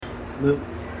Luke,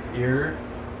 You're...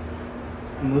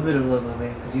 move it a little bit,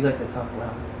 man, because you like to talk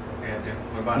loud. Yeah, dude.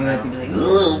 What about You now? like to be like,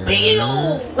 ooh, big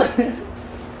ol'.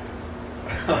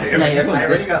 I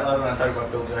already got loud when I talked about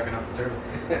Phil jacking off the turtle.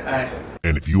 Alright.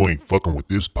 And if you ain't fucking with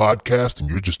this podcast, then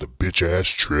you're just a bitch ass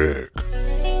trick.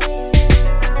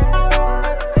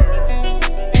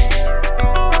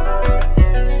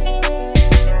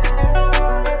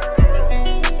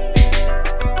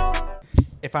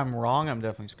 If I'm wrong, I'm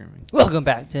definitely screaming. Welcome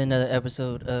back to another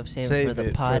episode of Save It for the It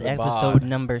for Pod, the episode Bod.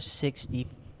 number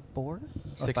 64?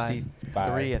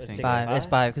 63, I think. 5. It's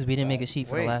 5 because we didn't make a sheet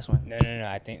for the Wait. last one. No.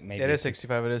 I think maybe It is it's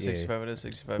 65. It is Yeah. 65. It is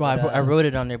 65. Well, I wrote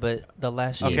it on there, but the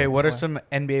last sheet. Okay, what are before- some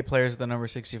NBA players with the number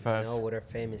 65? No, what are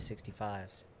famous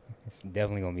 65s? It's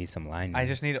definitely gonna be some line. I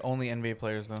just need only NBA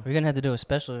players, though. We're going to have to do a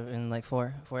special in like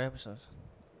four episodes.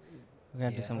 We're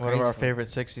going to do Yeah. some What crazy are our for- favorite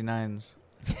 69s?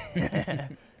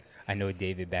 I know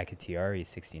David Bakhtiari is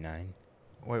 69.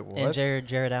 Wait, what? And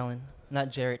Jared Allen. Not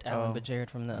Jarrett Allen, Oh. but Jared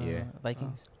from the Yeah.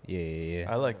 Vikings. Yeah.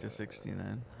 I like the 69.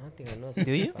 I don't think I know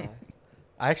Do you? 65.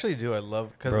 I actually do. I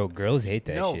love... Cause Bro, girls hate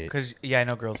that no, shit. because... Yeah, I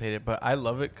know girls hate it, but I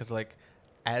love it because, like,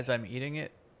 as I'm eating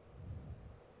it...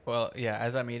 Well, yeah,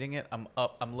 as I'm eating it, I'm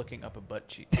looking up a butt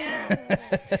cheek.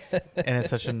 And it's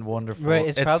such a wonderful... Right,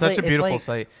 it's it's such a beautiful like-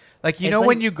 sight. Like, you it's know like-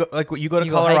 when you go... Like, you go to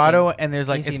you go Colorado hiking, and there's,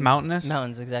 like, you it's see mountainous?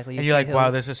 Mountains, exactly. And You you're see like, wow,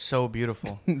 hills. this is so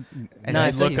beautiful. And No, I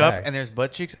you feel look you. up Facts. and there's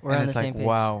butt cheeks, We're and on it's the like, same page.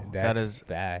 wow, that That's is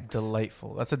facts.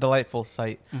 delightful. That's a delightful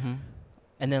sight. Mm-hmm.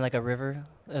 And then like a river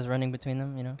is running between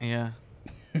them, you know? Yeah.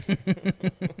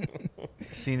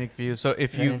 Scenic view. So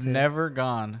if Right you've into it. never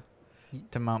gone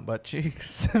to Mount Butt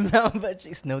Cheeks, Mount butt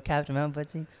cheeks, snow-capped Mount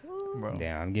butt cheeks. bro,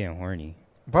 Damn, I'm getting horny.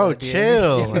 bro, dude.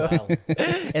 chill. Wow.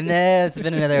 And that's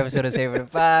been another episode of Save It for the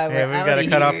Pod. Yeah, we gotta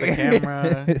cut off the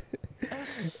camera.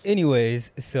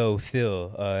 Anyways, so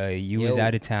Phil, you was Yo.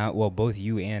 out of town. Well, both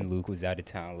you and Luke was out of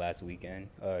town last weekend.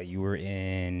 You were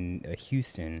in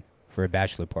Houston for a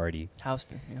bachelor party.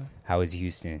 Houston, you know? How was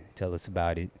Houston? Tell us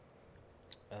about it.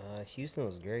 Houston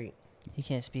was great. He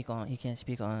can't speak on Nah, I can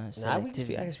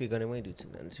selectivity. speak on it. We ain't do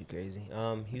nothing too crazy.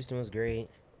 Houston was great.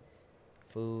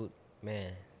 Food,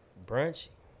 man. Brunch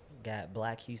got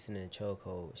Black Houston in a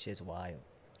chokehold. Shit's wild.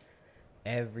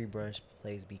 Every brunch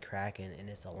place be cracking, and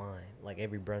it's a line. Like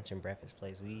every brunch and breakfast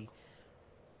place.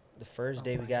 The first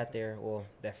day we got there, well,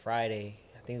 that Friday,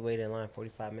 I think we waited in line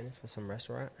 45 minutes for some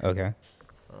restaurant. Okay.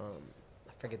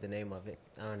 I forget the name of it.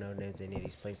 I don't know the names of any of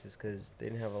these places because they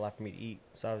didn't have a lot for me to eat,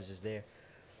 so I was just there.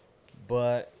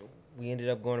 But we ended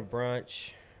up going to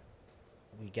brunch.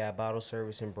 We got bottle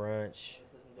service and brunch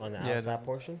on the Yeah, outside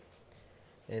portion.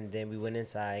 And then we went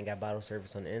inside and got bottle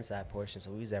service on the inside portion.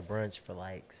 So we was at brunch for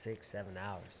like 6-7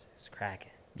 hours. It's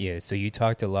cracking. Yeah, so you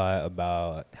talked a lot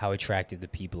about how attractive the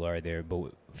people are there,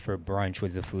 but for brunch,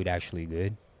 was the food actually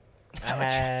good? I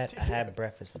had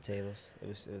breakfast potatoes. It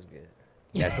was good.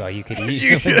 That's all you could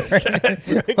eat.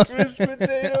 Breakfast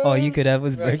potatoes. All you could have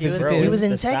was Bro, breakfast bro, He potatoes. was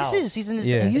in The Texas. South. He's in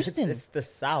Yeah. Houston. It's the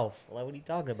South. Like, what are you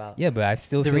talking about? Yeah, but I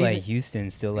still The feel like reason-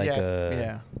 Houston's still like a...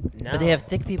 yeah. No. But they have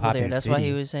thick people there. Poppin' That's why he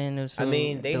city. was saying it was so I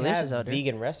mean, they delicious have out there.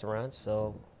 vegan restaurants,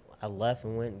 so I left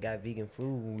and went and got vegan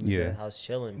food. When we was Yeah. at the house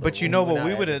chilling. But you when know went what out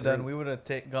we as would a have done? group- We would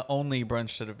have got only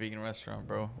brunch at a vegan restaurant,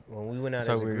 bro. when we went out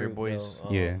That's as a why we were group, boys. though,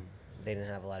 Yeah. they didn't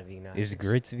have a lot of vegan options. Is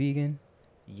grits vegan?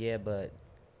 Yeah, but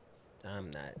I'm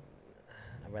not.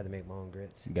 I'd rather make my own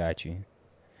grits. Got you.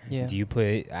 Yeah. Do you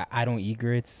put... I don't eat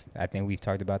grits. I think we've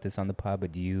talked about this on the pod,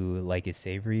 but do you like it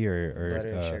savory or Butter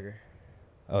and sugar.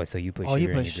 Oh, so you put Oh, you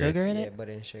sugar put in your sugar grits. in Yeah, it?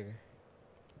 butter and sugar.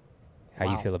 How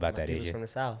you Wow. feel about My that, people's AJ? from the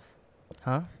South.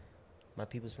 Huh? My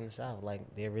people's from the South. Like,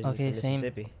 they're originally Okay, from same.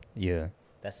 Mississippi. Yeah.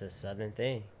 That's a Southern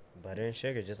thing. Butter and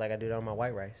sugar, just like I do it on my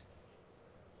white rice.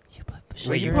 You put Wait,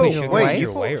 sugar you in put your sugar rice? in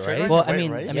your white rice? Well, White I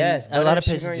mean, rice? Yes, a lot of butter and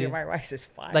places sugar on your do. white rice is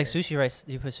fire. Like sushi rice,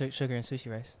 you put sugar in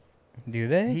sushi rice. Do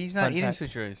they? He's not Fun eating fact.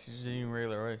 sushi rice. He's eating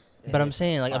regular rice. But I'm It's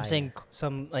saying, like, fire.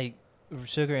 some like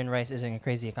sugar and rice isn't a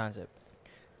crazy concept.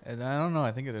 And I don't know.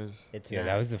 I think it is. It's Yeah, not.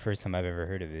 that was the first time I've ever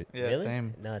heard of it. Yeah, really?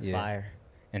 same. No, it's Yeah. fire.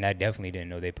 And I definitely didn't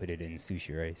know they put it in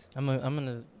sushi rice. I'm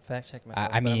gonna fact check myself. I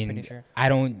but I'm mean, pretty sure. I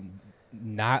don't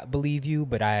not believe you,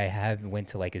 but I have went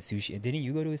to like a sushi. Didn't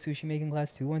you go to a sushi making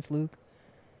class too once, Luke?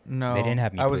 No, They didn't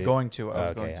have me I was put- going to. I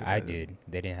was okay, going to. I did.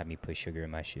 They didn't have me put sugar in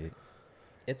my shit.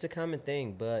 It's a common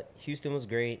thing, but Houston was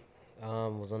great.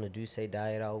 Was on the Duce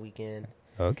diet all weekend.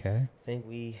 Okay. I think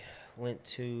we went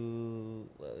to,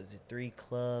 3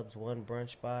 clubs, 1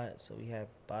 brunch spot. So we had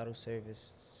bottle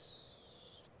service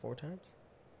 4 times.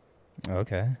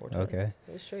 Okay. 4 times. Okay.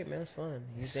 It was straight, man. It's fun.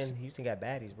 S- Houston got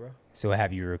baddies, bro. So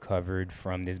have you recovered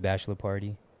from this bachelor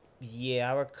party?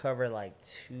 Yeah, I recovered like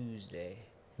Tuesday.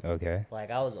 Okay.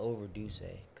 Like I was over Duce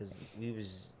because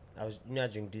I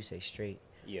drink Douce straight.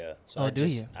 Yeah. So Oh, do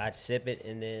you? I'd sip it,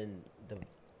 and then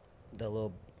the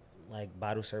little like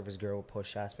bottle service girl would pour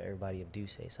shots for everybody of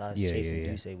Douce. So I was chasing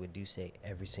Douce with Douce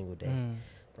every single day.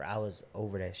 Bro, I was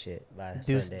over that shit by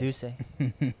Deuce, Sunday. Deuce.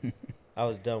 I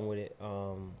was done with it.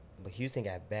 But Houston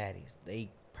got baddies.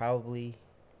 They probably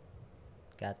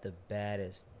got the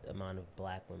baddest amount of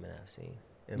black women I've seen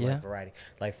in Yeah. like variety.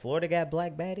 Like Florida got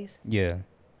black baddies, Yeah.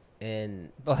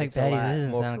 and Black it's a baddies lot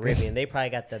doesn't more sound Caribbean. good. They probably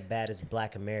got the baddest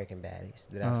black American baddies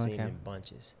that I've Oh, seen okay. in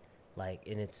bunches. Like,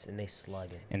 and they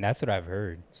slugging. And that's what I've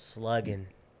heard.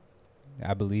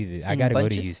 I believe it. I In got to go to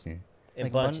bunches? Houston. In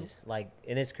Like bunches. bundles? Like,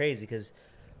 and it's crazy because,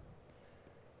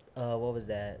 what was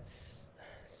that?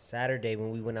 Saturday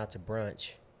when we went out to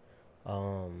brunch,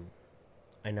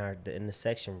 in the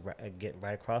section getting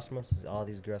right across from us is all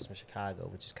these girls from Chicago,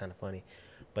 which is kind of funny.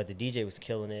 But the DJ was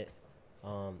killing it.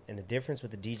 And the difference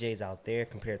with the DJs out there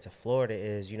compared to Florida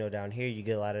is, down here you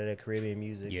get a lot of the Caribbean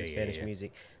music, the Spanish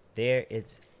music. There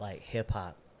it's like hip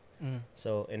hop.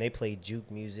 So, and they play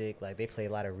juke music, like they play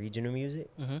a lot of regional music.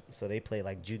 So they play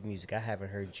like juke music. I haven't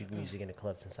heard juke music in the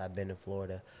club since I've been in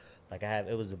Florida. Like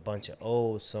it was a bunch of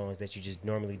old songs that you just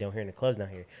normally don't hear in the clubs down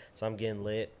here. So I'm getting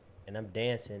lit and I'm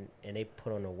dancing, and they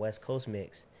put on a West Coast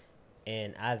mix.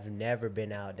 And I've never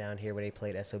been out down here where they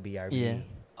played SOBRB. Yeah.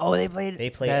 Oh, they played.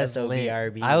 That's lit.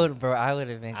 SOBRB. I would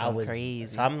have been crazy.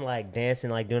 So I'm like dancing,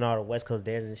 like doing all the West Coast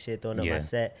dances and shit, throwing up Yeah. my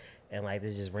set. And like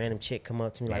this just random chick come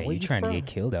up to me like, Man, "Where you you trying from?" to get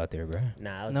killed out there, bro?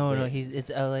 Nah, I was No, lit. it's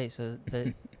LA. So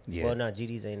the. Yeah. Well, no,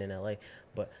 GD's ain't in LA,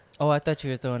 but Oh, I thought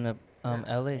you were throwing up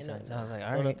LA ain't signs. no- I was like, all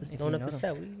throwing right. up the, if you throwing up know the them.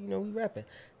 set. We rapping.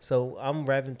 So I'm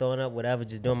rapping, throwing up, whatever,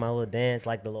 just doing my little dance,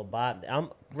 like the little bob.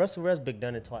 Russell Westbrook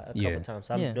done it a couple Yeah. times.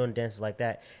 So I'm Yeah. doing dances like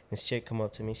that. This chick come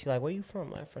up to me. She like, "Where you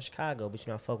from?" I'm from Chicago, but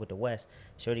I fuck with the West.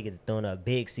 Shorty get to throwing up.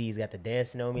 Big C's got the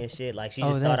dancing on me and shit. Like she Oh,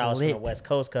 just thought that's I was from lit. the West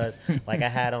Coast because like I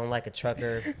had on like a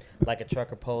trucker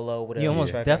polo with a You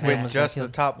almost trucker definitely hat. almost With just got the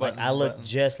killed. top Like button. I looked button.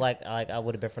 just like I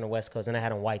would have been from the West Coast, and I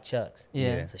had on white chucks.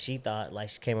 Yeah. Yeah. So she thought like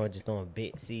she came over just throwing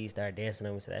big C's, started dancing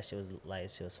on me. So that shit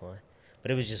was fun.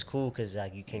 But it was just cool because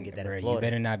like you can't get that Bruh, in you Florida.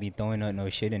 better not be throwing up no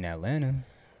shit in Atlanta.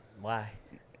 Why?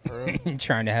 For real.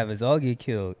 Trying to have us all get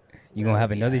killed. You Nah, gonna have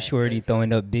we another alright. shorty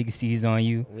throwing up big C's on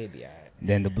you. We'd be alright.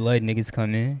 Then the blood niggas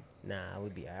come in. Nah,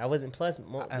 we'd be alright. I wasn't plus.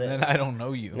 And then I don't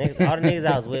know you. All the niggas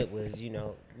I was with was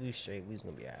we was straight. We was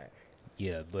gonna be alright.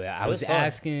 Yeah, but I It was was fun.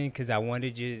 asking because I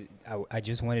wanted you. I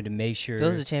just wanted to make sure.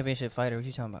 Phil's a championship fighter. What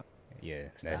you talking about? Yeah,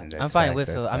 Stop. that's I'm fine facts, with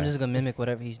that's Phil. I'm facts. just gonna mimic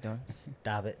whatever he's doing.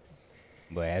 Stop it.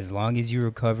 But as long as you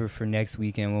recover for next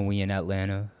weekend when we in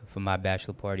Atlanta for my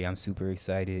bachelor party, I'm super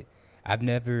excited. I've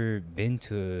never been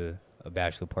to a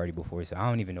bachelor party before, so I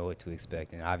don't even know what to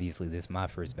expect. And obviously, this is my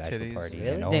first bachelor Titties. party. Really?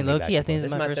 and Dang, only low-key, I bachelor think This This is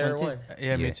is my my third first one, one. Yeah,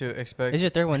 Yeah. me too. Expect It's your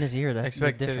third one this year. That's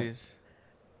expect different. titties.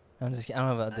 I'm just. I don't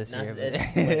know about this Nah, year.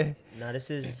 it's- But No,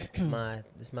 this is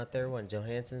my third one.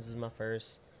 Johansson's is my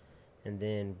first, and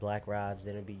then Black Rob's.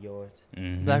 Then it'll be yours.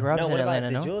 Mhm. Black Rob's no, in what about Atlanta,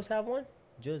 did no? Jules have one?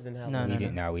 Jules didn't have No, one. no, We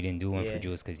didn't. No, we didn't do one Yeah. for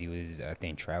Jules because he was, I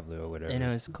think, traveler or whatever. you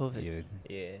know it's COVID. Yeah,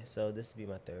 Yeah, so this will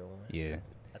be my third one. yeah.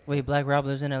 I think. Wait, Black Rob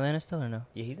lives in Atlanta still or no?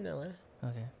 Yeah, he's in Atlanta.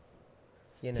 Okay.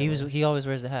 in He always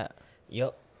wears the hat.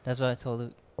 Yup. That's what I told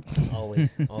Luke.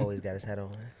 Always got his hat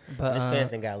on. But His pants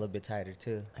then got a little bit tighter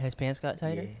too. his pants got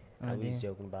tighter. Yeah, Oh, I was damn.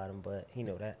 joking about him, but he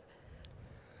know that.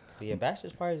 But yeah,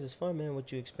 bachelor's parties is fun, man.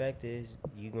 What you expect is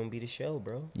you gonna be the show,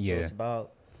 bro. So Yeah. it's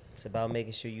about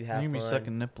making sure you have You fun. be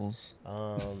sucking nipples.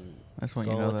 That's when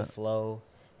you Going know with that. the flow.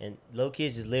 And low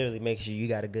kids just literally making sure you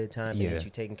got a good time and Yeah. that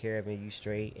you taking care of and you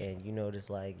straight and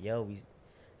just like, yo,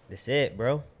 that's it,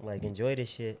 bro. Like enjoy this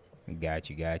shit. Got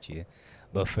you.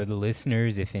 But for the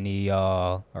listeners, if any of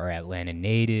y'all are Atlanta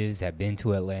natives, have been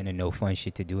to Atlanta, know fun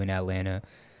shit to do in Atlanta,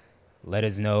 let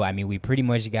us know. I mean, we pretty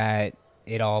much got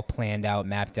it all planned out,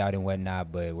 mapped out and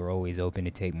whatnot, but we're always open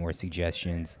to take more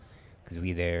suggestions because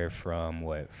we there from,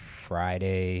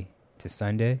 Friday to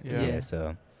Sunday? Yeah.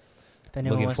 So, If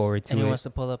anyone Looking wants, forward to anyone it. wants to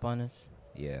pull up on us.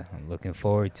 yeah, I'm looking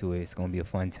forward to it. It's going to be a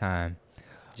fun time.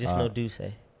 Just no Duce.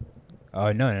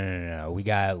 Oh, no. We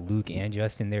got Luke and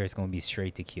Justin there. It's going to be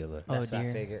straight tequila. Oh, That's what I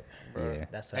dear. figured. Bruh. Yeah.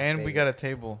 That's what I And we figured. got a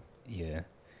table. Yeah.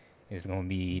 It's going to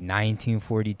be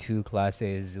 1942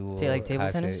 Clase Azul. Like table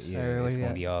Clase- tennis? Yeah, Or what it's do you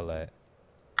going to got? be all that.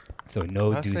 So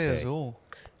no I say Duce. Azul.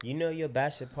 You know your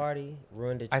bachelor party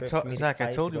ruined the I trip told- for me Zach, to I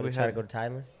fight told to you go we to try to had- go to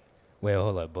Thailand. Wait,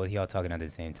 hold up. Both y'all talking at the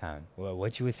same time. Well,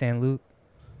 what you were saying, Luke?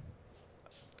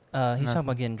 He's talking Nothing.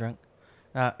 about getting drunk.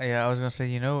 Yeah, I was gonna say.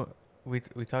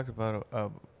 We talked about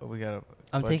we got a.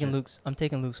 I'm taking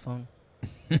budget. Luke's phone.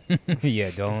 Yeah,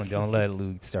 don't let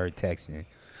Luke start texting.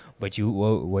 But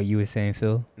what you were saying,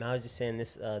 Phil? No, I was just saying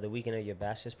this. The weekend of your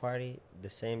bachelor's party, the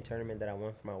same tournament that I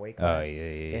won for my weight Oh class.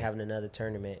 yeah. They're having another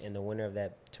tournament, and the winner of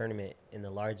that tournament in the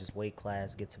largest weight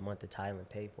class gets a month of Thailand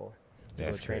paid for to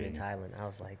That's go train in crazy. Thailand. I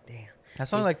was like, damn,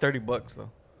 That's only like $30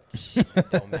 though.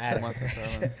 don't A matter. month of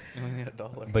Thailand. You only need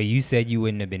 $1. But you said you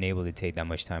wouldn't have been able to take that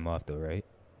much time off, though, right?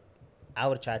 I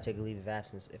would have tried to take a leave of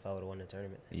absence if I would have won the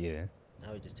tournament. Yeah.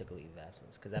 I would just took a leave of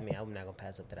absence because I'm not gonna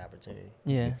pass up that opportunity.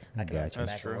 Yeah, I can always Gotcha. come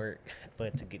That's back true. and work,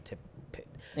 but to get to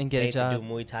and get a pay to job do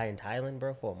Muay Thai in Thailand,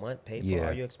 bro, for a month, pay for Yeah.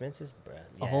 all your expenses, bro.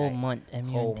 a whole month.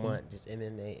 whole MUNT. month, just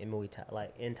MMA and Muay Thai,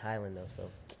 like in Thailand though. So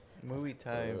Muay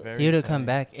Thai. He Very He would have come Thai.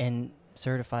 back in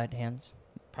certified hands.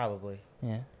 probably,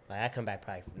 Yeah, like I come back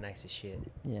probably nice as shit.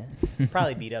 yeah,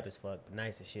 Probably beat up as fuck, but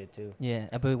nice as shit too. yeah.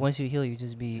 But once you heal, you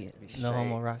just be Be no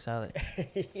homo straight. rock solid.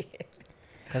 Yeah.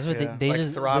 Cause what Yeah, they like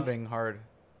just throbbing hard.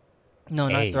 No,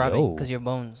 Hey, not throbbing. yo. Cause your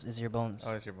bones is your bones.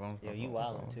 Oh, it's your bones. Yo, you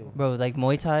wildin' too. Bro, like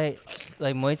Muay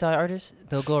Thai artists,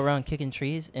 they'll go around kicking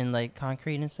trees and like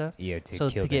concrete and stuff. Yeah, to So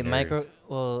kill to the get nerves.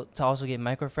 to also get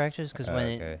micro fractures, because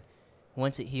when Okay.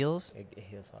 once it heals, It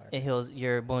heals hard. it heals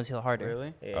your bones heal harder.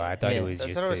 Really? Yeah. Oh, I thought Yeah. it was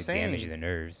That's just what I to was damage saying. the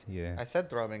nerves. Yeah. I said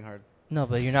throbbing hard. No,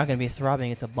 but you're not gonna be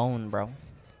throbbing. It's a bone, bro.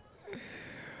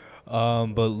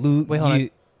 But Luke, Wait, hold on.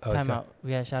 Oh, Time sorry. out.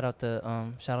 We gotta shout out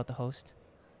the host.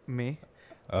 Me?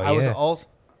 Oh, I was yeah. also.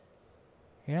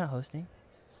 You're not hosting.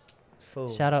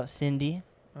 Fool. Shout out Cindy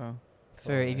Oh,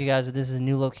 for if you guys. This is a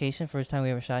new location. First time we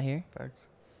ever shot here. facts.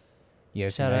 Yeah,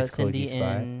 it's a Shout nice out Cindy cozy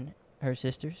spot. and her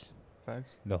sisters. Facts.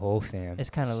 The whole fam. It's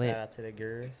kind of Shout lit. out to the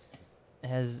girls. It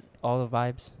has all the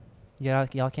vibes.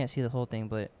 Y'all can't see the whole thing,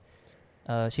 but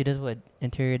she does what,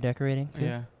 interior decorating too?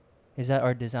 Yeah. Is that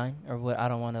our design or what? I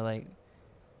don't want to like.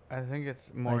 I think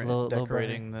it's more low brother.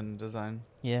 decorating than design.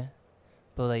 Yeah,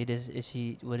 but like, is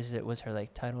she? What is it? What's her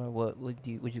like title? Or what would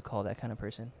you call that kind of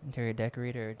person? Interior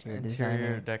decorator or interior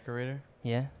designer? decorator.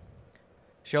 Yeah.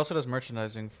 She also does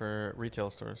merchandising for retail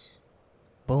stores.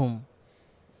 Boom.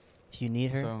 If you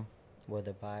need her, So Where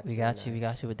the vibes. we are got you. We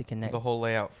nice. got you with the connect. the whole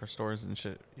layout for stores and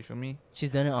shit. You feel me? She's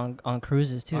done it on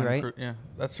cruises too, On right? yeah,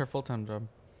 that's her full-time job.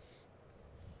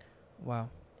 Wow.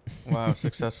 Wow,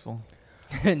 successful.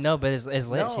 No, but it's lit.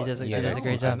 No, She does a, yeah, she does a that's-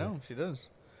 great I job. know she does.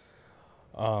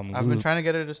 Luke, I've been trying to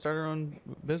get her to start her own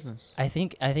business. I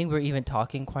think we're even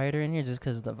talking quieter in here just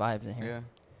because of the vibes in here. Yeah.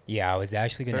 Yeah, I was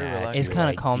actually gonna Very ask. relaxing. It's you, kinda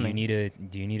like, calming.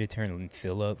 Do you need to turn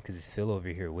Phil up? Because Phil over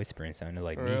here whispering sounded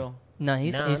like For me. real. No,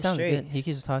 he I'm sounds straight. good. He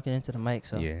keeps talking into the mic.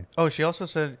 So. Yeah. Oh, she also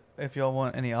said if y'all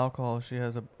want any alcohol, she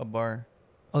has a bar.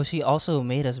 Oh, she also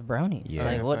made us brownies. Yeah.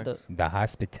 Like Yeah, what facts. the? The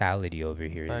hospitality over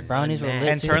here Facts. is Brownies were Man.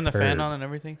 lit. And turn the fan Superb. on and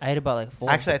everything. I ate about like 4.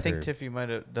 Actually, I think Superb. Tiffy might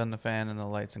have done the fan and the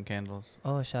lights and candles.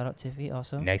 Oh, shout out Tiffy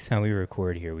also. Next time we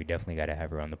record here, we definitely got to have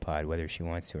her on the pod, whether she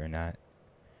wants to or not.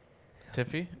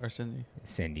 Tiffy or Cindy?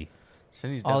 Cindy.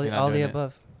 Cindy's all definitely the not all the doing it.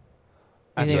 above.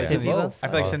 I You feel think like Tiffy Cindy, will? I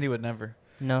feel like Oh. Cindy would never.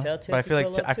 No. Tell Tiffy But I feel like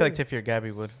pull up I feel like too. Tiffy or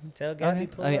Gabby would. Tell Gabby Okay.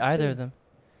 pull I mean, up either too. of them.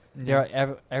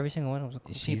 They're every single one of them.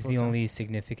 She's the only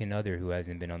significant other who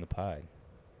hasn't been on the pod.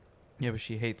 Yeah, but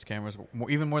she hates cameras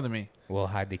even more than me. We'll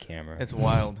hide the camera. It's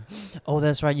wild. Oh,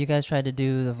 that's right. You guys tried to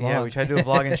do the vlog. Yeah, we tried to do a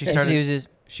vlog and she And started. she was just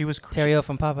She was. Terrio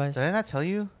from Popeyes. Did I not tell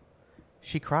you?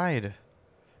 She cried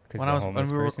 'Cause when the I was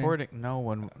homeless we were person? recording.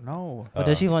 No. But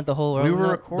does she want the whole world? We were to know,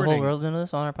 the recording. whole world to know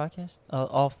this on our podcast.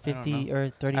 All 50 know. or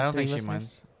 33 I don't think she listeners?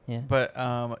 minds. Yeah. But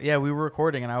yeah, we were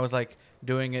recording and I was like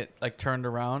doing it like turned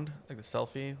around like the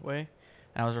selfie way,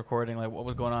 and I was recording like what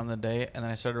was going on in the day, and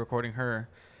then I started recording her,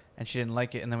 and she didn't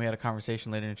like it, and then we had a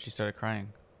conversation later, and she started crying,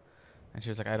 and she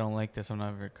was like, "I don't like this. I'm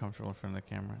not very comfortable in front of the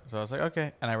camera." So I was like,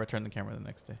 "Okay," and I returned the camera the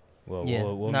next day. Well, Yeah.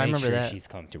 we'll No, I make remember sure that. she's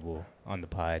comfortable on the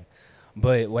pod.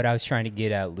 But what I was trying to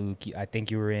get at, Luke, I think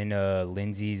you were in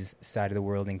Lindsay's side of the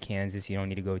world in Kansas. You don't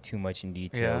need to go too much in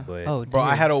detail, Yeah. but Oh, Bro, I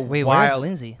damn. had a Wait, where's wild-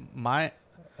 Lindsay? My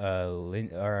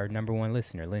our number one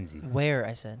listener, Lindsay. Where,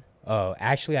 I said. Oh,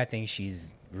 actually, I think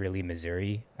she's really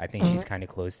Missouri. I think she's kind of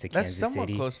close to that's Kansas somewhat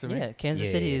City. close to me. Yeah, Kansas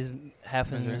Yeah, City yeah. is half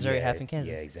in Missouri. Missouri, Yeah, half in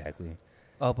Kansas. Yeah, exactly.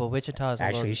 Oh, but Wichita is a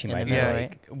Actually, little she in might the be middle, Yeah,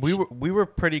 right? we were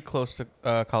pretty close to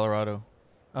Colorado.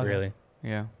 Okay. Really?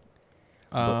 Yeah.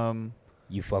 But-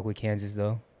 You fuck with Kansas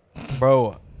though?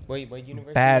 Bro, Wait, what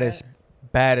university?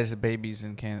 baddest babies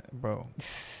in Can, bro.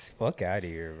 Fuck out of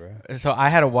here, bro. So I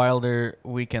had a wilder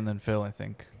weekend than Phil, I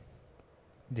think.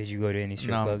 Did you go to any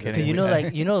strip No, I'm clubs? kidding. Cause you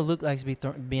We- know, like Luke likes to be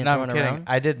being No, thrown I'm kidding. around,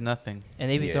 I did nothing.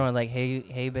 and they be Yeah. throwing like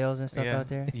hay bales and stuff Yeah. out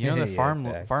there, You know the Yeah, farm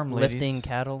facts. ladies lifting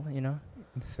cattle. You know,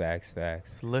 Facts.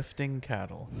 lifting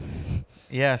cattle.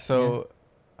 Yeah, so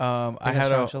I Big had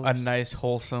strong a shoulders. nice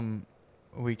wholesome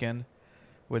weekend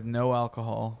with no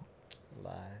alcohol.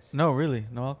 Lies. No, really,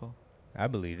 no alcohol. I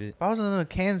believe it. I was in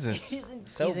Kansas.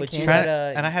 So, He's in but you Kansas.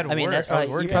 had And I had I mean, work. that's I was probably-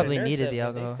 you working. probably nurse needed up, the but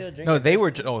alcohol. still drink No, at they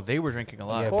nurse. were. They were drinking a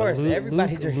lot. Of Yeah, course, but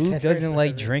everybody Luke, drinks Luke at doesn't first.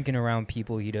 like drinking around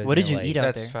people. He doesn't. What did you like, eat out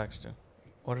That's there? facts too.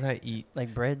 What did I eat?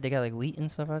 Like bread, they got like wheat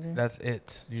and stuff out there. That's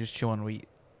it. You just chew on wheat,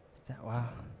 Wow,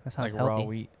 that sounds like healthy. raw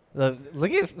wheat.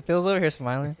 Look at Phil's over here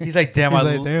smiling. He's like, damn, He's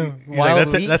I like, damn, He's wild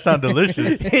like, wheat. that sounds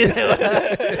delicious.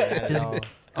 Just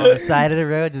on the side of the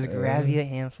road, just grab you a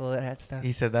handful of that stuff.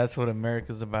 He said that's what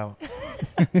America's about.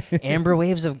 Amber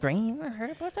waves of grain. I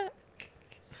heard about that.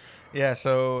 Yeah,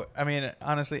 so I mean,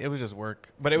 honestly, it was just work,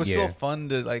 but it was Yeah. still fun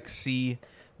to like see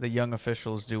the young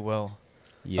officials do well.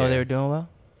 Yeah. Oh, they were doing well.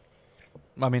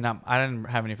 I mean, I didn't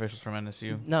have any officials from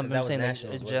NSU. No, Because I'm that was saying like,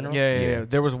 nationals, in wasn't general. Yeah, yeah, Yeah. yeah.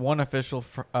 There was one official.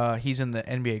 He's in the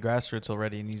NBA grassroots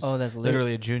already, and he's Oh, that's lit.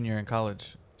 literally a junior in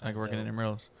college, like That's working dope. in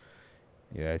Intramuros.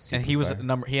 Yeah, that's And super he was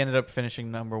fire. He ended up finishing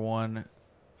number one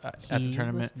at the He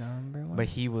tournament, was number one. but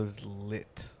he was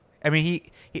lit. I mean,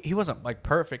 he wasn't like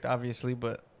perfect, obviously,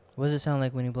 but What does it sound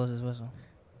like when he blows his whistle?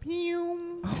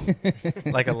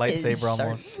 like a lightsaber Sharp.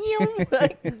 almost.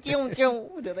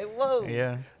 They're like, whoa,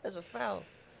 Yeah. that's a foul.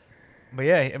 But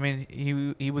yeah, I mean,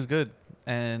 he was good,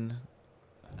 and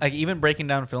like even breaking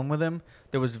down film with him,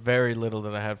 there was very little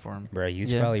that I had for him. Bro,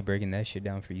 he's Yeah. probably breaking that shit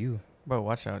down for you. Bro,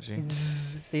 watch out, G.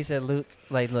 He said, Luke,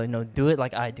 like, look, no, do it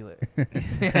like I do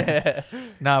it.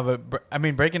 Nah, but I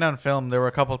mean, breaking down film, there were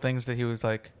a couple things that he was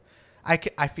like,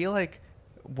 I feel like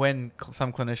when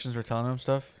some clinicians were telling him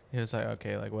stuff, he was like,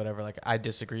 okay, like whatever, like I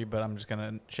disagree, but I'm just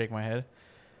gonna shake my head.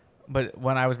 But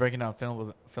when I was breaking down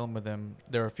film with him,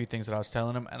 there were a few things that I was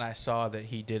telling him, and I saw that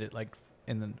he did it like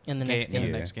in the next in the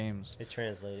game. next games. It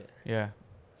translated. Yeah,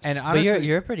 and But honestly,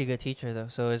 you're a pretty good teacher, though.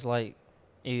 So it's like,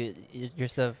 your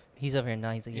stuff, he's over here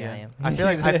now. He's like, yeah, I am. I feel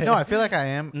like I feel like I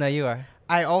am. No, you are.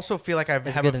 I also feel like I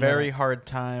It's have a good to know very that. hard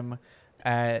time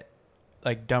at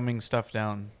like dumbing stuff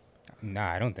down.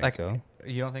 Nah, I don't think Like, so.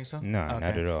 You don't think so? No, not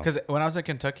at all. Because when I was in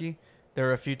Kentucky, there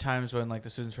were a few times when like the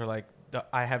students were like,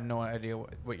 "I have no idea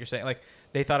what you're saying." Like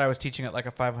they thought I was teaching at like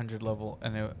a 500 level,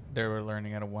 and they were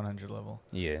learning at a 100 level,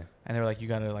 Yeah. and they were like, "You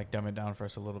gotta like dumb it down for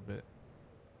us a little bit."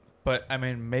 But I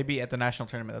mean, maybe at the national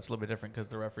tournament that's a little bit different because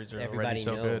the referees are already Everybody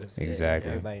so knows. good. Yeah,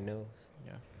 Exactly. everybody knows.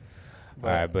 Yeah. All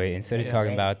right, but instead of Yeah. talking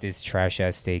Right. about this trash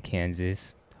ass state,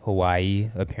 Kansas, Hawaii,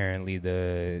 apparently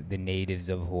the natives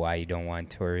of Hawaii don't want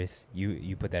tourists.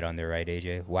 You put that on there, right,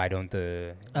 AJ? Why don't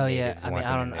the Oh yeah, natives I mean, want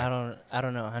them in there? I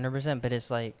don't know 100%, but it's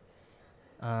like,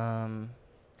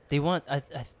 they want.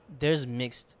 There's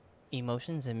mixed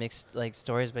emotions and mixed like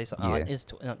stories based on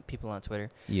people on Twitter,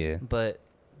 Yeah. but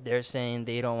they're saying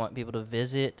they don't want people to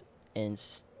visit and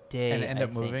stay And end I up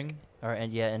think. moving. Or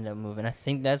end up moving. I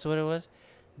think that's what it was.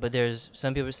 But there's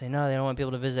some people saying no, they don't want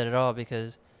people to visit at all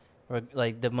because, or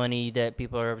like the money that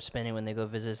people are spending when they go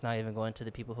visit is not even going to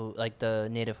the people who like the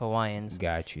native Hawaiians.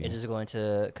 Got you. It's just going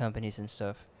to companies and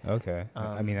stuff. Okay.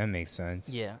 I Um, mean, that makes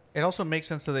sense. Yeah, It also makes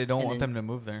sense that they don't And want then- them to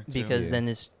move there too. because Yeah.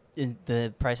 then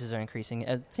the prices are increasing.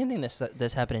 Same thing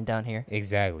that's happening down here.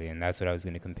 Exactly, and that's what I was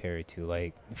going to compare it to.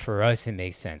 Like, for us, it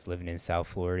makes sense living in South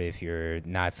Florida. If you're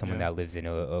not someone Yeah. that lives in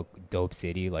a dope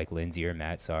city like Lindsay or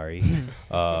Matt, sorry,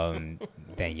 then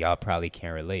y'all probably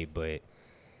can't relate. But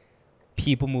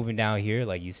people moving down here,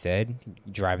 like you said,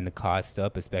 driving the cost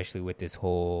up, especially with this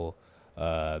whole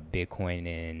Bitcoin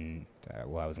and I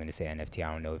was going to say NFT.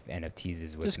 I don't know if NFTs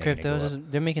is what's Just making it crypto. go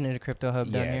up. They're making it a crypto hub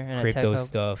down here. And a tech Crypto hub.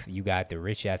 stuff. You got the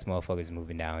rich ass motherfuckers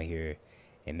moving down here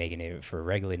and making it for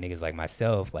regular niggas like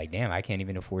myself. Like, damn, I can't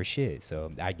even afford shit.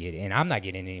 So I get it, and I'm not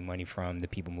getting any money from the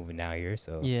people moving down here.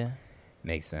 So Yeah.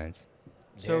 makes sense.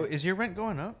 So is your rent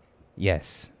going up?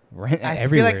 Yes, rent I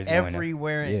everywhere feel like is going up.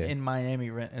 everywhere Yeah. in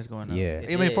Miami rent is going up. Yeah.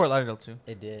 Even in did. Fort Lauderdale too.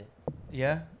 It did.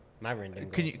 Yeah. My rent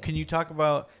didn't Can go you up. can you talk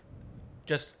about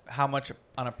just how much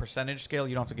on a percentage scale?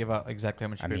 You don't have to give out exactly how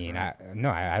much. You I pay mean, for rent.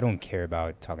 I don't care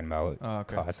about talking about Oh,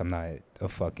 okay. costs. I'm not a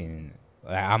fucking.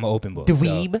 I'm an open book.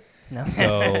 Dweeb. No.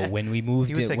 So when we moved,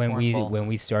 He would say cornball. when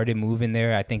we started moving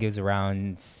there, I think it was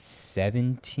around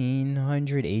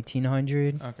 1700,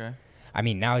 1800. Okay. I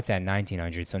mean, now it's at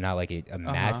 1900, so not like a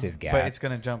massive gap. But it's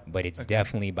gonna jump. But it's Okay.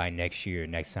 definitely by next year.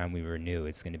 Next time we renew,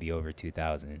 it's going to be over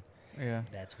 2000. Yeah.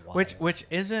 That's wild. Which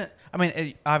isn't. I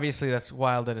mean, obviously that's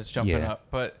wild that it's jumping Yeah. up.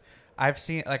 But I've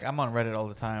seen like I'm on Reddit all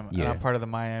the time, and Yeah. I'm part of the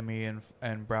Miami and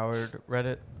Broward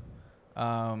Reddit.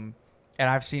 And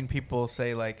I've seen people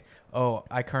say like, "Oh,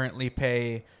 I currently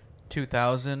pay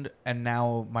 2,000, and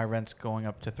now my rent's going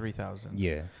up to 3,000."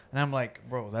 Yeah, And I'm like,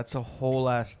 bro, that's a whole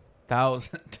ass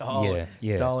 $1,000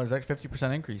 yeah. dollars, like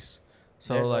 50% increase.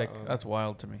 So There's a, like that's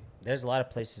wild to me. There's a lot of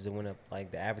places that went up.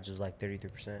 Like the average was like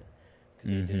 33%. Because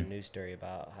they did a Mhm. news story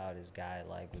about how this guy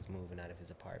like was moving out of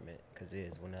his apartment because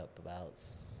his went up about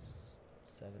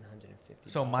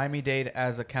 $750. So Miami-Dade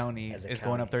as a county As a is county,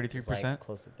 going up 33%. it's like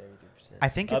close to 33%. I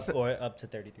think it's up to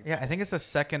 33%. Yeah, I think it's the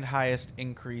second highest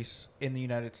increase in the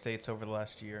United States over the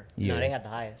last year. Yeah. No, they have the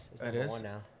highest. It's It number is? one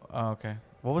now. Oh, okay.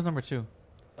 What was number 2?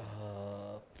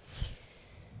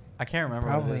 I can't remember.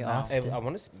 what it Probably is now. Austin. I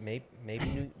want to maybe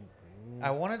New.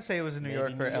 I wanted to say it was in New maybe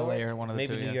York or LA or one of the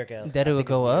maybe two. New yeah. York. LA. That I it would think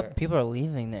go it's New up. York. People are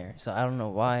leaving there, so I don't know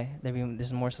why.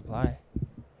 There's more supply.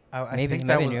 I Maybe- think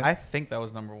that maybe was. New York. I think that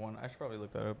was number 1. I should probably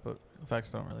look that up, but facts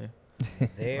don't really.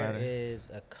 There matter. is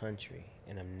a country,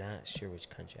 and I'm not sure which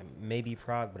country. Maybe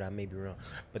Prague, but I may be wrong.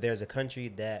 But there's a country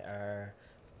that are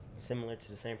similar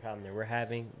to the same problem that we're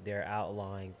having. They're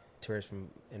outlawing tourists from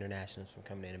internationals from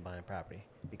coming in and buying property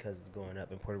because it's going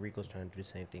up, and Puerto Rico's trying to do the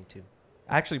same thing too.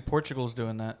 Actually, Portugal's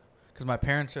doing that because my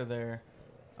parents are there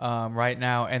right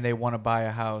now, and they want to buy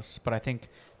a house, but I think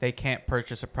they can't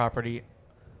purchase a property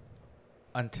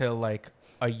until like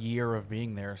a year of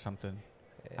being there or something.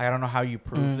 I don't know how you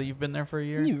prove that you've been there for a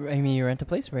year. You rent a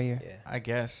place for a year, Yeah. I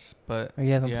guess, but or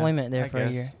you have yeah, employment there I for a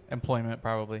guess. year. Employment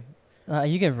probably.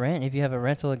 You can rent if you have a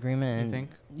rental agreement. You And think?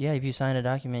 Yeah, if you sign a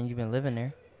document, you've been living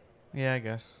there. Yeah, I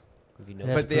guess. If you know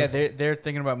Yeah. But That's yeah, proof. they're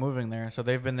thinking about moving there, so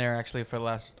they've been there actually for the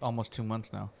last almost 2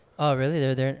 months now. Oh,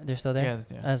 really? They're still there.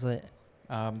 Yeah, yeah. That's lit.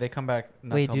 They come back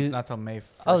not Wait, till May 1st.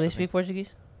 Oh, I they think. speak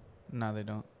Portuguese. No, they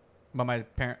don't. But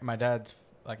my dad's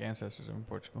like ancestors are in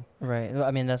Portugal. Right. Well,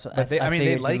 I mean, that's what. But they figured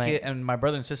you like might- it, and my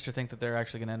brother and sister think that they're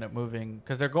actually gonna end up moving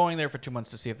because they're going there for 2 months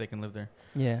to see if they can live there.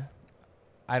 Yeah.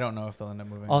 I don't know if they'll end up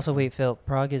moving. Also, wait, Phil.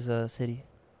 Prague is a city.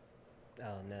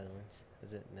 Oh, Netherlands.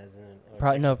 Is it Netherlands?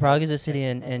 or No, Czech Prague Republic? is a city Czech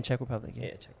in Republic? Czech Republic. Yeah,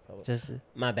 Yeah. Czech Republic. Just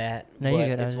My bad. No, you're but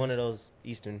good. I It's was one of those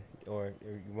Eastern or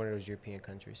one of those European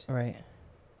countries, right.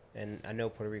 and I know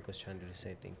Puerto Rico's trying to do the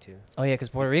same thing too. Oh yeah, because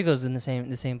Puerto Rico's in the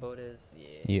same boat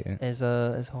Yeah. Yeah. as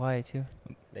Hawaii too.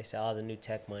 They say all the new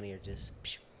tech money are just.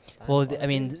 Well, I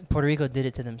mean, Puerto Rico did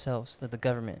it to themselves, the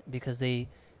government, because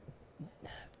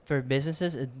for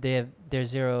businesses, there's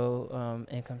zero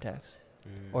income tax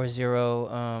or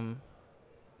zero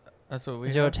That's what we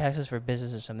zero have. taxes for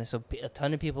business or something. So a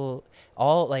ton of people,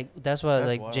 that's why That's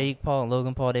like wild. Jake Paul and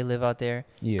Logan Paul, they live out there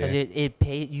Yeah. because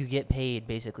you get paid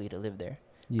basically to live there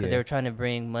because they yeah. were trying to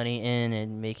bring money in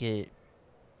and make it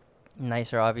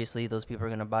nicer. Obviously, those people are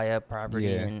gonna buy up property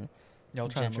Yeah. and Y'all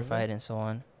trying to move gentrify it and so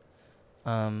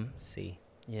on. See.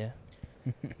 Yeah.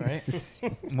 right?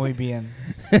 Muy bien.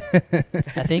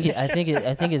 I think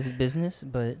it's business,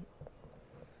 but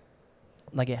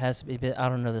like it has to be. I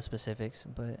don't know the specifics,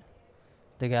 but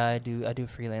the guy I do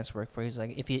freelance work for. He's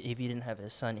like, if he didn't have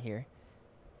his son here,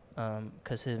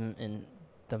 'cause him and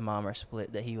the mom are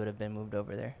split, that he would have been moved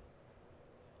over there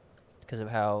because of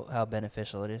how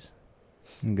beneficial it is,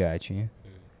 Got you.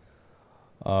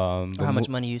 Mm. or but how much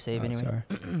money you save oh, anyway.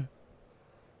 sorry.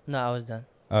 No, I was done.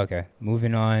 Okay,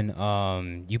 moving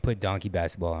on. You put donkey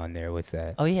basketball on there. What's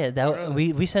that? Oh yeah, Oh,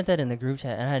 really? we sent that in the group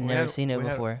chat, and I had We never had- seen it we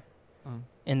had- before Oh.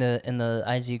 in the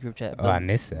IG group chat. Oh, I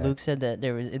missed that. Luke said that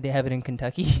they have it in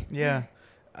Kentucky. Yeah.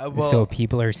 So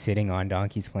people are sitting on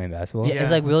donkeys playing basketball. Yeah, Yeah.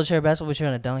 it's like wheelchair basketball, but you're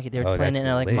on a donkey. They're Oh, playing it that's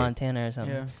in like lit. Montana or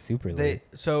something. Yeah. It's super They lit.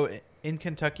 so in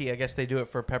Kentucky, I guess they do it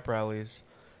for pep rallies,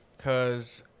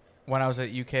 because when I was at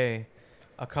UK,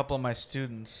 a couple of my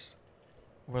students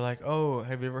were like, "Oh,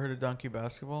 have you ever heard of donkey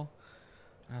basketball?"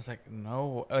 And I was like,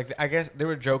 "No." Like, I guess they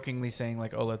were jokingly saying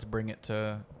like, "Oh, let's bring it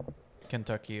to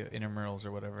Kentucky intramurals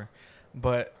or whatever,"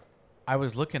 but I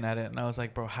was looking at it and I was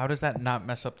like, "Bro, how does that not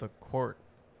mess up the court?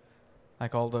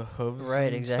 Like all the hooves, Right,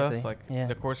 and exactly. stuff. Like Yeah.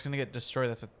 the court's gonna get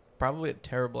destroyed. That's probably a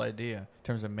terrible idea in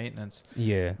terms of maintenance."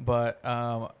 Yeah, But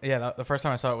yeah, the first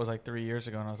time I saw it was like 3 years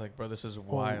ago, and I was like, "Bro, this is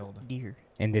wild." Oh, dear.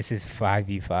 and this is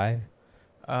 5v5.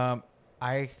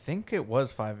 I think it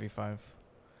was 5v5.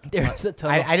 There's a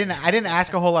ton. I didn't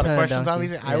ask a whole lot of Ton of questions.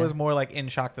 donkeys, Obviously, I yeah. was more like in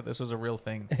shock that this was a real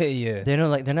thing. Yeah. They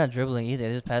don't they're not dribbling either.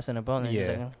 They're just passing the ball. And they're just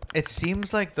Yeah. like, It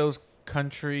seems like those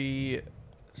country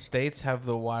states have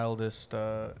the wildest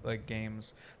like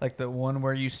games. Like the one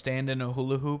where you stand in a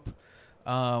hula hoop.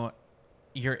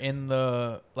 You're in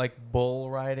the like bull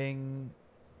riding.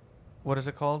 What is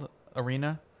it called?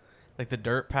 Arena, like the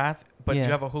dirt path. But Yeah.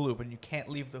 you have a hula hoop and you can't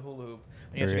leave the hula hoop.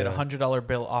 And you have to get Really? $100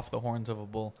 bill off the horns of a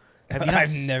bull. Have you not I've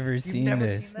s- never you've seen never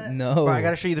this. seen that? No. Bro, I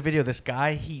gotta show you the video. This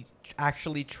guy, he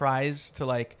actually tries to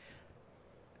like.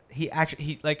 He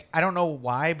I don't know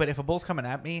why, but if a bull's coming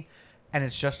at me, and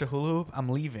it's just a hula hoop, I'm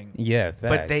leaving. Yeah, But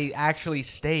facts. they actually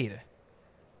stayed.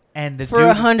 and the For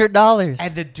dude $100.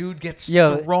 and the dude gets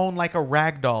Yo, thrown like a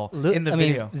rag doll in the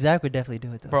video. Zach would definitely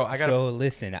do it though. Bro, I got So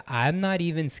listen, I'm not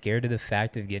even scared of the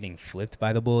fact of getting flipped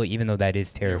by the bull, even though that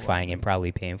is terrifying and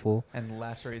probably painful. and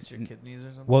lacerates your kidneys or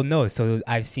something. Well, no. So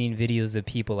I've seen videos of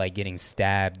people like getting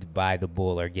stabbed by the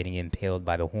bull or getting impaled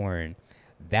by the horn.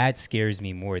 That scares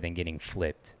me more than getting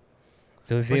flipped.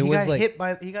 So if But it he was got like,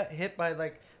 hit by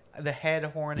like the head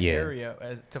horn Yeah. area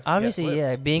to Obviously, get yeah,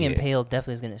 flipped. being Yeah. impaled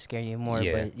definitely is gonna scare you more.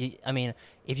 Yeah. But I mean,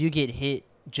 if you get hit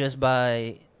just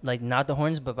by like not the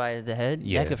horns but by the head,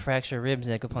 Yeah. that could fracture ribs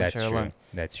and that could puncture that's a true. lung.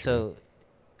 That's true. So,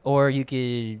 or you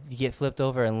could get flipped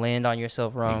over and land on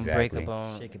yourself wrong, break a Exactly.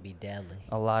 bone, Shit could be deadly.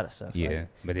 a lot of stuff. yeah, like,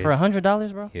 but for it's,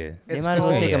 $100, bro. yeah. They It's might as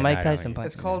well called- take Yeah, a Mike no, I don't Tyson either. punch.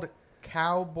 It's called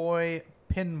cowboy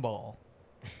pinball.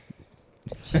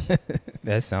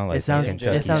 That sounds like It sounds- some it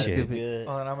Kentucky sounds shit. stupid. Good.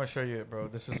 Oh, and I'm gonna show you it, bro.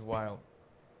 This is wild.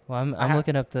 Well, I I'm ha-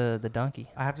 looking up the donkey.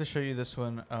 I have to show you this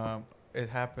one. It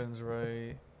happens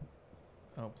right.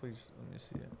 Oh, please let me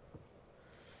see it.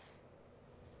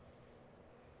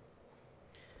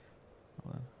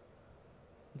 Hold on.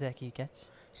 Zach, can you catch?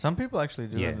 Some people actually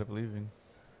do Yeah. end up leaving.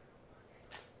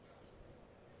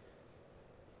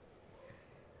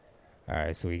 All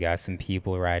right, so we got some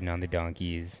people riding on the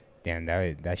donkeys. Damn,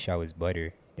 that shot was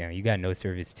butter. Damn, you got no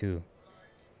service too.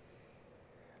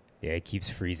 Yeah, it keeps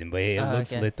freezing, but it Oh,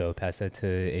 looks okay. lit though. Pass that to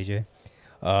AJ.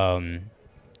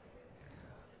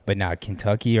 But now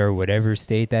Kentucky or whatever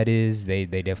state that is, they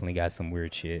definitely got some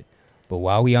weird shit. But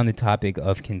while we on the topic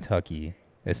of Kentucky,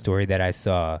 a story that I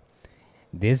saw,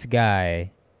 this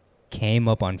guy came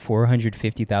up on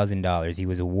 $450,000. He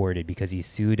was awarded because he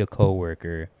sued a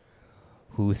coworker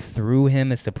who threw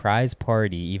him a surprise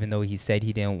party, even though he said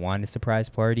he didn't want a surprise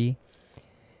party.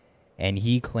 And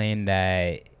he claimed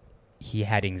that he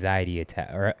had anxiety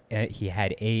attack, or he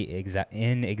had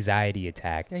an anxiety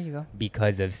attack There you go.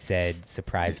 because of said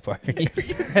surprise party.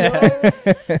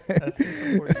 That's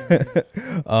just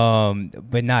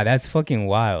But nah, that's fucking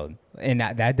wild. And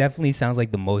that definitely sounds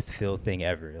like the most Phil thing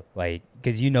ever. Like,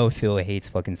 cause you know Phil hates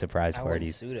fucking surprise I wouldn't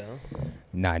parties. sue though.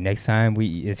 Nah, next time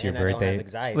it's your And I don't have birthday.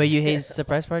 anxiety. Wait, you hate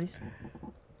surprise parties?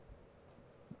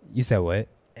 You said what?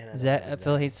 And I Is don't have that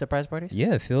Phil anxiety. hates surprise parties?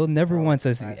 Yeah, Phil never Oh, wants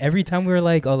us. surprises. Every time we were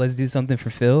like, "Oh, let's do something for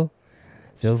Phil,"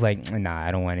 Phil's like, "Nah,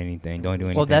 I don't want anything. Don't do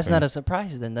anything." Well, that's for not me." a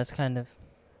surprise then. That's kind of.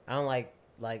 I don't like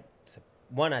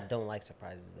one. I don't like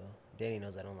surprises though. Danny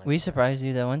knows I don't like. We surprises. surprised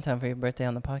you that one time for your birthday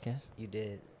on the podcast. You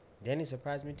did. Danny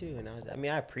surprised me too, and I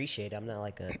mean, I appreciate it. I'm not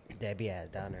like a Debbie ass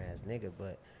downer ass nigga,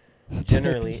 but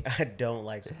generally, I don't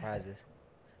like surprises,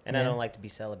 and I Yeah. don't like to be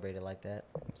celebrated like that.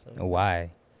 So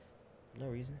Why? no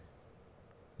reason.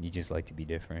 You just like to be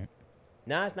different.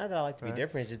 Nah, it's not that I like to be Right.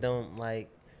 different. Just don't like.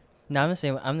 No, I'm the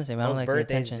same. I'm the same. I don't Most like the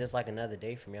birthdays attention. is just like another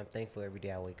day for me. I'm thankful every day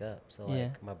I wake up. So like Yeah.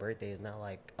 my birthday is not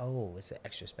like, oh, it's an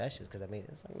extra special because I made it.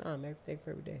 It's like, nah, I'm thankful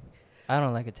for every day. I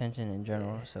don't like attention in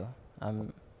general, so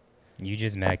I'm. You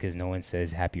just mad because no one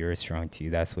says Happy Earth Strong to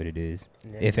you. That's what it is.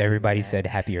 And that's If not everybody mad. said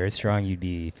Happy Earth Strong, you'd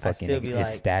be I'd fucking still be like-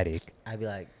 ecstatic. I'd be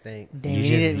like, thanks. Damn, You we,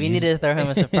 just- we you need to throw him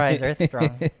a surprise Earth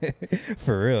Strong.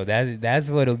 For real,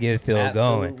 that's what'll get Phil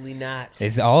going. Absolutely not.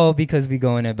 It's all because we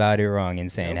going about it wrong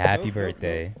and saying Nope, Happy nope, nope,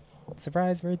 birthday.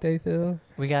 Surprise birthday, Phil.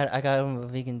 I got him a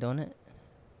vegan donut.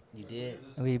 You did.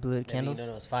 And we blew the That mean candles. you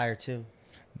know it's fire too.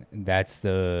 That's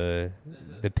the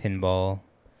pinball.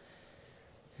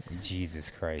 Jesus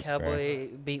Christ, Cowboy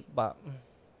beat bop.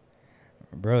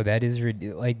 bro. That is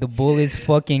like the bull is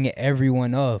fucking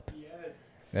everyone up.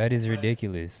 That is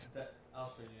ridiculous.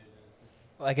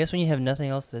 Well, I guess when you have nothing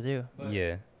else to do.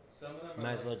 Yeah. Some of them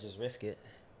Might as well just risk it.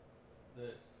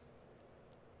 this,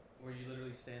 where you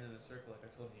literally stand in a circle. Like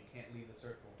I told you, you can't leave the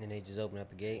circle. And they just open up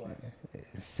the gate.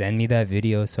 Send me that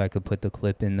video so I could put the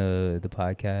clip in the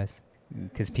podcast.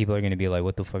 Because people are gonna be like,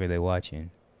 "What the fuck are they watching?"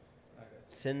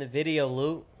 Send the video,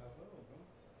 Luke.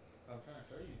 I'm trying to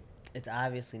show you. It's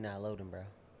obviously not loading, bro.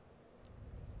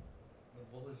 The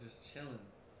bull is just chilling.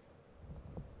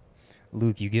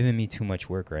 Luke, you giving me too much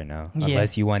work right now. Yeah.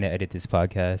 Unless you want to edit this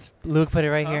podcast. Luke put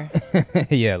it right here.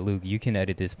 Yeah, Luke, you can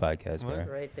edit this podcast, bro.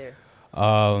 Right there.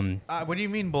 What do you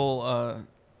mean, bull?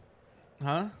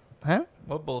 Huh? Huh?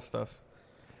 What bull stuff?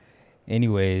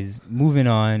 Anyways, moving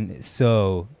on.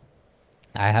 So,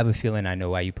 I have a feeling I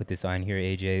know why you put this on here,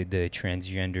 AJ. The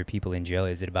transgender people in jail.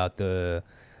 Is it about the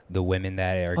women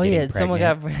that are Oh getting yeah, pregnant? someone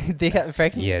got they got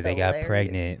pregnant. Yeah, they got Hilarious.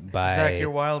 pregnant by. Zach, you're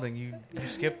wilding. You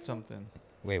skipped something.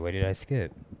 Wait, what did I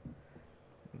skip?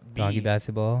 B. Donkey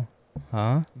basketball?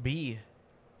 Huh? B.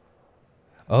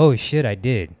 Oh shit, I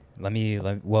did. We're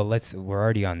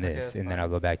already on Okay, this, that's and then fine. I'll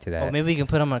go back to that. Oh, maybe we can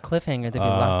put them on a cliffhanger. They'd be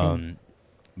locked in.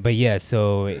 But yeah,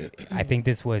 so I think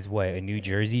this was a New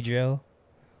Jersey jail.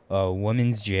 a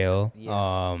woman's jail.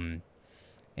 Yeah.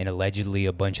 And allegedly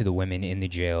a bunch of the women in the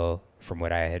jail, from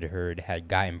what I had heard, had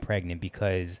gotten pregnant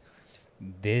because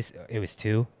it was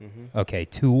two. Mm-hmm. Okay,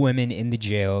 two women in the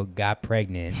jail got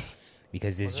pregnant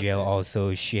because this What's that jail say?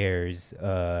 also shares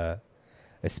a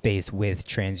space with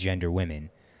transgender women.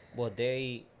 Well,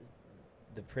 the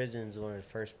prison's one of the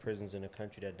first prisons in the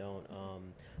country that don't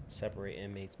separate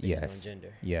inmates based Yes. on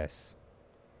gender. Yes.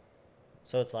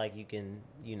 So it's like you can,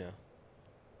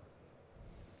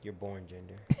 you're born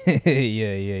gender.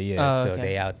 yeah. Oh, So okay.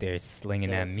 they out there slinging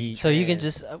So that if you meat. So you can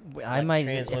trans- just, I like might,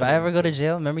 trans if I women, ever you go to can-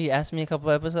 jail, remember you asked me a couple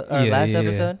episodes, or last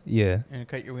episode? Yeah. You're gonna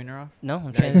cut your wiener off? No, I'm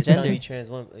No, you tell me transgender. trans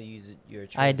woman, you're a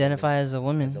trans I identify woman. as a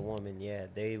woman. As a woman, yeah.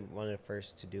 They one of the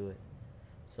first to do it.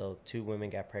 So 2 women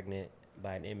got pregnant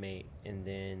by an inmate, and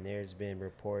then there's been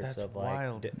reports That's of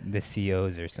wild. The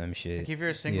COs or some shit. Like if you're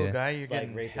a single Yeah. guy, you're like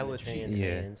getting raping hella the trans cheeks.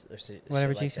 Yeah. mans or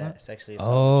Whatever shit like cheeks you that. want. Sexually Oh,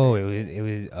 assaulting trans it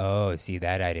was. Oh, see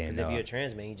that I didn't Because know. if you're a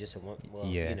trans man, you just a woman. Well,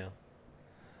 Yeah.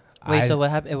 Wait, I- so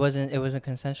what happened? It wasn't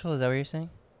consensual? Is that what you're saying?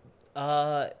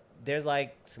 There's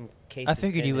like some cases.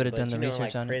 figured you pending, would've but done the in, research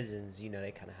like on it. prisons,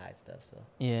 they kind of hide stuff. So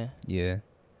Yeah. Yeah,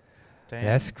 Damn.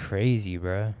 that's crazy,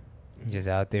 bro. Mhm. Just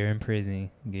out there in prison,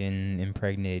 getting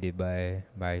impregnated by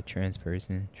a trans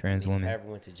person, trans I mean, woman. If I ever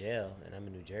went to jail and I'm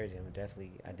in New Jersey, I would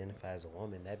definitely identify as a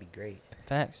woman. That'd be great.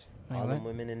 Facts. Like All what? them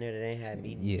women in there that ain't had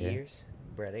meat in Yeah. years,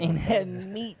 bro. They Ain't gonna had throw-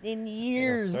 meat in they gonna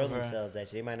years. Throw Bruh. themselves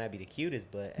at you. They might not be the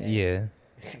cutest, but hey, Yeah,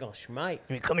 it's gonna schmite.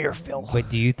 I mean, come here, Phil. but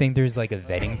do you think there's like a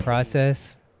vetting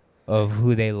process of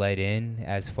who they let in,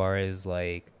 as far as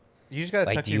like You just gotta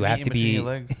Like, tuck do your you meat have in to between be- your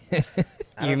legs.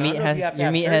 I Your don't- I meat don't know if you have has to have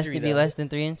to surgery, be though. less than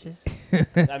 3 inches.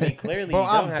 I mean, clearly Bro, you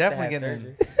don't I'm have definitely to have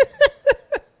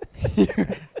getting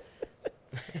surgery.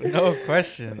 No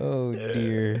question. Oh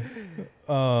dear.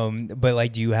 But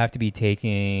like, do you have to be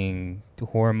taking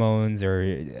hormones or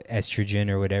estrogen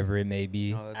or whatever it may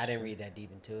be? No, that's I didn't true. read that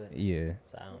deep into it, Yeah.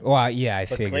 so I don't. Well, yeah, I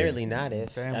but figured. clearly not.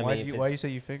 If Damn, I why, mean, do if you, why you it's- say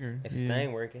you figure? if it's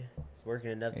not working, it's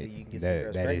working enough till you can get some That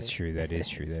girls that pregnant. is true. That is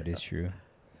true. That So- is true.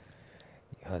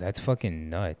 Yo, that's fucking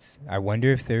nuts. I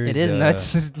wonder if there's. It is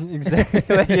nuts.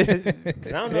 Exactly. Like it,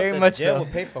 'Cause I don't know very if the much jail so.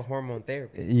 will pay for hormone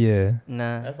therapy. Yeah.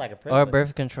 Nah. That's like a Or privilege.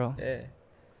 birth control. Yeah.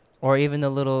 Or even the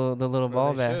little Well,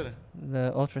 ball they bath. should.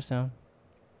 The ultrasound.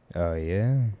 Oh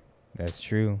yeah, that's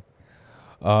true.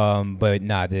 But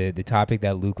nah, the topic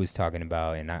that Luke was talking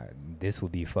about, and this will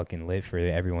be fucking lit for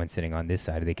everyone sitting on this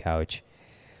side of the couch.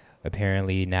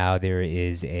 Apparently now there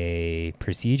is a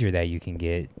procedure that you can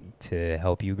get to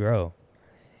help you grow,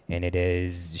 and it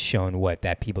is shown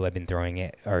that people have been growing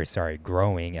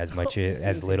as much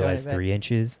as little as Going back. 3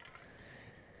 inches.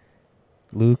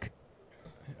 Luke,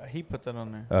 He put that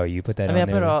on there. oh, you put that I mean, on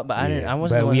I put there? it all, but I didn't. I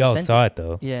wasn't But the one we who all sent saw it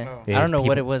though. Yeah. Oh. I There's don't know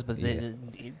what people- it was, but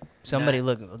somebody Nah.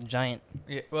 looked giant.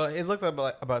 Yeah, well, it looked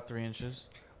about 3 inches.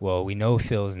 Well, we know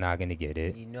Phil's not gonna get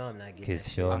it You know I'm not getting because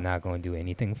that Phil shit. not gonna do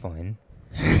anything fun.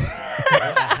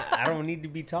 I don't need to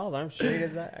be taller. I'm straight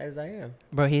as I am.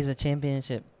 Bro, he's a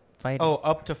championship fighter. Oh,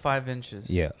 up to 5 inches.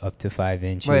 Yeah, up to 5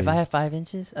 inches. Bro, if I had 5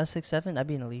 inches, I was 6'7", I'd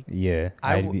be in the league. yeah,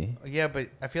 I'd be. Yeah, but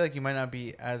I feel like you might not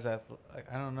be as I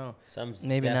don't know. Something's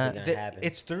Maybe definitely not. gonna happen.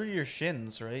 It's through your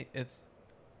shins, right? It's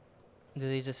Do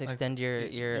they just like, extend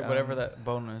your whatever that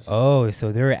bone is. Oh,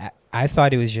 so I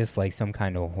thought it was just like some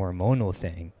kind of hormonal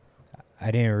thing. I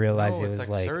didn't realize No, it it's was like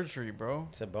like. surgery, bro.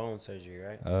 It's a bone surgery,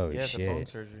 right? Oh Yeah, it's a bone shit.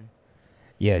 surgery.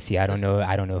 Yeah, see, I don't Just- know.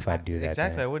 I don't know if I'd do that.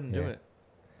 Exactly, then. I wouldn't do Yeah. it.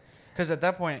 Because at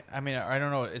that point, I mean, I don't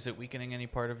know. Is it weakening any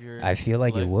part of your? I feel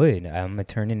like it leg? would. I'm gonna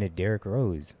turn into Derrick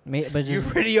Rose. But You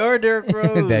just really are, Derrick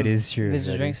Rose. That is true. Just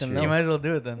that drink is some true. milk. You might as well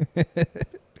do it then,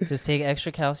 just take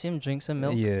extra calcium, drink some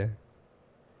milk, Yeah.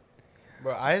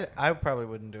 bro. I probably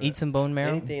wouldn't do it. eat some bone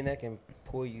marrow. Anything that can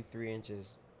pull you 3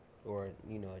 inches, or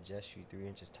adjust you 3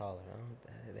 inches taller.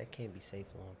 That can't be safe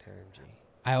long term, G.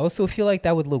 I also feel like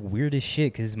that would look weird as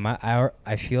shit because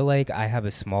I feel like I have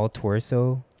a small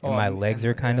torso and Oh, my I'm- legs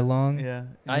are kind of long. Yeah,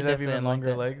 I you'd have definitely even am like longer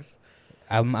that. legs.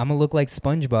 I'm gonna look like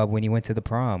SpongeBob when he went to the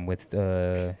prom with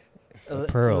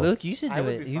Pearl. Luke, you should I do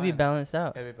would it. be You'd be fine. balanced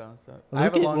out. Heavy balanced out. I Luke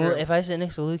have a is, longer. well, if I sit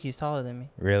next to Luke, he's taller than me.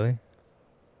 Really?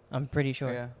 I'm pretty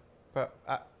sure. Yeah, but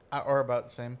or about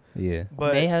the same. Yeah.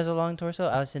 But May has a long torso.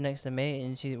 I would sit next to May,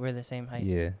 and we're the same height.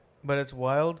 Yeah. but it's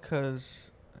wild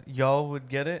because y'all would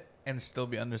get it and still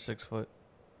be under 6 foot.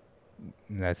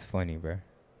 That's funny, bro.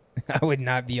 I would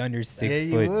not be under 6 Yeah,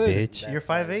 you foot, would. bitch. That's You're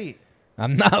 5'8".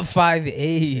 I'm not This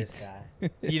 5'8". guy.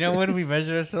 You know when we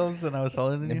measured ourselves and I was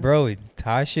taller than you? Bro,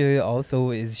 Tasha also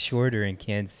is shorter and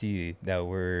can't see that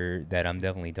I'm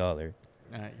definitely taller.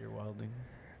 You're wilding.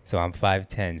 So I'm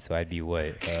 5'10", so I'd be what?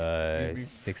 You'd be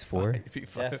 6'4"? You'd be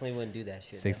five. Definitely wouldn't do that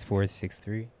shit. 6'4",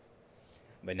 6'3"?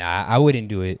 But nah, I wouldn't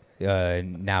do it.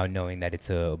 Now knowing that it's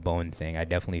a bone thing, I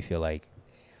definitely feel like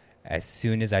as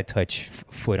soon as I touch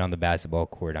foot on the basketball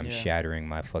court, I'm Yeah. shattering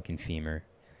my fucking femur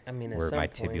I mean, at or some my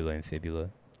point, tibula and fibula.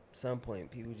 some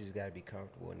point, people just gotta be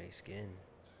comfortable in their skin.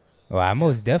 Well, I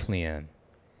most definitely am.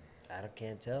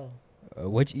 Can't tell. Bro?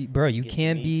 You Get your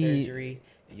can't knee be. surgery.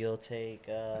 You'll take.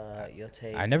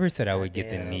 I never said I would get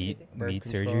the goddamn birth meat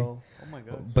surgery, control. Oh my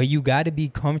god. but you got to be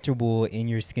comfortable in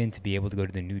your skin to be able to go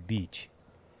to the nude beach.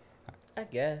 I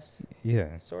guess.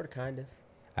 Yeah, Sort of, kind of.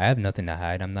 I have nothing to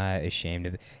hide. I'm not ashamed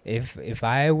of it. If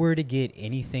I were to get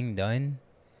anything done,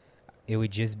 it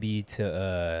would just be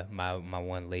to my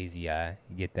one lazy eye,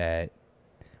 get that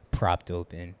propped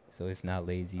open so it's not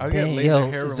lazy. I'll get Dang, laser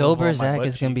yo, hair removal on my Zober butt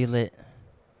is gonna be cheeks. lit.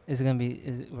 We're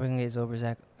gonna get Zober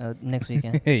Zach next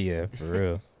weekend. Yeah, for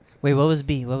real. Wait, what was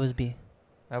B? What was B?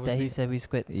 That was That he me. said we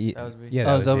squid. Yeah, That was me. yeah, Oh,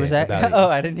 that was Zober it, Zach. about it. Oh,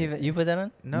 I didn't even. You put that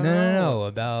on? No,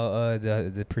 about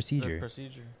the The procedure.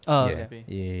 procedure. Oh, yeah. okay.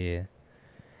 Yeah.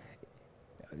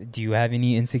 Do you have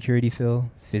any insecurity, Phil,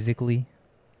 physically,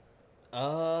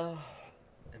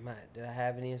 Did I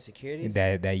have any insecurities?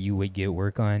 that you would get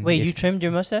work on? Wait, if- you trimmed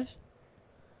your mustache?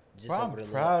 Just Bro, over the I'm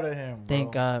lip. proud of him, bro.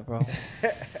 Thank God, bro. It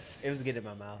was getting in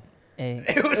my mouth. Hey.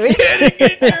 It was getting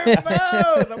in your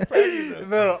mouth. I'm proud of you.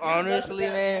 Bro, honestly,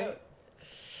 man,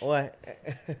 What?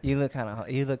 you look kind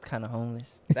of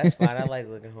homeless. That's fine. I like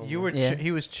looking homeless. You were. Yeah.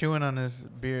 He was chewing on his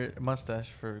beard mustache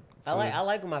for. I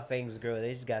like when my fangs grow.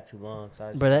 They just got too long. So I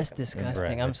was Bro, just that's like,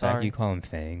 disgusting. Bruh, I'm the fact sorry. You call them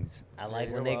fangs. I like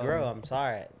Yeah, when you're they grow. wild. I'm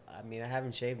sorry. I mean, I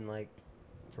haven't shaved in like,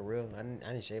 for real. I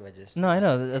didn't shave. I just. No, I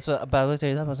know. That's what. But I looked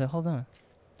at you up. I was like, hold on.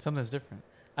 Something's different.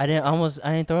 I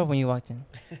didn't throw up when you walked in.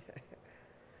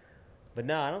 But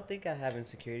no, I don't think I have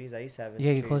insecurities. I used to have You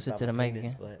gotta insecurities. get closer about to the my mic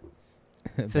penis, again.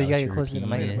 But Phil, you About gotta get your closer to the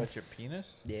mic. About penis. your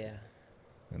penis? yeah.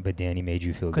 But Danny made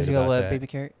you feel good Because you about got what, that. baby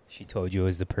carrot? She told you it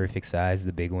was the perfect size.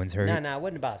 The big ones hurt. Nah, it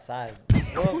wasn't about size.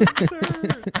 Well,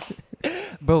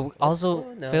 Bro, also,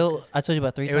 Oh, no, Phil, 'cause- I told you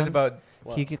about 3 It times. was about.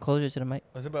 Can you get closer to the mic?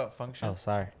 Was it about function? oh,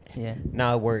 sorry. Yeah.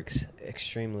 No, it works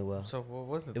extremely well. So what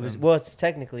was it? It was then? well. It's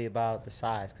technically about the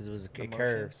size because it was The a motion?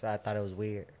 curve, so I thought it was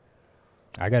weird.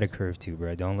 I got a curve too,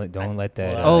 bro. Don't let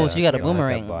that. Oh, so you got a don't let that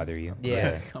boomerang. bother you. Yeah.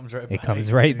 It comes right. It back.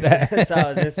 comes right back. So I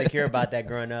was insecure about that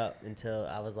growing up until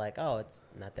I was like, oh, it's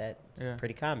not that. It's Yeah.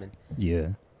 pretty common. Yeah.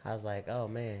 I was like, oh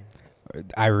man.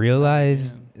 I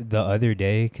realized the other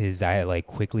day because I like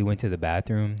quickly went to the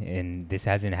bathroom, and this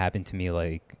hasn't happened to me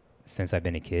like since I've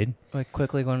been a kid. Like,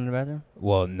 quickly going to the bathroom?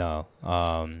 Well, no.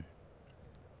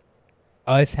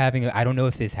 Us having, I don't know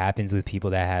if this happens with people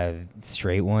that have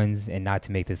straight ones, and not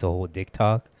to make this a whole dick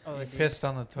talk, Oh, like pissed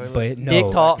on the toilet. but no.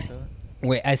 Dick talk.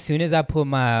 Wait, as soon as I put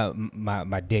my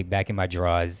dick back in my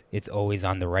drawers, it's always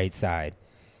on the right side.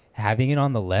 Having it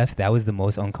on the left, that was the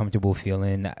most uncomfortable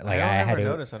feeling. Like I I had never to,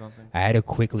 noticed. I don't think. I had to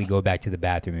quickly go back to the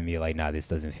bathroom and be like, "Nah, this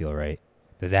doesn't feel right."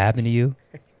 Does that happen to you?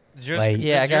 Yours- Like-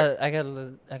 Yeah, yours-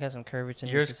 I got some curvature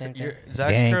in Yours, this at the same your, time.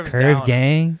 Zach's Dang, curves curve down.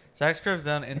 gang. Zach's curves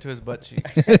down into his butt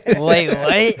cheeks. Wait,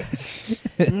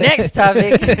 what? Next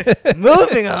topic.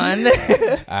 Moving on. All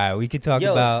right, we could talk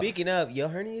Yo, about. speaking of, your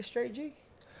hernia straight, G?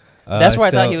 That's where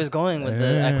I thought so- he was going with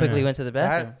the. I quickly went to the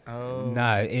bathroom. Oh.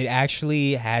 Nah, it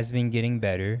actually has been getting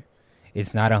better.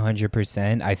 It's not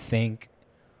 100%. I think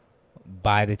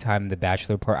by the time the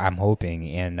bachelor party, I'm hoping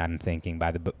and I'm thinking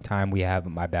by the time we have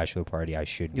my bachelor party,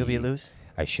 You'll be loose.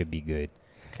 I should be good.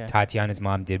 Okay. Tatiana's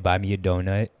mom did buy me a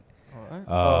donut.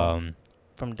 What?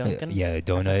 From Dunkin'. Yeah, a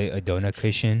donut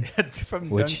cushion, From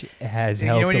which has You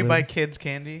helped. know when a you buy little. kids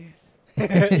candy? That's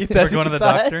We're what going to you the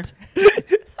thought? doctor.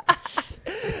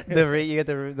 You get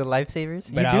the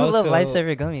lifesavers. But You I do love also-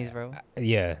 lifesaver gummies, bro.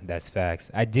 Yeah, that's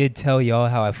facts. I did tell y'all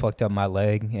how I fucked up my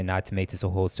leg, and not to make this a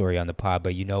whole story on the pod,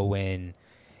 but you know when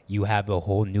you have a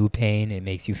whole new pain, it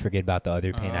makes you forget about the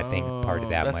other pain. I think part of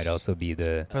that might that's- also be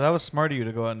the. But that was smart of you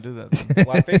to go out and do that. then.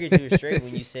 Well, I figured you were straight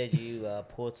when you said you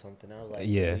pulled something. I was like,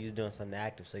 Yeah. you was doing something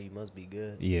active, so you must be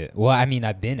good. Yeah. Well, I mean,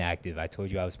 I've been active. I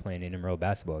told you I was playing intramural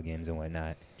basketball games and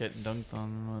whatnot. Getting dunked on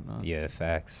and whatnot. Yeah,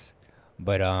 facts.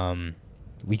 But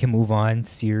we can move on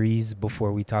series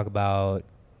before we talk about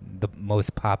the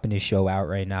most poppin'est show out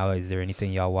right now. Is there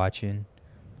anything y'all watching?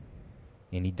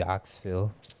 Any docs,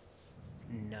 Phil?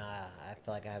 Nah, I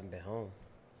feel like I haven't been home.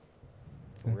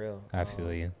 For real. I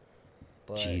feel you.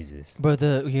 But Jesus. Bro,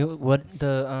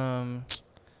 the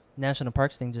national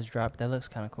parks thing just dropped. That looks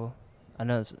kind of cool. I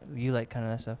know you like kind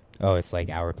of that stuff. Oh, it's like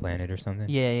Our Planet or something?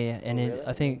 Yeah, yeah, yeah. And Oh, it, really?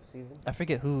 I think Season? I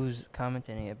forget who's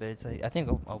commenting it, but it's like I think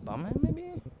Obama maybe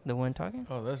the one talking.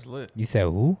 Oh, that's lit. You said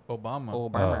who? Obama.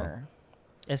 Obama.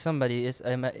 It's somebody. It's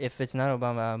if it's not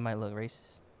Obama, I might look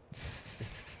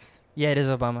racist. Yeah, it is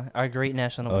Obama. Our great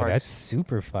national Oh, parks. that's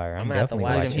super fire. I'm I'm gonna have to definitely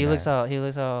watch Look at watching him. He it. looks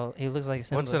that. all. He looks like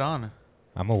Simba. What's it on?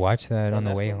 I'm gonna watch that It's on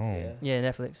the way Netflix, home. yeah.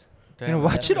 Yeah, Netflix. Damn, You gonna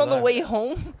watch it on the way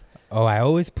home? Oh, I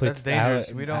always put. That's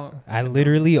dangerous. We don't- I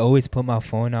literally always put my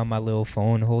phone on my little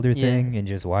phone holder Yeah. thing and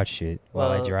just watch shit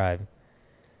while I Well, drive.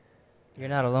 You're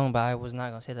not alone, but I was not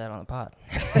gonna say that on the pod.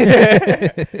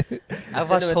 I said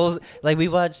watched it- whole like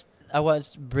I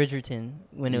watched Bridgerton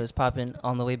when it was popping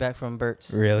on the way back from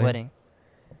Bert's Really? wedding.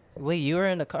 Wait, you were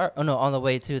in the car? Oh no, on the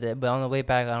way to that, but on the way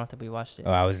back, I don't think we watched it.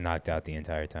 Oh, I was knocked out the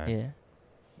entire time. Yeah,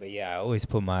 But yeah, I always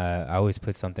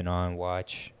put something on,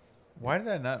 watch Why did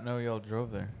I not know y'all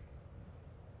drove there?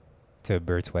 to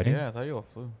Bert's wedding. Yeah, I thought y'all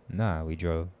flew. Nah, we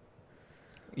drove.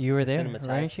 you were The there, weren't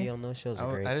cinematography you? on those shows I, are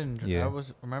w- great. I didn't. Yeah. I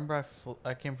was. Remember,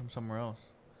 I came from somewhere else.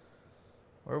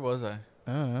 Where was I?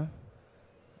 I don't know.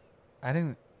 I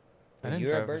didn't. I didn't You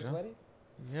were drive at Bert's Brazil. wedding?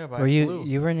 Yeah, but Were I you flew.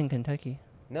 you were in Kentucky?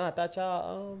 No, I thought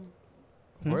y'all.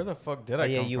 Where the fuck did Oh I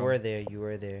yeah, come you from? were there. You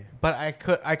were there. But I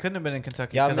couldn't have been in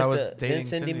Kentucky Y'all because I missed was the. dating Didn't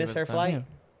Cindy miss at her the time. flight?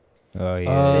 Oh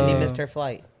yeah. Cindy Uh, missed her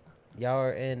flight. Y'all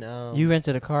were in you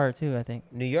rented a car too, I think.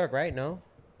 New York, right? No.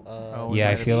 Oh, yeah,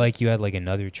 I was feel it- like you had like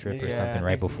another trip Yeah, or I something think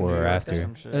right so. before New or York or after.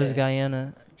 some shit. It was Yeah.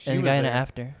 Guyana She and was Guyana there.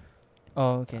 after.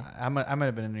 Oh, okay. I might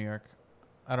have been in New York.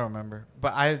 I don't remember.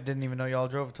 But I didn't even know y'all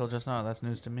drove until just now. That's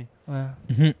news to me. Wow.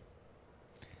 Mhm.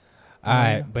 All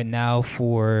Yeah. right, but now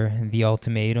for the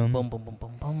ultimatum. Boom, boom, boom,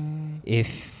 boom, boom.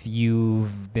 If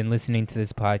you've been listening to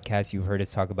this podcast, you've heard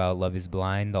us talk about Love is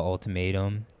Blind, the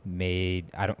ultimatum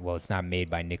it's not made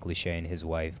by Nick Lachey and his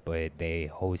wife, but they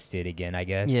host it again, I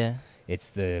guess. Yeah. It's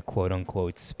the quote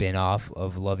unquote spin-off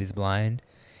of Love is Blind,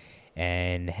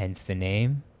 and hence the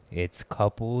name. It's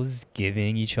couples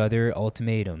giving each other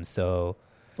ultimatums. So,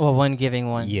 Well, one giving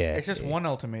one. yeah. It's just one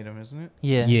ultimatum, isn't it?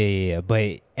 Yeah. Yeah.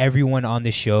 But everyone on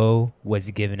the show was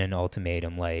given an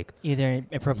ultimatum, like, Either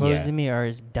it proposed Yeah. to me or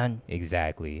it's done.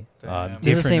 exactly. Damn. It's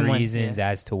the same Different one, reasons yeah.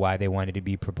 as to why they wanted to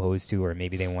be proposed to, or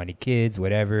maybe they wanted kids,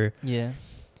 whatever. Yeah.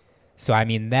 So, I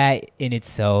mean, that in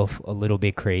itself, a little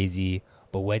bit crazy.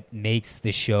 But what makes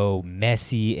the show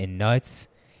messy and nuts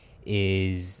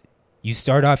is you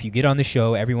start off, you get on the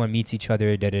show, everyone meets each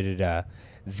other, da-da-da-da.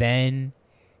 Then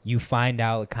you find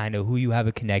out kind of who you have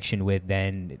a connection with.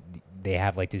 Then they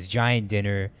have like this giant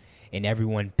dinner, and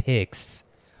everyone picks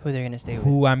Who they're gonna stay with?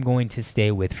 who I'm going to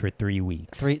stay with for 3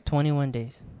 weeks. 21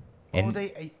 days. And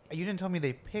you didn't tell me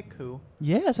they pick who.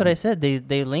 Yeah, that's what I said.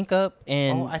 They link up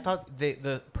and. I thought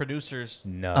the producers.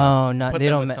 no. Oh no, Put they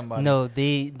them don't. with somebody. No,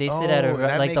 they sit at Oh,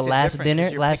 that like the makes it last different 'cause dinner,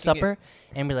 you're last picking it- supper,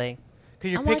 and be like,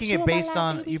 Because you're I want picking you it in my based life,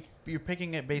 on baby. you're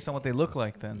picking it based on what they look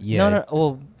like. Then Yeah. no.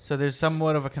 Well, so there's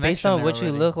somewhat of a connection. based on there what you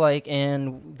already. look like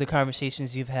and the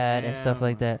conversations you've had and stuff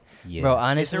like that, Yeah. bro. Is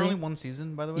Honestly, there only one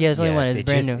season, by the way? Yeah, it's only one. Yes, It's it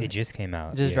brand just, new. It just came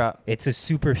out. It just yeah. dropped. It's a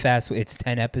super fast. It's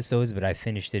 10 episodes, but I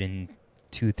finished it in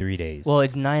 2-3 days. well,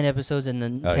 it's 9 episodes and the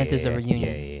 10th is a reunion.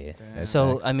 Yeah. Damn. That's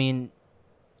So facts. I mean,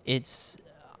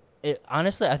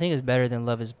 honestly, I think it's better than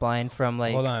Love Is Blind. From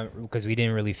like, Hold on, because we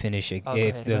didn't really finish it. Oh, go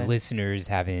If ahead, the go ahead. listeners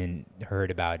haven't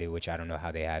heard about it, which I don't know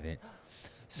how they haven't.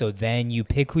 So then you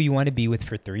pick who you want to be with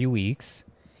for 3 weeks.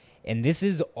 And this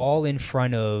is all in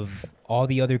front of all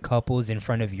the other couples, in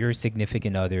front of your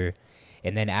significant other.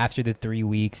 And then after the 3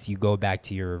 weeks, you go back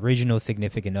to your original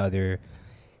significant other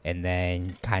and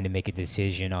then kind of make a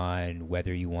decision on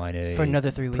whether you want to for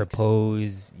another 3 weeks.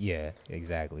 propose. Yeah,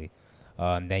 exactly.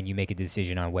 Then you make a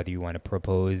decision on whether you want to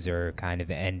propose or kind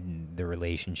of end the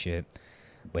relationship.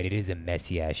 But it is a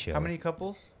messy ass show. How many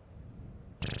couples?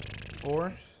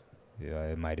 4. Yeah,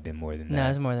 it might have been more than No, that.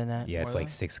 it's more than that. Yeah, it's More like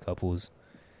than? 6 couples.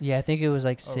 Yeah, I think it was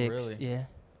like Oh, 6. really? Yeah,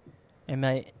 it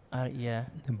might. Yeah,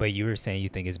 But you were saying you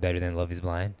think it's better than Love Is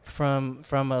Blind? from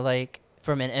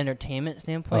an entertainment Oh,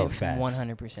 standpoint, facts.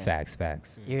 100%.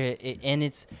 Facts. And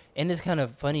it's kind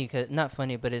of funny, cause not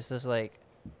funny, but it's just like,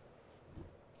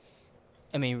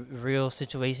 I mean, real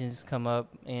situations come up,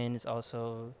 and it's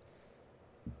also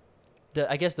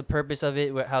I guess the purpose of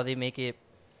it, how they make it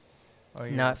Oh,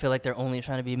 yeah. not feel like they're only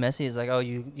trying to be messy. Is like, oh,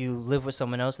 you live with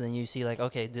someone else, and then you see like,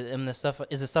 okay,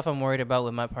 is the stuff I'm worried about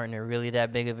with my partner really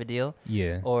that big of a deal?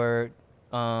 Yeah. Or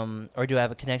do I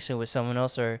have a connection with someone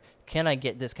else, or can I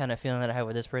get this kind of feeling that I have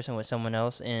with this person with someone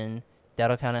else, and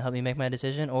that'll kind of help me make my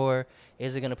decision? Or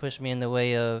is it going to push me in the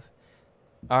way of,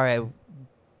 all right,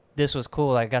 this was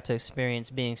cool, I got to experience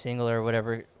being single or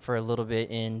whatever for a little bit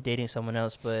and dating someone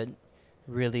else, but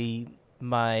really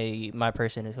my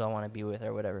person is who I want to be with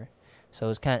or whatever. So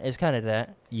it's kind of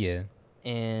that. Yeah.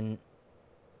 And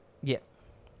yeah,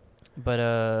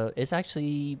 but it's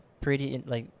actually pretty.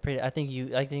 I think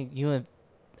you and,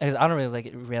 because I don't really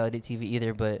like reality TV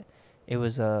either, but it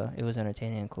was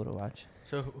entertaining and cool to watch.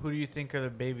 So who do you think are the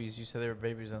babies? You said there were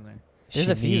babies on there. There's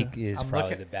a few. Shanique is I'm probably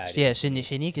looking- the baddest. Yeah,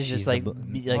 Shanique is She's just like the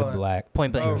like Hold on. black.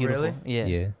 point blank Oh, beautiful. really? Yeah.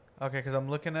 Yeah. Okay, because I'm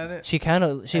looking at it. She And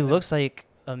then- looks like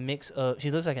a mix of.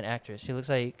 She looks like an actress. She looks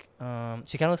like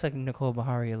she kind of looks like Nicole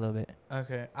Bahari a little bit.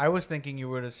 Okay, I was thinking you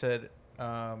would have said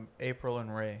April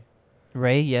and Ray.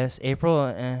 Ray, yes. April,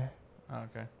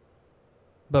 Okay.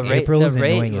 but Ray, April is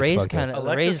Ray, annoying as Ray's fuck, though. kind of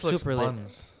Alexis Ray's looks super lit.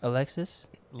 buns. Alexis.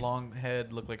 Long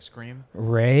head, look like Scream.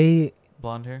 Ray,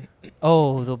 Blonde hair,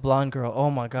 Oh, the blonde girl. Oh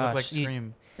my look gosh, like she's-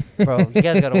 Scream. bro, you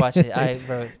guys gotta watch it. I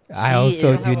She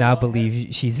also is- do not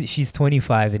believe she's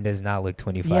 25 and does not look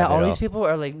 25. Yeah, at all these people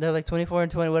are like they're like 24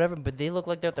 and 20 whatever, but they look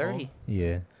like they're 30.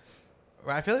 Yeah.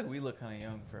 Well, I feel like we look kind of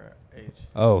young for our age.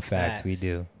 Oh, facts. We Facts.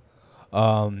 do.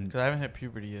 Because I haven't hit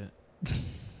puberty yet.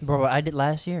 Bro, I did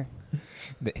last year.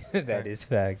 That is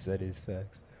facts. That is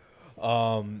facts.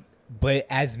 But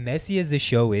as messy as the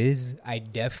show is, I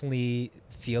definitely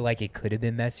feel like it could have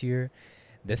been messier.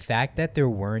 The fact that there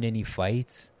weren't any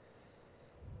fights.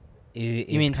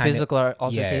 You mean physical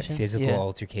altercations? Yeah, physical Yeah.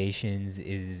 altercations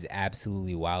is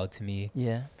absolutely wild to me.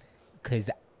 Yeah. Cause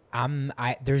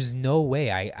there's no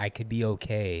way I could be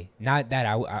okay. Not that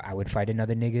I would fight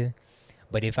another nigga,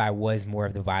 but if I was more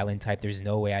of the violent type, there's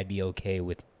no way I'd be okay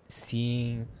with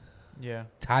seeing Yeah.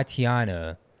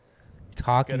 Tatiana Get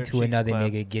talking her to cheeks another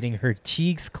clapped. nigga, getting her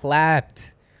cheeks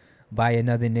clapped by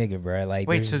another nigga, bro. Like,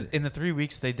 Wait, there's- so in the 3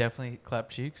 weeks they definitely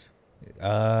clapped cheeks?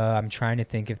 I'm trying to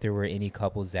think if there were any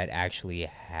couples that actually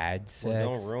had sex.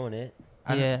 Well, don't ruin it.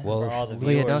 I don't- Yeah. Well, For all the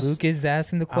Luke, viewers. Luke is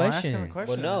asking the I'm asking question. a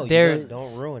question. Well, no, There- you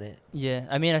don't ruin it. Yeah.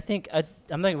 I mean, I think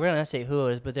I'm like we're not gonna say who it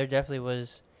was, but there definitely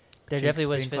was Cheeks being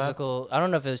clapped? physical. I don't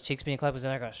know if it was cheeks being clapped because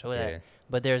they're not gonna show Yeah. that,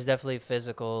 but there's definitely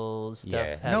physical stuff.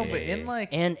 Yeah. No, happening. but in like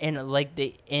and like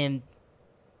they and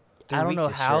 3 I don't weeks know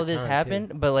is how short this time, happened,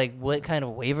 too. but like what kind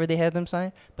of waiver they had them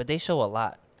sign, but they show a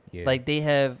lot. Yeah. Like they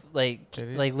have like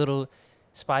Titties? little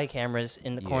spy cameras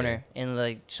in the Yeah. corner and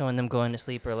like showing them going to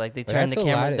sleep or like they But turn that's the a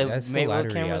camera lot of- the that's a lot remote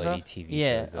of cameras reality off. TV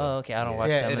Yeah. shows, though. Oh, okay. I don't Yeah. watch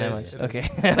yeah, them it that is, much. it Okay.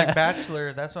 is. Like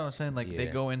Bachelor, that's what I'm saying. Like they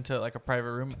Yeah. go into like a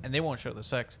private room and they won't show the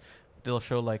sex. They'll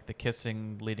show like the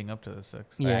kissing leading up to the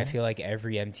sex. But Yeah. I feel like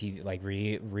every MTV, like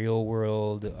Real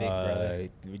World, Big Brother.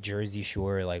 Jersey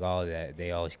Shore, like all of that,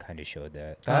 they all kind of showed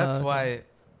that. That's okay. why.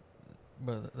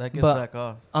 But that gets But back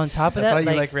off. on top of That's that, why you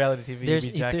like, like reality TV. You there's-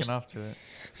 be jacking there's- off to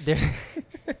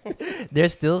it.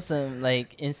 there's still some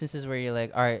like instances where you're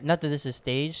like, all right, not that this is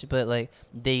staged, but like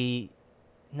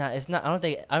it's not.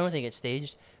 I don't think it's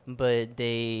staged, but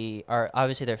they are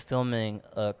obviously they're filming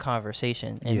a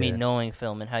conversation, and me Yeah. knowing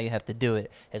film and how you have to do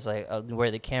it is like where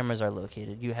the cameras are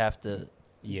located. You have to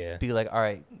Yeah. be like, all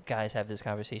right, guys, have this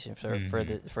conversation for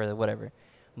Mhm. for the whatever,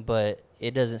 but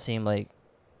it doesn't seem like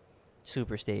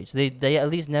super staged. They at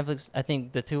least Netflix. I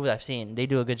think the two I've seen, they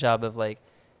do a good job of like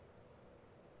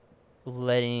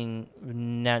letting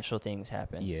natural things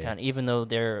happen. Yeah. Kind of, even though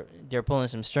they're pulling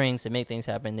some strings to make things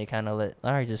happen, they kind of let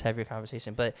all right, just have your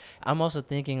conversation. But I'm also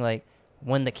thinking like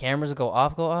when the cameras go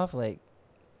off, like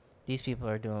these people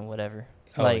are doing whatever.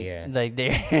 Oh, like, yeah. like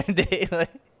they like.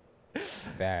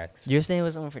 Facts. You're staying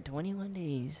with someone for 21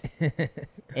 days,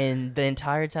 and the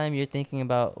entire time you're thinking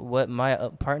about what my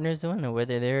partner's doing or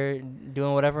whether they're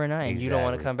doing whatever or not, and you don't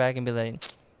want to Exactly. come back and be like,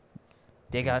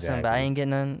 they got something, but I Exactly. ain't getting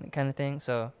none, kind of thing.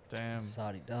 So, Damn.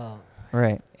 Saudi dog.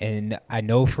 right. And I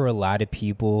know for a lot of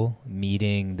people,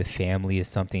 meeting the family is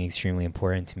something extremely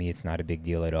important. To me, it's not a big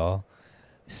deal at all.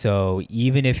 So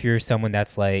even if you're someone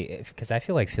that's like, because I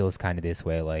feel like Phil's kind of this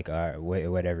way, like,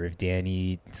 whatever. If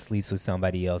Danny sleeps with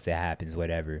somebody else, it happens,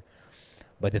 whatever.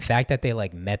 But the fact that they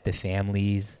like met the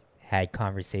families, had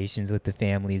conversations with the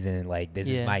families, and like, this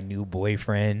is Yeah. my new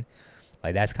boyfriend,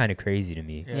 like that's kind of crazy to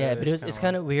me. Yeah, but that's it's kinda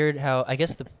kind of weird how I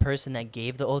guess the person that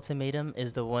gave the ultimatum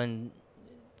is the one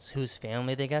whose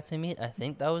family they got to meet. I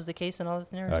think that was the case in all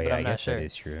this narrative, Oh but yeah, I'm I not guess sure. that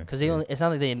is true. Because Yeah. it's not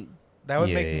like they That would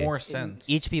Yeah, make yeah. more sense.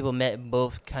 each people met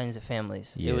both kinds of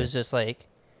families. Yeah. It was just like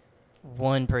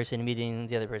one person meeting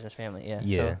the other person's family. Yeah.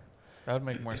 Yeah. So, That would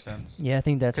make more sense. yeah, I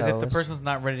think that's Because how if it the was. person's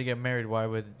not ready to get married, why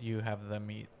would you have them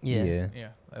meet? Yeah. Yeah,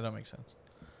 that don't make sense.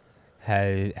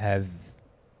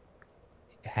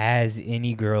 Has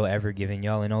any girl ever given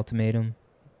y'all an ultimatum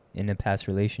in a past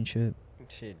relationship?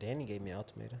 Shit, Danny gave me an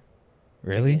ultimatum.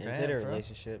 Really? Into Damn, the bro.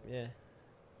 relationship, yeah.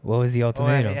 What was the Oh,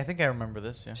 ultimatum? I think I remember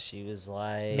this. Yeah. She was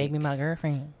like, Make me my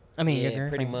girlfriend. I mean, yeah, your girlfriend.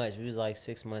 pretty much. We was like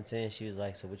 6 months in. She was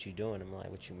like, "So what you doing?" I'm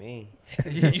like, "What you mean?"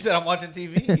 You said I'm watching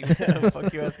TV.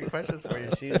 Fuck you asking questions for you.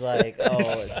 She was like,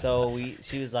 "Oh, so we."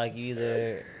 She was like, "You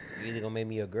either gonna make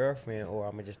me your girlfriend, or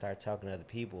I'm gonna just start talking to other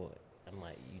people." I'm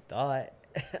like, "You thought?"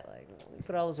 Like, you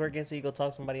put all this work in so you go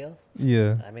talk to somebody else?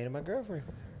 Yeah. I made her my girlfriend.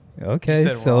 Okay, You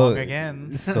said so wrong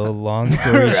again. so long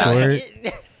story short,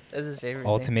 That's his favorite thing.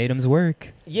 ultimatums work.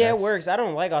 Yeah, That's- it works. I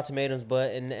don't like ultimatums,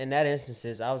 but in that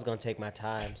instances, I was gonna take my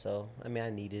time. So I mean, I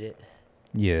needed it.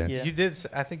 Yeah. Yeah. You did.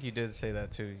 I think you did say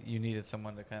that too. You needed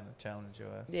someone to kind of challenge your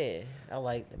ass. Yeah,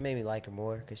 it made me like her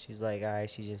more because she's like, all right,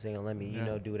 she's just ain't gonna let me,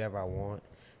 Yeah. do whatever I want.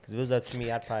 Because if it was up to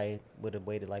me, I probably would have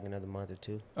waited like another month or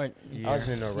two. Or, Yeah. I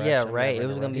wasn't in no rush. Yeah, I'm right. never It in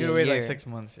was a gonna rush. be You'd a wait like year. 6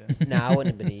 months. Yeah. Nah, I wouldn't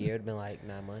have been a year. It'd been like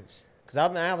 9 months. Because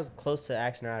I was close to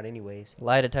asking her out anyways.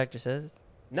 lie detector says.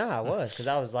 Nah, I was. Because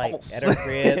I was like at her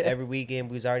crib every weekend.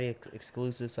 We was already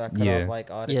exclusive, so I cut Yeah. off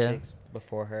like all the Yeah. chicks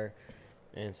before her.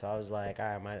 And so I was like,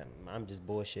 all right, I'm just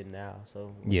bullshitting now.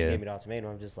 So when Yeah. she gave me the ultimatum,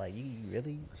 I'm just like, you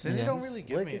really? So they Yeah. don't really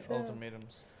give Slick me as hell.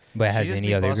 ultimatums. But She has just any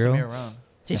be other bossing me girl? around.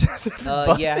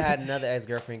 Yeah, I had another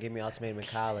ex-girlfriend give me an ultimatum in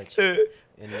college.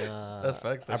 And That's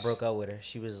facts. I broke up with her.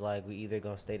 She was like, we either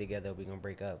going to stay together or we going to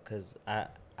break up. Because I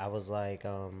was like,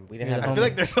 we didn't Yeah, have... I feel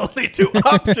like there's only 2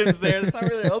 options there. It's not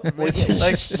really ultimate. Well, yeah,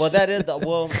 like, well, that is the...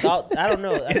 Well, I don't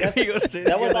know. That's, you go stay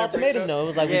that was together the or break ultimatum, up. though. It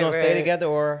was like, we Yeah, going to stay right. together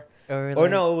or Or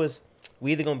no, it was...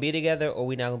 We either gonna be together or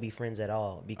we not gonna be friends at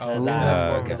all because Oh,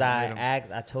 that's more of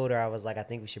a I told her I was like I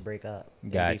think we should break up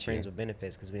and be Gotcha. friends with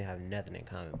benefits because we didn't have nothing in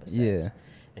common but sex. Yeah.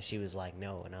 And she was like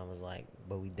no, and I was like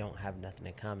but we don't have nothing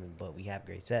in common but we have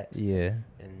great sex. Yeah.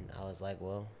 And I was like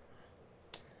well,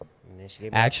 and then she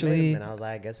gave me Actually- an ultimatum, and I was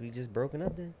like I guess we just broken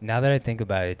up then. Now that I think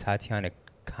about it, Tatiana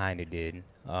kind of did.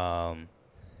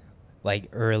 Like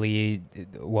early,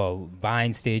 well,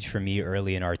 Vine stage for me,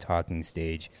 early in our talking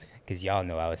stage, because y'all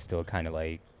know I was still kind of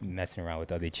like messing around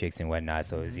with other chicks and whatnot.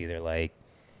 So it was either like,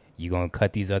 you gonna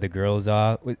cut these other girls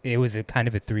off? It was a kind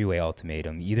of a 3-way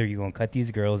ultimatum. Either you gonna cut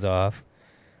these girls off,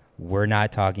 we're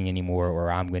not talking anymore, or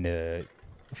I'm gonna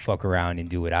fuck around and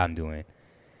do what I'm doing.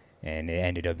 And it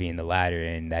ended up being the latter,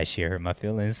 and that shit hurt my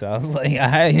feelings. So I was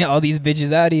like, all these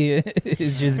bitches out here,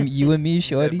 it's just you and me, You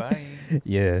said shorty. bye.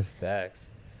 Yeah, facts.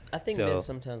 I think So- then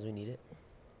sometimes we need it.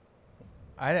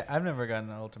 I've never gotten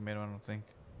an ultimatum. I don't think.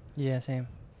 Yeah, same.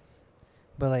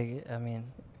 But like, I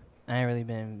mean, I ain't really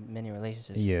been in many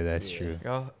relationships. Yeah, that's Yeah. true.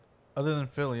 Y'all, other than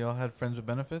Phil, y'all had friends with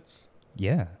benefits,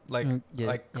 Yeah. like Yeah,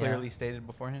 like yeah. clearly stated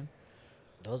beforehand.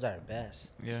 Those are the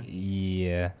best. Yeah. Jeez.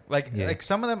 Yeah. Like Yeah. like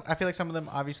some of them, I feel like some of them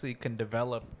obviously can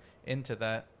develop into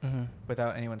that Mm-hmm.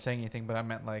 without anyone saying anything. But I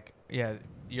meant like, yeah,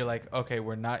 you're like, okay,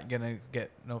 we're not gonna get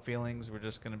no feelings. We're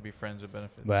just gonna be friends with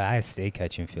benefits. But I stay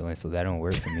catching feelings, so that don't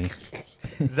work for me.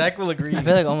 Zach will agree. I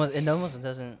feel like it almost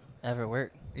doesn't ever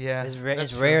work. yeah, It's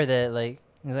that's true. rare that like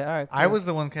you're like all right. I cool. was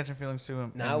the one catching feelings too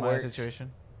in Nah, it my works.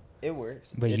 situation. It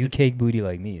works. But It you dep- cake booty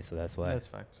like me, so that's why. That's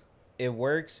facts. It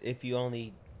works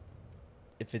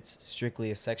if it's strictly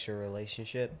a sexual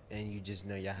relationship and you just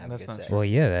know y'all have That's good not sex. Well,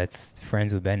 yeah, that's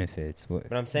friends with benefits. What?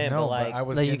 But I'm saying, No, but like, I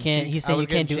was Like, you getting can't- cheeks- he's I saying was you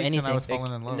can't getting do cheeks and I was anything.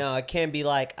 falling in love. no, it can't be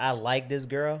like I like this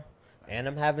girl and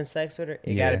I'm having sex with her.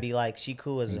 It Yeah. gotta be like she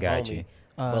cool as a Gotcha. homie,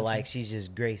 Uh, but like she's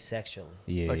just great sexually.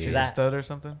 Yeah, like yeah. she's yeah. a stud or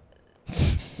something.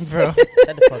 bro. Shut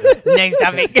the fuck up. Next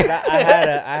topic. 'Cause I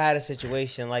had a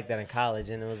situation like that in college,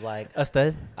 and it was like A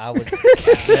stud. I would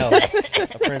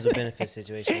a friends with benefits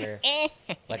situation where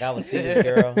like I would see this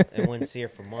girl and wouldn't see her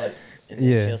for months, and then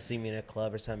Yeah. she'll see me in a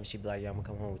club or something. She'd be like, "Yo, I'm gonna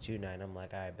come home with you tonight." And I'm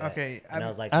like, "All right, bet." Okay, And I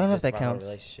was like, I don't know if just that about our counts.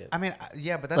 Relationship. I mean,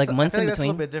 yeah, but that's Like I months feel in like that's a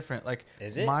little between? bit different. Like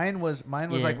Is it? mine was Yeah.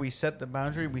 like we set the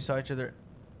boundary. We saw each other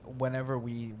whenever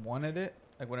we wanted it,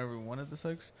 like whenever we wanted the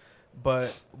sex,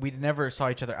 but we never saw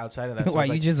each other outside of that. So it Why was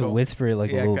you like, just go- whisper it like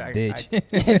Yeah, a little I-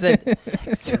 bitch? Is it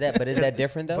sex? Is that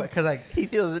different though? Because like He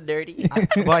feels dirty.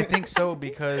 I think so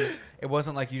because it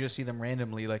wasn't like you just see them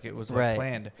randomly. Like it was like Right.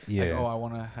 planned. Yeah. Like, oh, I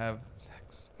want to have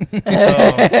sex.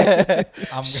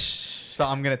 Oh. So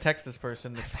I'm gonna text this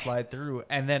person to slide through,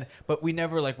 and then but we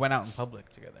never like went out in public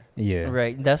together. Yeah.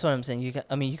 Right. That's what I'm saying.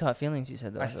 You caught feelings. You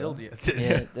said that. I still did.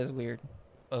 Yeah, that's weird.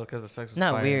 Oh, because the sex was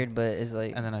Not fire. weird, but it's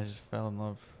like And then I just fell in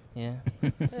love. yeah.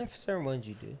 For certain ones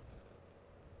you do. It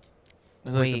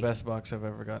was like the Wait. best box I've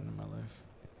ever gotten in my life.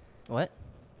 What?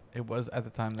 It was at the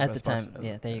time. At the best box time, ever.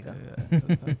 yeah, there you go. Yeah, at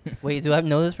the time. Wait, do I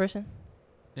know this person?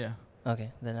 Yeah.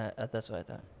 Okay, then that's what I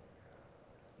thought.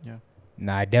 Yeah.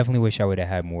 Nah, I definitely wish I would have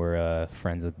had more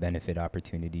friends with benefit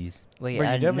opportunities. Wait, Bro,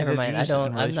 you definitely never did. mind. You I just in don't.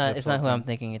 I'm not. relationships It's all not the who I'm time.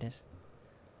 thinking it is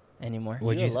anymore.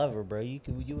 Would You're you a lover, bro. You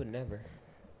would never.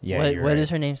 Yeah. What you're what right. does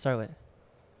her name start with?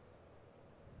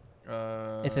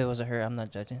 If it Bro, was a her, I'm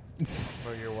not judging.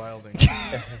 you're wilding.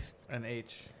 An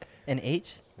H. An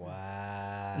H?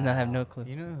 Wow. No, I have no clue.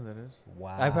 You know who that is?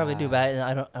 Wow. I probably do, but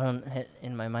I don't hit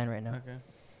in my mind right now.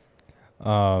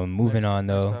 Okay. Moving Next- on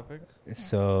next though. topic.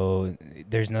 So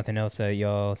there's nothing else that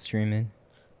y'all streaming?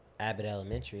 Abbott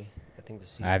Elementary. I think the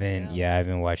season. I haven't. finale. Yeah, I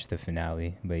haven't watched the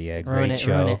finale, but yeah, Ruin great it,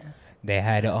 show. ruin it. They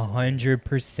had That's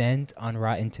 100% on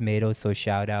Rotten Tomatoes. So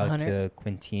shout out 100? to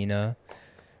Quintina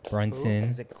Who? Brunson.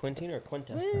 Is it Quentin or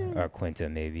Quinta? Or Quinta,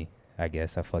 maybe. I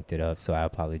guess I fucked it up, so I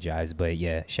apologize. But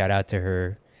yeah, shout out to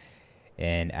her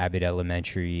and Abbott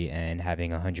Elementary and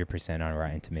having 100% on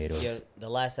Rotten Tomatoes. Yeah, the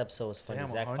last episode was funny. Damn,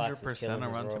 Zach Fox is 100% killing on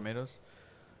his Rotten role. Tomatoes.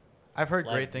 I've heard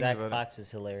Like, great things Zach about Fox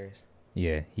is hilarious.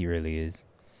 Yeah, he really is.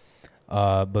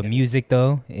 But music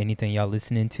though, anything y'all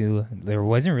listening to? There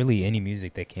wasn't really any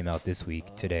music that came out this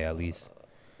week, today at least.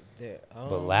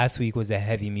 But last week was a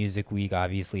heavy music week.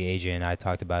 Obviously, AJ and I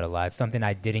talked about a lot. Something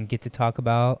I didn't get to talk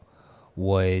about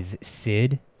was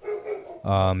Sid.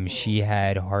 She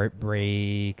had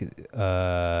Heartbreak.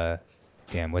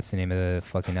 Damn, what's the name of the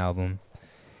fucking album?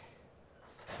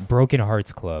 Broken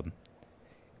Hearts Club.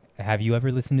 Have you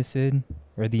ever listened to Sid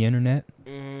or the internet?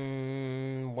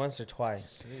 Once or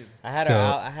twice. Dude. I had So-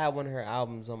 I had one of her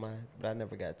albums on my, but I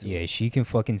never got to. Yeah, it. she can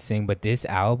fucking sing, but this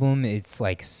album, it's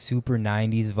like super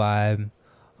 90s vibe.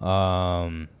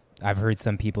 I've heard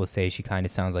some people say she kind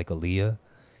of sounds like Aaliyah,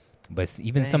 but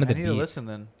even some of the I need beats. to listen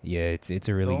then. Yeah, it's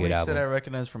a really the good only Sid I album.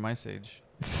 recognize from Ice Age.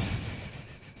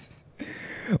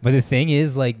 But the thing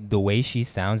is, like, the way she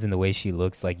sounds and the way she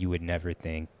looks, like, you would never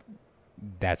think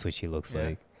that's what she looks Yeah.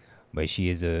 like. But she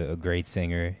is a great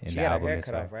singer, and She the got her album hair is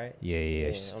cut fire. off, right? Yeah, yeah,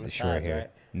 Yeah, she's on the short sides, hair. right?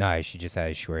 Nah, she just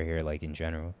has short hair, like, in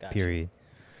general, Gotcha. period.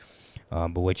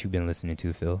 But what you been listening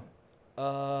to, Phil?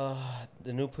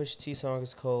 The new Pusha T song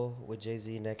is cold with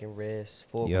Jay-Z, Neck and Riz,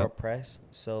 Full Yep. Court Press.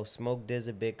 So Smoke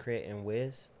Dizza, Big Crit, and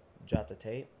Wiz dropped the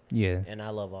tape, Yeah, and I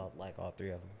love all three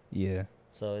of them. yeah.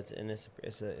 So it's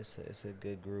a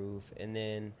good groove. And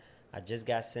then I just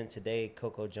got sent today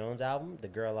Coco Jones album, the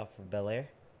girl off of Bel Air.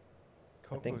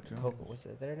 I think Coco, what's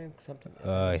her name? Something.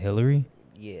 Hillary?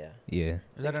 Yeah, Yeah.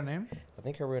 Is that her name? I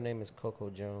think her real name is Coco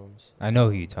Jones. I know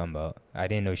who you talking about. I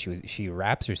didn't know she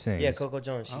raps or sings. Yeah, Coco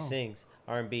Jones. She Oh. sings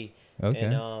R&B. Okay.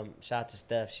 And shout out to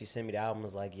Steph. She sent me the album.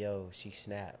 Was like, yo, she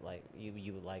snapped. Like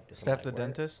you would like this. I'm Steph like, the "Word?"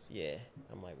 dentist? Yeah,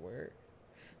 I'm like, word.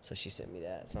 So she sent me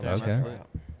that. So I'm Damn, gonna check okay. it out.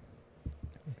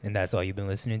 And that's all you've been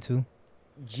listening to?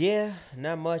 Yeah,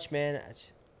 not much, man.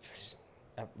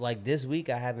 Like this week,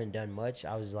 I haven't done much.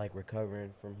 I was like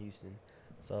recovering from Houston,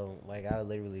 so like I would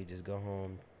literally just go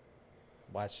home,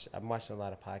 watch. I'm watching a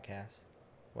lot of podcasts.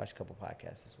 Watched a couple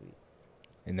podcasts this week.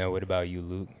 And then what about you,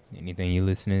 Luke? Anything you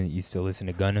listening? You still listen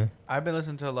to Gunna? I've been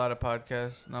listening to a lot of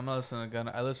podcasts. And I'm not listening to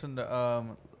Gunna. I listened to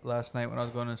last night when I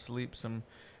was going to sleep some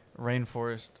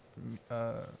rainforest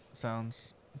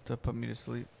sounds to put me to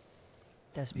sleep.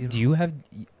 That's beautiful. Do you have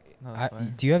That was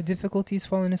fire. do you have difficulties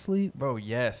falling asleep? Bro,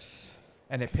 yes.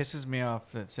 And it pisses me off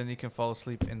that Cindy can fall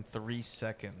asleep in 3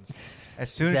 seconds.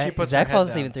 As soon as she puts Zach her falls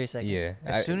head asleep down. in 3 seconds. Yeah.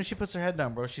 As soon as she puts her head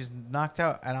down, bro, she's knocked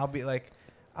out, and I'll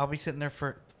be sitting there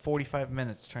for 45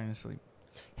 minutes trying to sleep.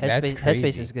 That's Headspace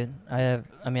crazy. is good. I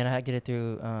get it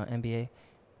through NBA,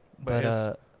 But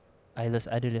but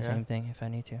I do the Yeah. same thing if I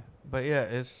need to. But yeah,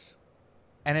 it's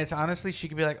honestly, she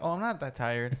could be like, "Oh, I'm not that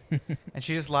tired," and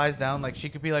she just lies down. Like she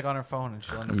could be like on her phone and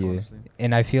she'll end up falling Yeah. asleep.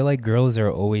 And I feel like girls are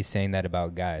always saying that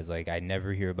about guys. Like I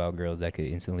never hear about girls that could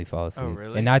instantly fall asleep.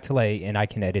 really? And not to like, and I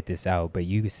can edit this out, but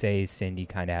you say Cindy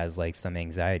kind of has like some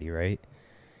anxiety, right?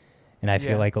 And I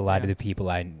feel Yeah, like a lot of yeah. the people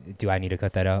I need to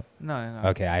cut that out. No.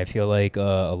 Okay, I feel like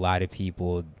a lot of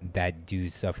people that do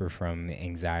suffer from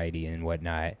anxiety and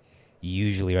whatnot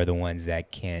usually are the ones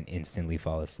that can't instantly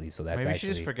fall asleep. So that's Maybe actually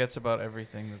she just forgets about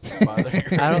everything that's bothering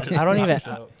her. I Just don't even. knocks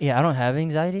out. I don't have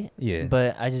anxiety, yeah,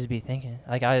 but I just be thinking.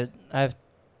 Like I have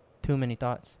too many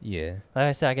thoughts. yeah, Like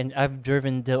I said, I've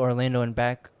driven to Orlando and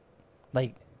back,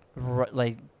 like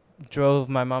drove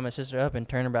my mom and sister up and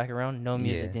turned her back around. No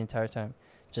music Yeah. the entire time,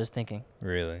 just thinking.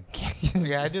 really.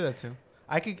 Yeah, I do that too.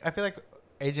 I feel like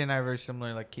AJ and I are very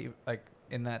similar. Like keep like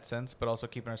in that sense, but also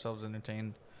keeping ourselves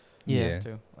entertained Yeah.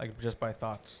 too. Like just by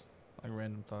thoughts, like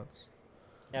random thoughts.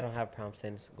 I don't have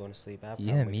problems going to sleep. I have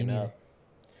Yeah, problem me waking neither.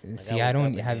 up. See, I I wake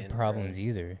don't up have again problems early.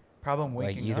 either. Problem Like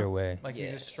waking either up. way. Like Yeah,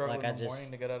 you just struggle like in I the just-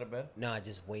 morning to get out of bed. No, I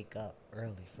just wake up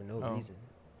early for no Oh. reason.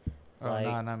 Oh, Like,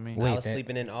 nah, not me. Wait, I was that-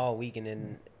 sleeping in all week, and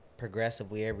then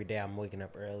progressively every day I'm waking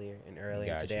up earlier and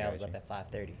earlier. Gotcha, Today I was gotcha. up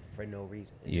at 5:30 for no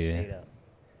reason. And just Yeah. stayed up.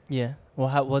 Yeah.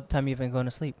 Well, what time you been going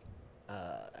to sleep?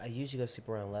 I usually go to sleep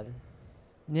around 11.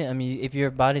 Yeah, I mean, if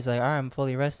your body's like, all right, I'm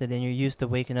fully rested, and you're used to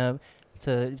waking up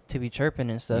to be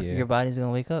chirping and stuff, Yeah. your body's gonna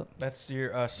wake up. That's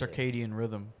your circadian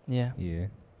rhythm. Yeah. Yeah.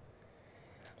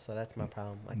 So that's my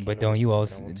problem. I can't But don't you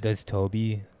always also, sleep when I want to. does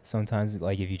Toby sometimes,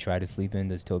 like if you try to sleep in,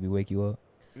 does Toby wake you up?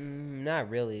 Not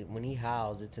really. When he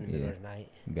howls, it's in the middle Yeah. of the night.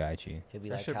 Got you. He'll be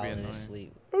That like should be howling in annoying. his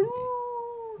sleep.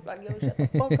 Like, yo, shut the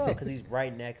fuck up. Because he's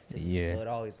right next to me. Yeah. So it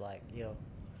always like, yo.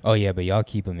 Oh yeah, but y'all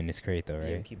keep him in this crate though,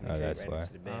 Yeah, right? keep him Oh, right that's why. next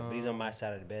to the bed. But he's on my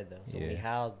side of the bed though. So when he Yeah.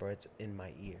 howls, bro, it's in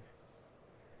my ear.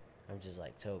 I'm just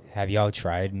like Toby. Have y'all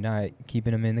tried not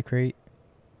keeping him in the crate?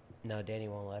 No, Danny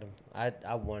won't let him.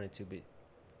 I wanted to, but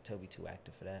Toby too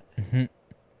active for that.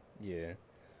 Yeah.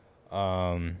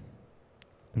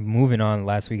 Moving on.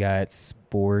 Last we got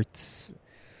sports.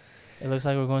 It looks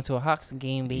like we're going to a Hawks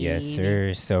game, baby. Yes,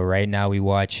 sir. So right now we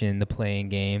watching the playing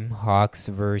game, Hawks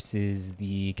versus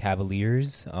the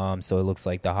Cavaliers. So it looks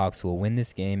like the Hawks will win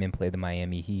this game and play the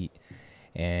Miami Heat.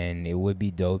 And it would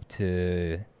be dope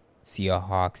to see a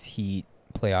Hawks Heat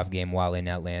playoff game while in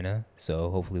Atlanta. So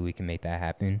hopefully we can make that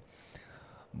happen.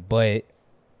 But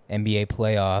NBA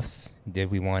playoffs,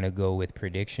 did we want to go with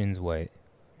predictions? What?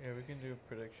 Yeah, we can do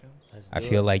predictions. Let's I do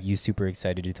feel it. like you super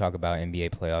excited to talk about NBA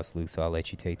playoffs, Luke, so I'll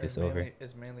let you take this over.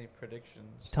 It's mainly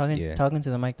predictions. Talking to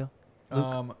the mic though.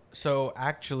 Luke. So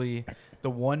actually,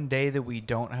 the one day that we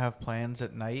don't have plans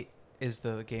at night is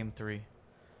the game 3.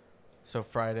 So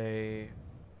Friday,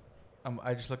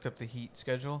 I just looked up the Heat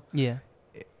schedule. Yeah.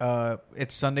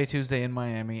 It's Sunday, Tuesday in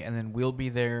Miami, and then we'll be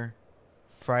there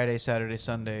Friday, Saturday,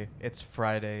 Sunday. It's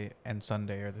Friday and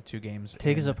Sunday are the 2 games.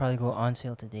 Tickets will probably go on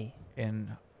sale today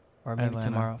in. or maybe Atlanta.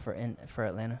 tomorrow for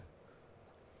Atlanta.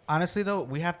 Honestly, though,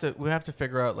 we have to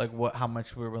figure out like how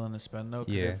much we're willing to spend though.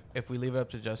 'Cause Yeah. If we leave it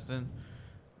up to Justin,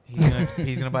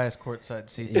 he's gonna buy us courtside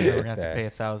seats. And Yeah, then we're gonna have to pay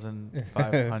facts.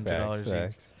 $1,500 each.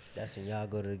 Facts. That's when y'all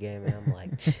go to the game, and I'm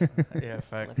like, Yeah, I'm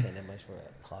fact. not paying that much for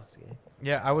a Hawks game.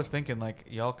 Yeah, I was thinking like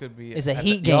y'all could be. It's a at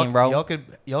Heat y'all- game, bro. Y'all could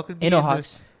be Ain't no in the-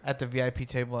 Hawks. at the VIP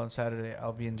table on Saturday.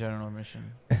 I'll be in general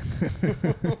admission.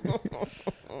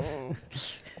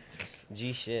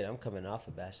 G shit, I'm coming off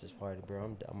a bachelor's party,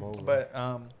 bro. I'm over. But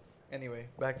anyway,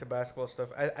 back to basketball stuff.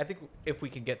 I think if we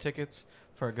can get tickets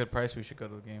for a good price, we should go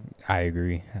to the game. I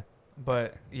agree.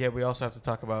 But yeah, we also have to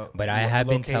talk about. But I have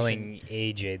been location. telling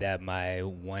AJ that my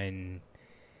one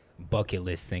bucket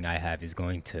list thing I have is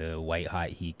going to White Hot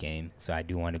Heat game. So I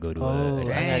do want to go to Oh, I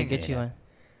gotta dang. get you one.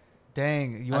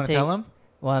 Dang, you I'll want to tell him?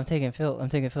 Well, I'm taking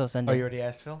Phil Sunday. Oh, you already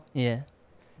asked Phil? Yeah.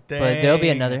 Dang. But there'll be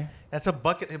another. That's a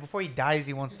bucket. Before he dies,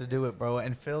 he wants to do it, bro.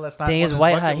 And Phil, that's not. Thing on is, his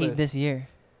White bucket Hot Heat list. this year.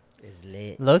 it's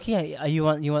lit. Loki, you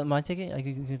want my ticket? Like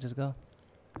you can just go.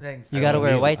 Dang, You Phil. gotta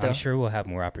wear white I'm though. sure we'll have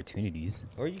more opportunities.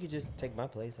 Or you could just take my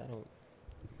place. I don't.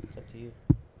 It's up to you.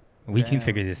 We can Damn.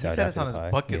 figure this He out. said after it's on the his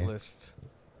pod. bucket Yeah. list.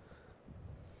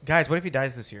 Guys, what if he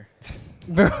dies this year?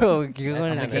 Bro, you're That's going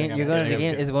to the kinda game. good. You're going to the That's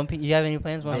game. good. Is 1 p. You have any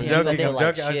plans? 1 I'm p.m. joking, Sunday? I'm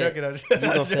joking. I'm shit. joking.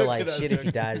 You gonna feel like shit if he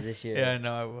dies this year. Yeah,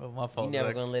 no, I will. My fault. You never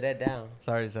Zach. gonna let that down.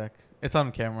 Sorry, Zach. It's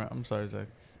on camera. I'm sorry, Zach.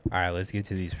 All right, let's get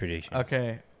to these predictions.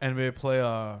 Okay, NBA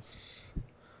playoffs.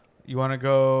 You want to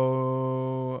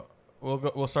go?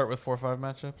 We'll start with 4-5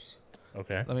 matchups.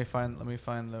 Okay. Let me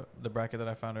find the bracket that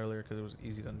I found earlier because it was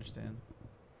easy to understand.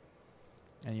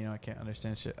 And I can't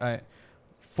understand shit. All right,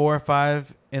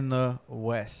 4-5 in the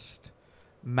West.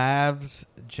 Mavs,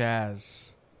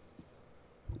 Jazz.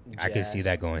 I can see Jazz.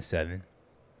 that going 7.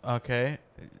 Okay,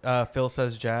 Phil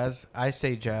says Jazz. I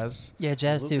say Jazz. Yeah,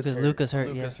 Jazz too, Lucas because hurt. Lucas hurt.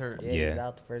 Lucas Yeah. hurt. Yeah, Yeah. he's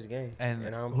out the first game. And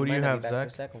he who do you might not have, be back for Zach?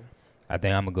 the second one. I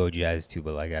think I'm gonna go Jazz too,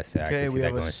 but like I said, I Okay, can see we that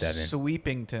have a going 7.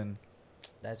 Sweepington.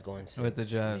 That's going six, With the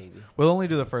Jazz. Maybe. We'll only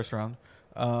do the first round.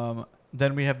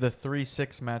 Then we have the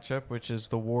 3-6 matchup, which is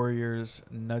the Warriors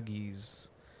Nuggies.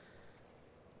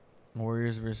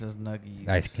 Warriors versus Nuggies.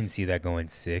 I can see that going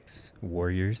 6.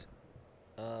 Warriors.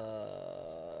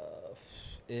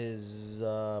 Is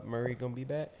Murray gonna be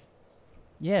back?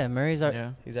 Yeah, Murray's our.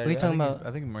 Yeah. He's What are already you talking back? about?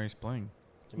 I think Murray's playing.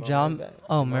 Jamal Murray's back?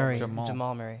 Oh, Murray. Jamal.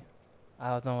 Jamal Murray. I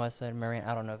don't know why I said Murray.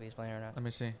 I don't know if he's playing or not. Let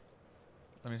me see.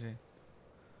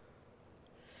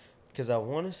 Because I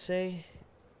want to say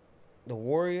the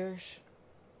Warriors.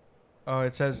 Oh,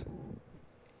 it says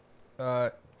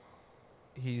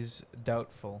he's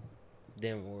doubtful.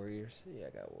 Then Warriors. Yeah, I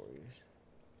got Warriors.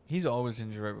 He's always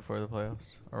injured right before the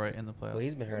playoffs, or right in the playoffs. Well,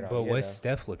 he's been hurt all But year, what's though.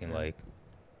 Steph looking Yeah. like?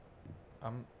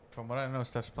 From what I know,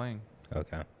 Steph's playing.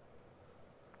 Okay.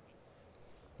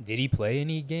 Did he play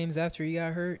any games after he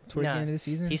got hurt towards Nah, the end of the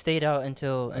season? He stayed out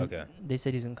until. Okay. They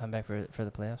said he's gonna come back for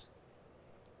the playoffs.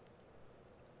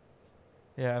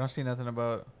 Yeah, I don't see nothing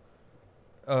about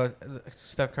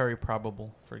Steph Curry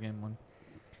probable for game 1.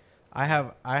 I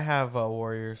have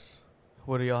Warriors.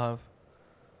 What do y'all have?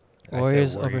 I said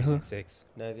Warriors over Warriors who? in 6.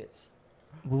 Nuggets.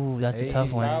 Ooh, that's Hey. a tough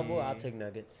If he's one. probable, I'll take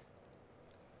Nuggets.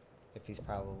 If he's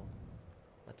probable,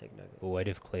 I'll take Nuggets. But what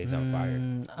if Clay's on fire?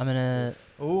 I'm gonna.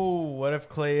 Ooh, what if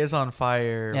Clay is on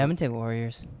fire? Yeah, I'm gonna take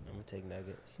Warriors. I'm gonna take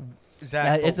Nuggets.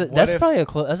 Zach, Yeah, but that's what if-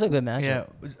 probably that's a good matchup.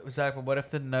 Yeah, Zach, but what if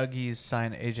the Nuggies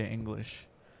sign AJ English?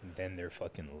 Then they're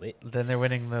fucking lit. Then they're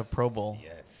winning the Pro Bowl.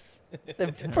 Yes.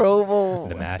 The Pro Bowl.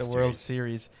 The Masters. The World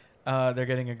Series. They're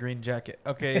getting a green jacket.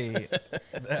 Okay.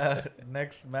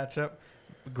 Next matchup: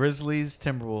 Grizzlies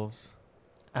Timberwolves.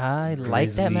 I like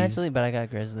that match, Grizzlies. but I got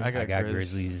Grizzlies. I I got Grizz.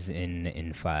 Grizzlies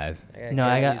in 5. No,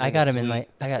 I got him in like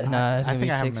I got nah. It's I gonna think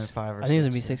be I have them in 6. 5 or I think it's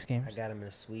gonna be 6. 6 games. I got him in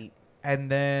a sweep. And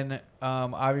then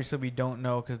obviously we don't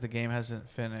know because the game hasn't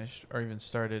finished or even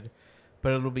started,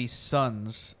 but it'll be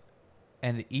Suns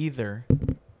and either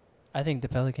I think the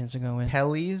Pelicans are gonna win.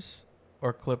 Pellies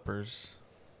or Clippers.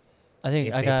 I think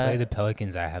If I they got. play the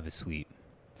Pelicans, I have a sweep.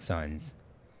 Suns.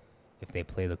 If they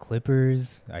play the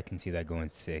Clippers, I can see that going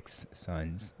 6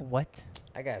 Suns. What?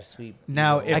 I got a sweep.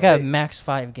 Now, either if I or. got they- max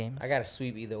 5 games. I got a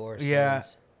sweep either or. Yeah.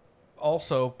 Suns.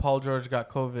 Also, Paul George got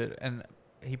COVID, and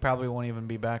he probably won't even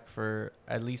be back for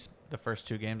at least the first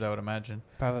 2 games, I would imagine.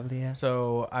 Probably yeah.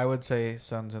 So I would say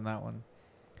Suns in that one.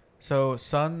 So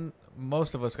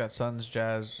most of us got Suns,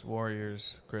 Jazz,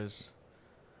 Warriors, Grizz,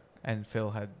 and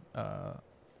Phil had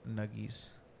Nuggies.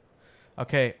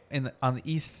 Okay, on the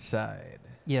east side,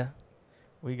 Yeah.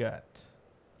 we got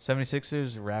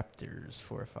 76ers, Raptors,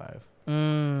 4-5.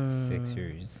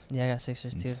 Sixers. Yeah, I got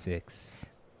Sixers and too. 6.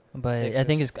 But I Sixers.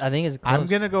 think it's close. I'm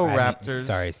gonna go I mean, Raptors.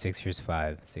 sorry, Sixers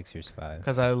 5. Sixers 5.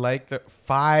 because I like the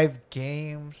 5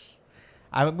 games.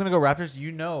 I'm gonna go Raptors.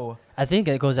 You know, I think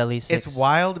it goes at least 6. it's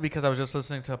wild because I was just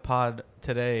listening to a pod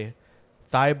today.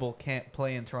 Thibault can't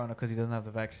play in Toronto because he doesn't have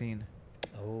the vaccine.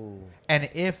 Oh. And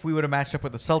if we would have matched up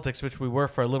with the Celtics, which we were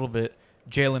for a little bit,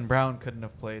 Jaylen Brown couldn't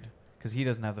have played because he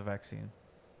doesn't have the vaccine.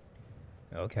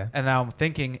 Okay. And now I'm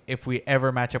thinking if we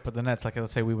ever match up with the Nets, like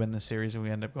let's say we win this series and we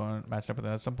end up going matching up with the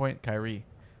Nets at some point, Kyrie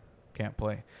can't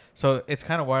play. So it's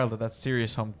kind of wild that that's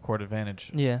serious home court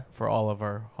advantage Yeah. for all of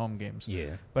our home games.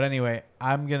 Yeah. But anyway,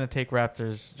 I'm gonna take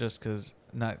Raptors just because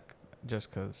I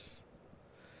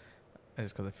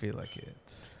feel like it.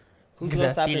 Who's Because gonna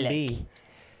I stop feel Embiid? like-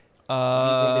 He's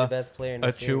gonna be the best player in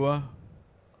the series. Achua.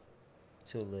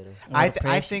 Too little. I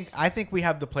think we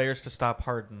have the players to stop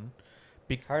Harden.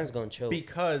 Harden's gonna choke.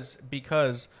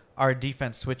 Because our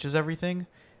defense switches everything,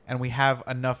 and we have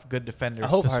enough good I defenders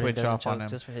hope to Harden switch doesn't off on choke him.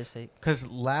 just for his sake. Because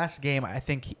last game, I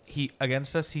think he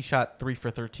against us, he shot 3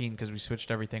 for 13 because we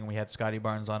switched everything. We had Scotty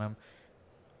Barnes on him,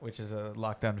 which is a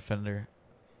lockdown defender,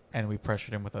 and we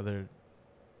pressured him with other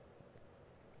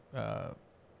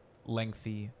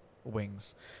lengthy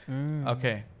wings.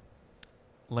 Okay,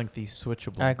 lengthy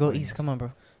switchable. All right, go wings. East. Come on,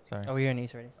 bro. Sorry. Oh, we're in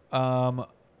East already.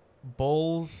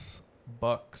 Bulls,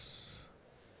 Bucks.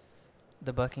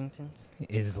 The Buckingtons.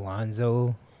 Is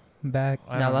Lonzo back?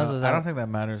 I No, don't know. Lonzo's I don't out. think that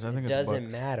matters. I think It it's doesn't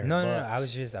Bucks. matter. No.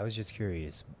 Bucks. I was just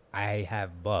curious. I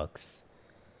have Bucks.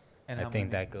 And I how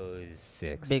think many? that goes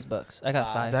 6. Big Bucks. I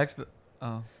got 5. Zach's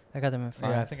oh I got them in 5.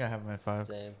 yeah, I think I have him at 5.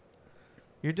 Same.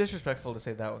 You're disrespectful to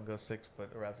say that one goes 6,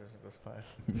 but the Raptors goes 5.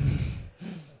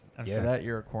 And Yeah. for that,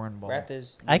 you're a cornball.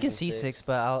 Raptors. I can losing see 6,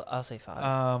 but I'll say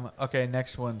 5. Okay,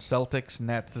 next one, Celtics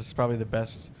Nets. This is probably the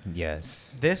best.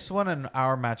 Yes. This one and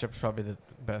our matchup is probably the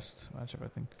best matchup, I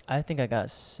think. I think I got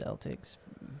Celtics.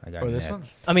 I got Oh, this Nets.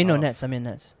 one's- I mean, no, Oh. Nets. I'm in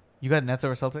Nets. You got Nets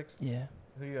over Celtics? Yeah.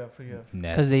 Who you have? Who you have?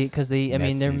 Nets. Because they. I mean,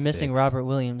 Nets they're in missing 6. Robert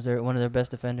Williams. They're one of their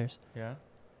best defenders. Yeah.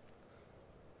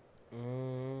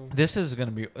 Mm, This is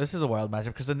a wild matchup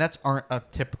because the Nets aren't a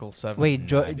typical 7.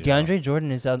 Wait, No, I do DeAndre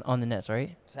Jordan is on the Nets,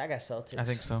 right? so I got Celtics. I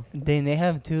think so. Then they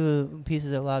have 2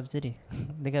 pieces of Lob City.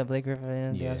 They got Blake Griffin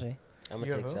and Yeah. DeAndre. I'm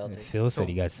You gonna take have who? Celtics. Phil said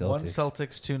he got Celtics. 1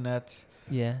 Celtics, 2 Nets.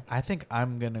 Yeah. I think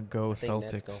I'm gonna go I think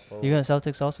Nets Celtics. gonna fold. You going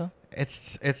Celtics also?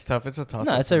 It's tough. It's a toss.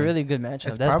 No, it's a really good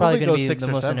matchup. It's That's probably probably going go to be 6 the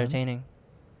or most 7. entertaining.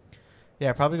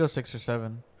 Yeah, probably go 6 or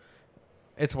 7.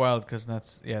 It's wild because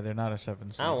Nets. Yeah, they're not a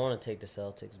 7 seed. I don't want to take the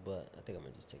Celtics, but I think I'm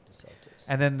gonna just take the Celtics.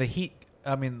 And then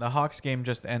the Hawks game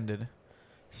just ended,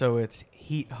 so it's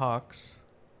Heat Hawks.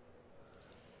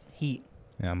 Heat.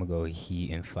 Yeah, I'm going to go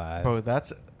Heat in 5. Bro,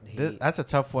 that's Heat. that's a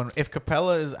tough one. If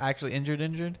Capella is actually injured,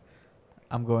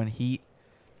 I'm going Heat.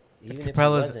 Even if if he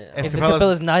Capella's- wasn't, if If Capella's-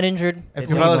 Capella's not injured, If It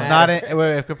Capella's don't not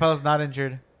matter. if Capella's not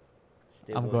injured,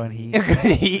 still I'm going Heat.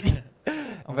 Heat.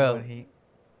 I'm Bro. going Heat.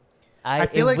 I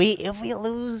feel if like- we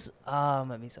lose,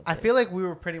 might be so. I feel like we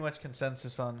were pretty much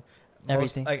consensus on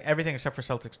Everything. everything except for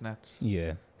Celtics Nets.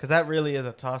 Yeah. Because that really is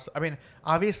a toss. I mean,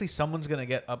 obviously someone's gonna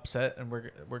get upset, and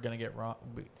we're gonna get wrong,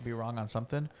 be wrong on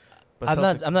something. But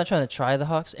I'm not trying to try the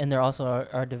Hawks, and they're also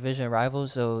our division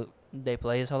rivals, so they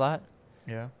play us a lot.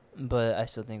 Yeah. But I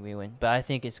still think we win. But I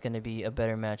think it's going to be a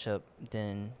better matchup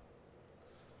than.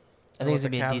 I think what it's going to the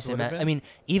be a Cavs decent would've match. been? I mean,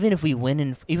 even if we win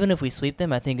and even if we sweep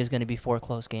them, I think it's going to be 4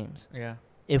 close games. Yeah.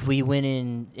 If we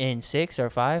win in 6 or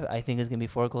 5, I think it's going to be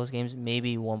 4 close games.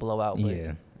 Maybe one blowout. But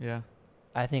Yeah. Yeah.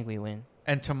 I think we win.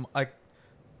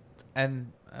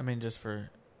 And I mean, just for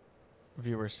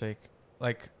viewers' sake.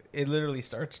 Like, it literally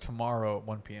starts tomorrow at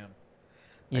 1 p.m.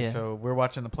 Like, Yeah. so we're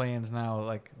watching the play-ins now.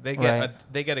 Like, they Right.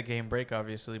 get a game break,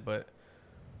 obviously, but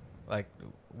like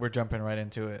we're jumping right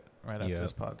into it right after Yeah.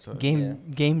 this pod. So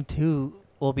Game 2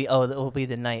 will be it will be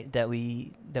the night that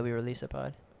we release the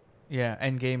pod. yeah,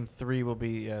 and game 3 will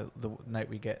be the night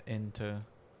we get into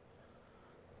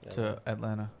to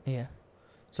Atlanta. Yeah.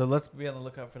 So let's be on the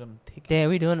lookout for them tickets. Damn, are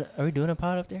we doing a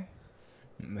pod up there?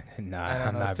 Nah, I don't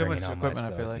I'm know, not it's too bringing much all my equipment, I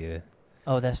stuff. feel like. Yeah.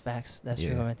 Oh, that's facts. That's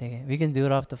true. Yeah. What I'm thinking. We can do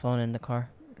it off the phone in the car.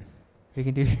 We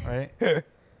can do. Right?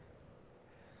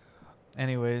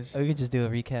 Anyways, Or we could just do a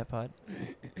recap pod.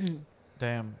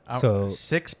 damn. So-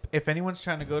 6. If anyone's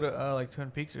trying to go to like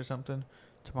Twin Peaks or something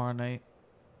tomorrow night,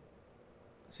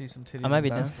 see some titties. I might and be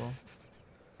down. basketball.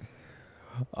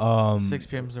 6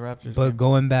 p.m. is the Raptors. But game.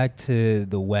 going back to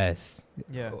the West,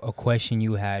 Yeah. a question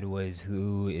you had was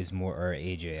who is more, or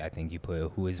AJ, I think you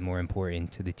put, who is more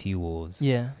important to the T Wolves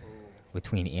Yeah.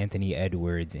 between Anthony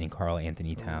Edwards and Carl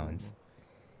Anthony Towns?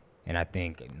 And I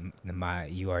think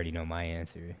you already know my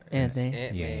answer. Anthony.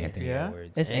 Yeah, Anthony Yeah?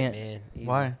 Edwards. It's Ant. Man.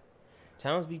 Why?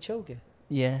 Towns be choking.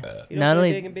 Yeah. He Not don't play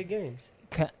only big in big games.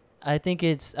 I think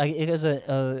it was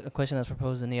a question that was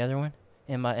proposed in the other one,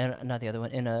 not the other one,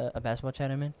 in a basketball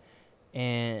chat I'm in,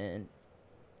 and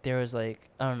there was like,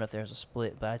 I don't know if there was a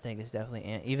split, but I think it's definitely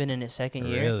Ant. Even in his second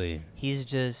year, Really? he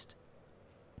just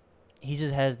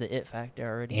has the it factor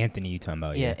already. Anthony, you talking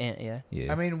about? Yeah, Ant. Yeah.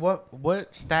 Yeah. I mean, what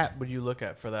stat would you look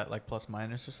at for that? Like plus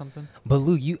minus or something? but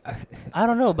Luke, you. I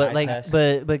don't know, but Eye like, test.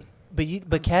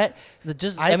 but Cat, I mean,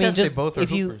 test just they both are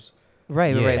if you hoopers.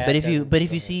 right, Yeah. right. Cat But if doesn't- you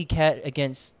go see Cat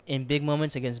in big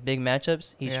moments against big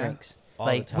matchups, he Yeah. shrinks. All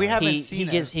Like, the time. We haven't he seen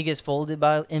gets folded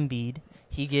by Embiid.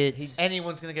 He gets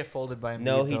Anyone's gonna get folded by me.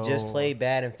 No, he just played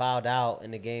bad and fouled out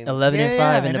in the game. 11 and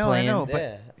 5 in the I play-in. know, Yeah. but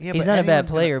yeah, He's but not a bad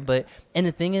anyone's player, but and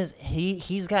the thing is,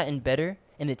 he's gotten better,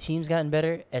 and the team's gotten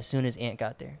better as soon as Ant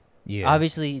got there. Yeah.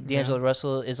 Obviously, D'Angelo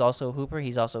Russell is also a hooper.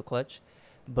 He's also clutch,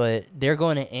 but they're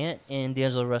going to Ant and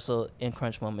D'Angelo Russell in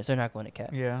crunch moments. They're not going to Cat.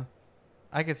 Yeah,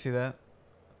 I could see that.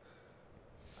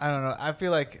 I don't know. I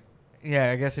feel like, yeah,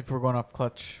 I guess if we're going off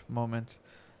clutch moments,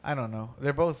 I don't know.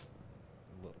 They're both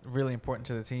really important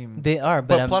to the team. They are,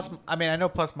 but plus, I mean, I know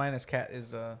plus minus Cat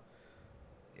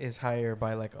is higher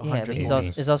by like 100. yeah, but he's points.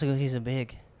 also it's also 'cause he's a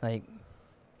big, like,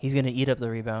 he's gonna eat up the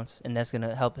rebounds, and that's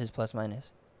gonna help his plus minus.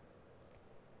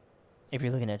 If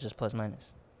you're looking at just plus minus,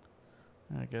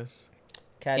 I guess.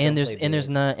 Cat and don't there's play and there's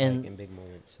big, not like, and in big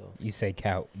moments. So You say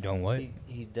Cat don't what?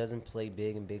 he doesn't play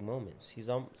big in big moments. He's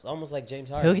almost like James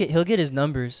Harden. he'll get his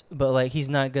numbers, but like he's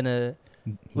not gonna.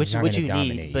 He's not Which gonna you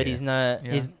dominate, need, but yeah. he's not.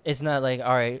 Yeah. It's not like,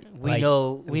 all right. We Like,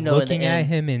 know. In the Looking at end,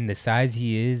 him and the size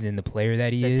he is and the player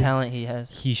that he the is, talent he has,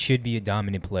 he should be a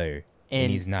dominant player, and,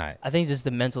 and he's not. I think just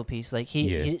the mental piece. Like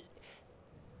Yeah.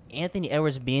 Anthony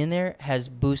Edwards being there has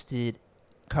boosted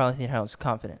Karl Anthony Towns'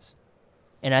 confidence,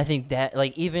 and I think that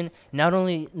like even not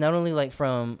only like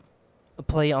from a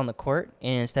play on the court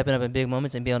and stepping up in big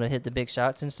moments and being able to hit the big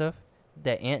shots and stuff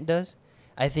that Ant does,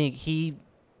 I think he,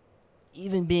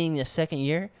 even being a second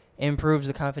year, improves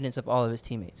the confidence of all of his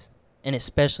teammates, and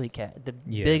especially Cat, the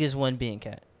Yeah. biggest one being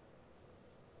Cat.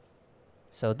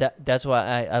 So that's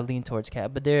why I lean towards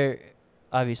Cat, but they're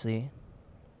obviously.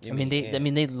 You I mean,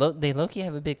 Ant. they low-key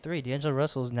have a big three. D'Angelo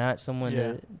Russell's not someone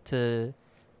Yeah. to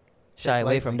shy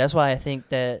away from. lightly. That's why I think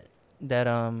that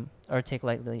or take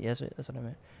lightly. Yes, that's what I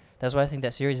meant. That's why I think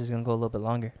that series is gonna go a little bit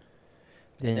longer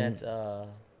And than that's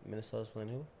Minnesota's playing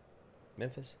who?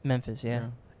 Memphis. Memphis. Yeah.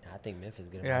 I think Memphis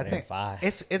get Yeah, I him there think 5.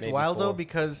 It's maybe wild though 4.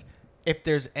 because if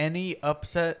there's any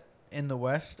upset in the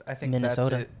West, I think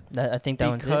Minnesota. that's I think that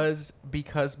one's it.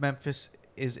 because Memphis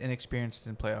is inexperienced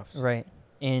in playoffs. Right.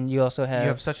 And you also You have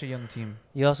have such a young team.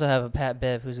 a Pat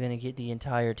Bev who's gonna get the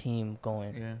entire team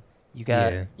going. Yeah. You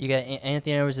got Yeah.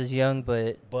 Anthony Edwards is young,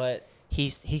 but But he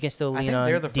can still I lean think on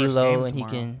they're the first game D'Lo, and he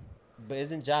tomorrow. can.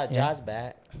 isn't Yeah. Ja's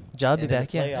back? Job be And in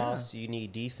back. the Yeah. playoffs, you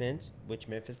need defense, which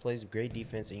Memphis plays great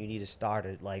defense, and you need a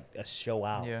starter, like a show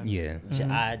out. Yeah. Yeah. Mhm.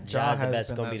 Ja Ja's the has best,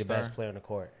 been going to be that the best star. player on the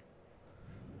court,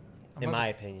 I'm in about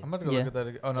my to- opinion. I'm about to go Yeah. look at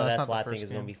that. Oh no, So that's that's not why I the think first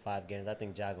it's going to game. be 5 games. I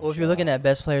think Ja. Well, if you're looking at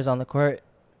best players on the court,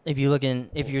 if you're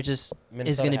just Minnesota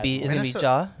it's has gonna more. be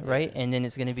Minnesota- Ja, right? Yeah. And then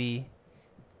it's gonna be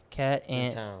Cat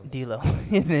and Towns. D'Lo,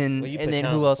 and then Well, you put who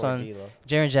Towns else before on? D'Lo.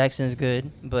 Jaren Jackson's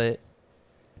good, but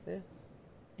Yeah.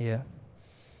 yeah.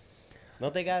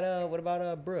 Don't they got what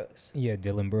about Brooks? Yeah,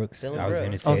 Dylan Brooks. Dylan I was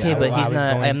going to Brooks. say. Okay, I- but well, I he's was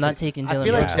not. going I'm not to- taking I Dylan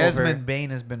feel like Brooks Desmond over. Bain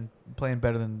has been playing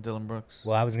better than Dylan Brooks.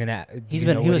 Well, I was gonna. He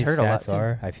was hurt a lot, too.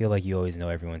 Are? I feel like you always know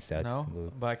everyone's stats. No,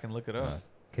 but I can look it up.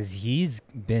 Because he's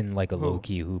been like a Who? low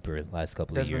key hooper last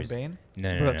couple of Desmond years. Bain.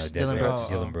 No, Brooks, Dylan Desmond Brooks.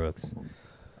 Dylan Brooks.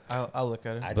 I'll look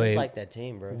at it. I just But like that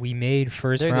team, bro. We made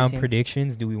first They're a good round team.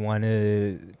 predictions. Do we want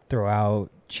to throw out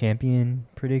champion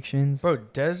predictions? Bro,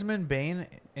 Desmond Bain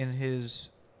in his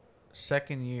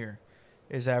second year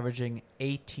is averaging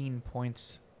 18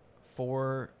 points,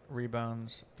 4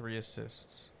 rebounds, 3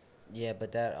 assists. Yeah,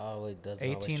 but that always doesn't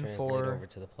always 18-4. translate over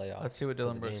to the playoffs. Let's see what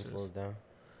because Dylan the Brooks game is. slows down.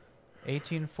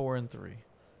 18, 4, and 3.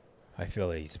 I feel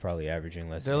like he's probably averaging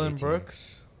less than Dylan 18.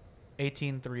 Brooks,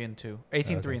 18, 3, and 2.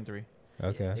 18, Okay. 3, and 3.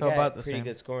 Okay. They So got about the pretty same.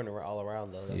 good scoring all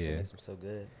around though. That's Yeah. what makes them so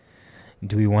good.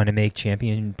 Do we want to make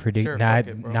champion predict Sure, not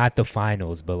fuck it, bro. not the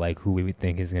finals, but like who we would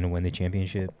think is going to win the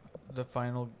championship? The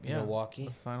final, yeah. Milwaukee.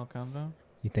 The final countdown.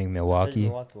 You think I told you Milwaukee?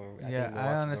 Milwaukee won- I think Yeah, Milwaukee I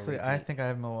gonna honestly, I repeat. think I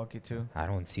have Milwaukee too. I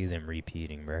don't see them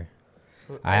repeating, bro.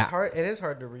 It is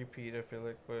hard to repeat, I feel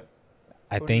like, but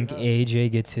I Who do you think have? AJ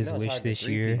gets his No, it's wish hard to this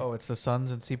repeat. year. oh, it's the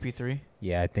Suns and CP3.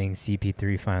 Yeah, I think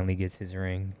CP3 finally gets his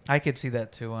ring. I could see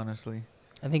that too, honestly.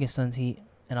 I think it's Suns Heat,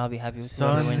 and I'll be happy with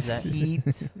whoever wins Suns, that.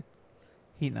 Heat,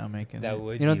 Heat not making That it.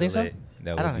 would You don't be think so? lit.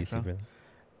 That I would don't be think so. super.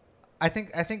 I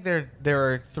think there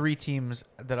are 3 teams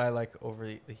that I like over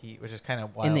the Heat, which is kind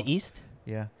of wild. In the East,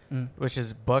 Yeah, mm. which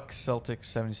is Bucks, Celtics,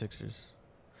 76ers.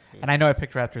 And I know I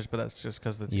picked Raptors, but that's just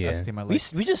because that's Yeah. the team I we like.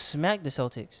 we just smacked the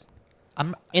Celtics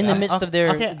I'm in the I'm- midst okay, of their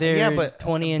okay, yeah, but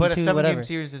 20 and but a 2 7-game whatever.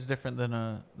 series is different than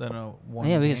a one.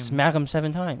 Yeah, we game. can smack them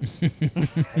 7 times, I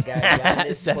got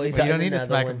Giannis Seven plays But you out don't need to another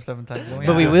smack one. them 7 times. You only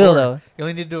but have we to do will 4. though. You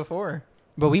only need to do a 4.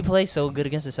 But we play so good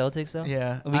against the Celtics though.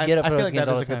 Yeah, We get up I for feel those like games that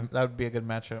all is the a time. good. That would be a good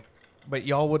matchup. But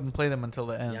y'all wouldn't play them until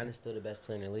the end. Giannis still the best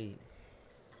player in the league.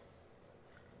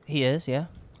 He is, yeah.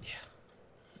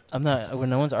 I'm not. When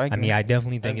no one's I arguing. mean, I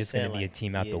definitely think just it's going to saying, be a like,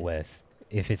 team out the yeah. West.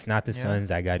 If it's not the Yeah. Suns,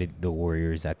 I got it. The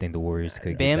Warriors. I think the Warriors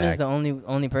could Bam get is back. the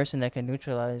only person that can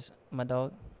neutralize my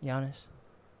dog, Giannis.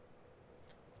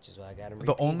 Which is why I got him.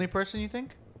 The only person you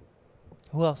think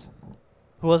Who else?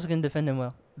 Who else can defend him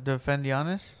well? defend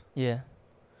Giannis? Yeah.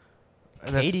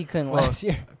 That's- Katie couldn't well, last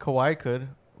year. Kawhi could.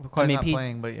 Kawhi's mean, not Pete-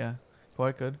 playing, but yeah,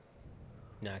 Kawhi could.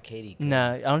 Nah, Katie.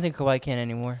 Nah, I don't think Kawhi can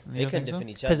anymore. You They don't couldn't think so? defend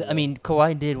each other. Because I mean,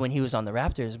 Kawhi did when he was on the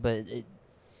Raptors, but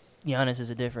Giannis is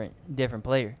a different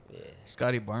player. yeah.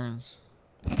 Scotty Barnes.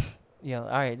 Yo, all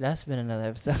right, that's been another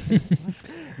episode.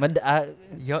 but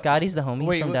Yo- Scotty's the homie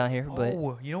Wait, from wait, down here, but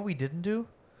oh, you know what we didn't do?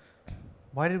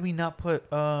 Why did we not put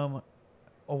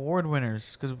award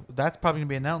winners? Because that's probably gonna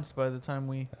be announced by the time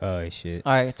we. Oh shit!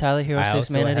 all right, Tyler Hero, I 6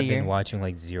 also man of have the been year. watching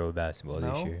like zero basketball this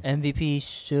No? year. MVP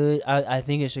should I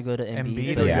think it should go to Embiid.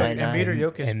 Embiid but or Yeah. why not? Embiid or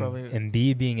Jokic and, probably.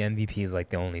 Embiid being MVP is like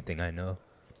the only thing I know.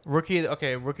 Rookie of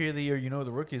the year. You know who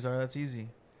the rookies are. That's easy.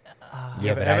 Ah, You Yeah,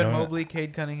 have but I Evan don't- Mobley,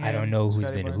 Cade Cunningham. I don't know who's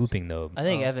Scotty been Barnes. hooping though. I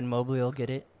think Oh. Evan Mobley will get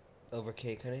it. Over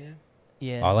Kate Cunningham.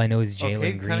 Yeah. All I know is Oh, Jalen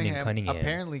Cade Green and Cunningham.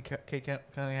 Apparently, Cade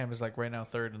Cunningham is like right now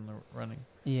 3rd in the running.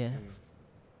 yeah. Mm.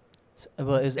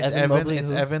 But is It's Evan Mobley It's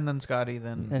who? Evan, then Scotty,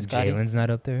 then And Scotty. Jalen's not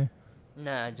up there.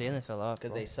 Nah, Jalen fell off.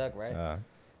 Because bro. they suck, right?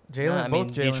 Jalen. Nah, I mean,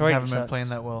 both Jalen's Detroit haven't been sucks. playing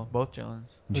that well. Both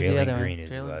Jalen's. Who's the other Jalen one? Green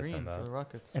is who I Jalen was talking Green for the about.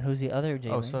 Rockets. And who's the other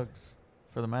Jalen? Oh, Suggs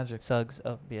for the Magic. Suggs.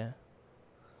 Oh, yeah.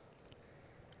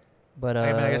 But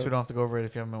I mean, I guess we don't have to go over it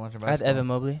if you haven't been watching I have basketball. Evan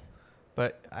Mobley.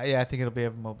 But yeah, I think it'll be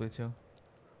Evan Mobley too.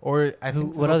 Or I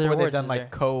think what other before they've awards done is like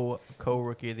there? co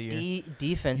rookie of the year.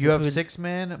 Defense. You have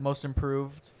 6-man, most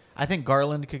improved. I think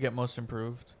Garland could get most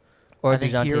improved. or I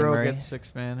think DeJounte Hero Murray. gets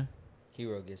 6-man.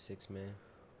 Hero gets 6 man.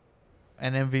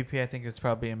 And MVP, I think it's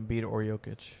probably Embiid or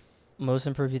Jokic. Most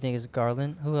improved. You think is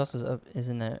Garland? Who else is up? Is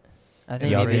in that? I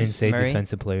think Y'all maybe didn't it's say Murray.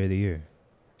 defensive player of the year.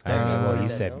 I mean, well, you Uh,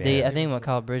 said They, Bam. I think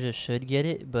Mikal Bridges should get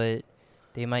it, but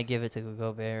they might give it to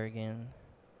Gobert again.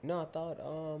 No, I thought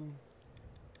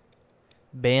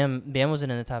Bam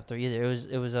wasn't in the top 3 either. It was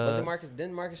was it Marcus?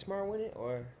 Didn't Marcus Smart win it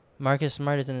or? Marcus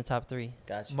Smart is in the top 3.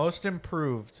 Gotcha. Most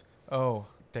improved. Oh,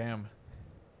 damn.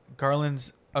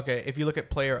 Garland's okay. If you look at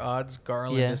player odds,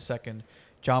 Garland Yeah. is 2nd.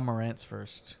 John Morant's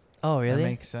 1st. Oh really? That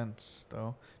makes sense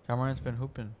though. John Morant's been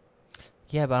hooping.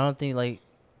 Yeah, but I don't think like,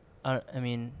 I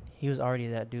mean he was already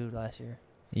that dude last year.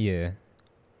 Yeah.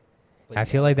 But I yeah,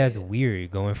 feel like that's yeah. weird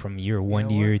going from year 1 know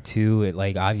to year what? 2. It,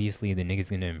 like obviously the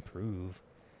nigga's gonna improve.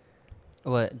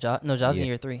 What? No, Josh in Yeah.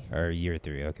 year 3. Or year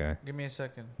 3, okay. Give me a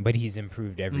second. But he's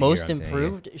improved every Most year. I'm saying.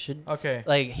 improved should Okay.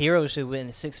 like Hero should win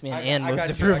 6-man and I most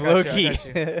got you, I improved got low you, I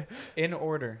key. got In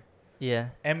order. Yeah.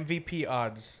 MVP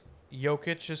odds.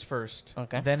 Jokic is 1st.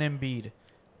 Okay. Then Embiid.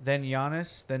 Then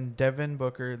Giannis. Then Devin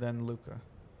Booker. Then Luka.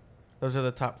 Those are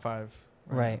the top 5.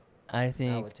 Right. I I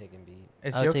think would take Embiid.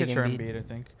 It's I'll take Jokic or Embiid. Embiid, I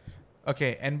think.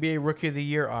 Okay, NBA Rookie of the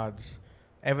Year odds.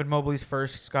 Evan Mobley's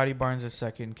 1st, Scotty Barnes is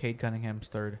 2nd, Cade Cunningham's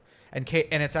 3rd. And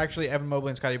it's actually Evan Mobley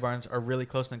and Scotty Barnes are really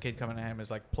close, and Cade Cunningham is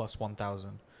like plus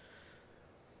 1,000.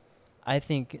 I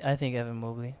think Evan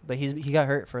Mobley, but he got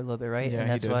hurt for a little bit, right? Yeah, and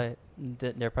he that's did.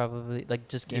 why they're probably like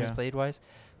just games Yeah. played wise.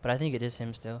 But I think it is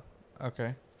him still.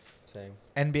 Okay. Same.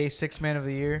 NBA Sixth Man of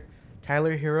the Year,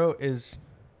 Tyler Hero is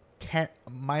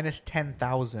minus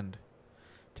 10,000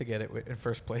 to get it in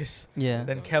first place. Yeah.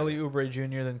 Then Kelly Oubre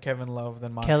Jr., then Kevin Love,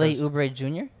 then Montrezl. Kelly Oubre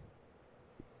Jr.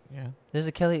 Yeah. There's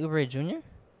a Kelly Oubre Jr.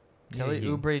 Kelly he-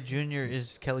 Oubre Jr.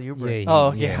 is Kelly Oubre. Yeah, Oh,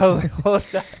 okay. yeah. Hold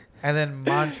on. And then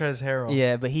Montrezl Harrell.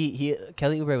 Yeah, but he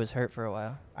Kelly Oubre was hurt for a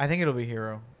while. I think it'll be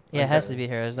Hero. Yeah, it has to be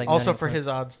here. It was like Also 90 for points. his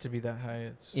odds to be that high.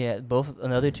 It's, Yeah, both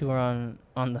another two are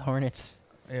on the Hornets.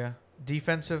 yeah.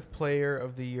 Defensive Player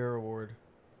of the Year award.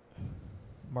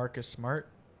 Marcus Smart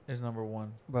is number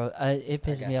 1. Bro, it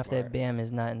pisses got me off that Smart. Bam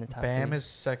is not in the top. Bam 3. is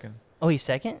second. Oh, he's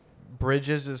second.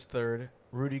 Bridges is third.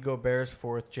 Rudy Gobert is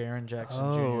fourth. Jaren Jackson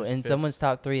Jr. Oh, is and fifth. someone's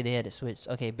top 3. They had to switch.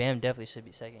 Okay, Bam definitely should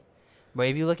be second. But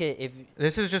if you look at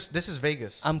This is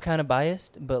Vegas. I'm kind of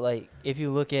biased, but like if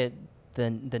you look at the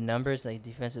numbers, like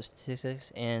defensive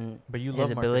statistics, and but you his love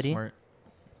Marcus ability. Smart.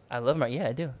 I love Mark. Yeah,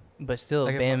 I do. But still,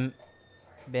 Like if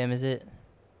Bam is it.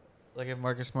 Like if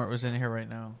Marcus Smart was in here right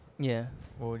now, Yeah,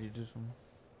 what would you do to him?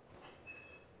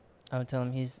 I would tell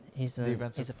him he's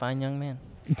Defensive. a fine young man.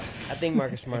 I think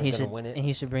Marcus And Smart's he gonna should win it. and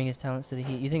he should bring his talents to the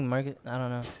Heat. You think Marcus? I don't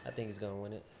know. I think he's gonna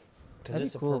win it because That'd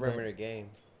it's be a cool, but- perimeter game.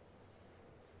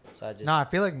 So I just No, I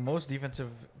feel like most defensive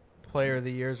player of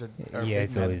the years are Yeah, big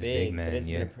it's men. always big but man, it's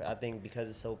been yeah. I think because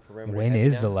it's so perimeter. When heavy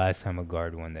is the now, last time a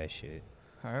guard won that shit?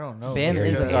 I don't know. Bam Gary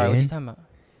is a Payton? guard. What you talking about?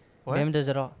 What? Bam does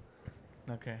it all.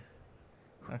 Okay.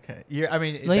 Okay. I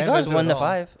mean, No, he Bam guards does it 1 to all.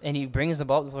 5, and he brings the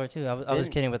ball up the floor too. I was Didn't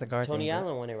kidding with the guard. Tony thing, but-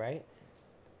 Allen won it, right?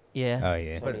 Yeah, Oh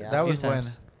yeah. But Tony that Allen. was Few when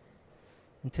times.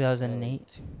 in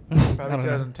 2008. probably I don't know.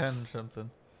 2010 or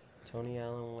something. Tony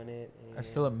Allen won it. That's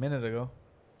still a minute ago.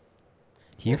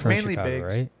 He Well, from mainly Chicago,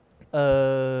 bigs.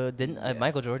 right? Didn't Yeah.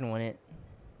 Michael Jordan won it?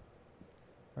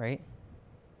 Right.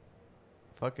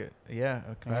 Fuck it. Yeah.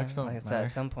 Yeah, Facts don't like I said, matter.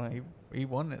 at some point. He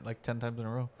won it like 10 times in a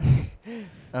row.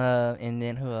 And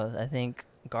then who else? I think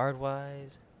guard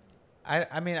wise.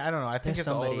 I mean, I don't know. I think There's it's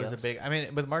somebody always a else. big. I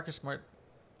mean, with Marcus Smart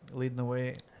leading the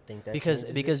way. I think that Because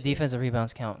changes because this year. defensive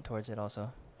rebounds count towards it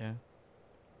also. Yeah.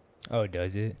 Oh,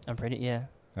 does it? I'm pretty yeah.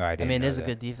 Oh, I I didn't mean, know it is a that.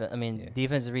 good defense. I mean, Yeah.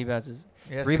 defensive rebounds is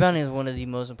Yeah. rebounding is one of the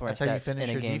most important That's how you stats in finish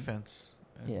a your game. defense.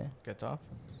 and Yeah. Get to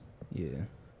offense.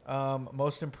 Yeah.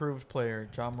 Most improved player: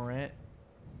 John Morant,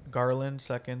 Garland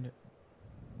second,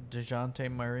 DeJounte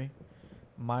Murray,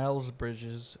 Miles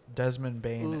Bridges, Desmond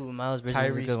Bain, Ooh, Miles Bridges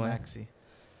is a Tyrese good one. Maxey.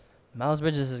 Miles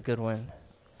Bridges is a good one.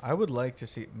 I would like to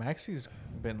see Maxey's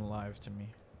been live to me.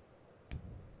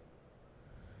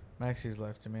 Maxey's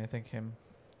live to me. I think him.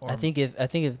 I think if I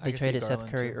they can see traded Seth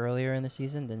Garland, Curry too. earlier in the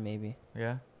season, then maybe.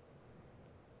 Yeah.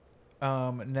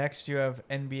 Next you have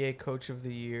NBA Coach of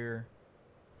the Year,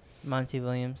 Monty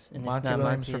Williams. And Monty if not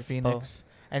Williams Monty, for it's Phoenix,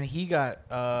 and he got.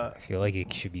 I feel like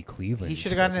it should be Cleveland. He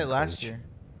should have gotten it last year.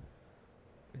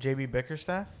 JB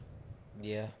Bickerstaff.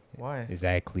 Yeah. Why? Is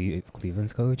that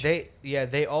Cleveland's coach?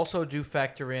 They also do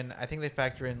factor in. I think they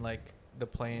factor in like the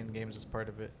playing games as part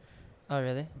of it, Oh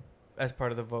really? as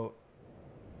part of the vote.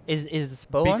 Is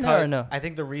Spo on there or no? I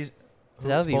think the reason.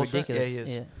 That would be ridiculous. Yeah, he is.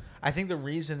 Yeah. I think the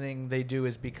reasoning they do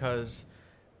is because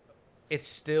it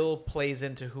still plays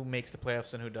into who makes the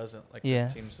playoffs and who doesn't. Like Yeah.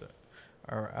 the teams that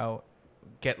are out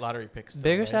get lottery picks. still,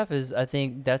 Bickerstaff is. I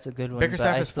think that's a good one. right?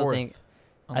 Bickerstaff but I is still fourth. think.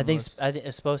 on I the think. list. I think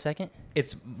is Spo second.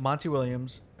 It's Monty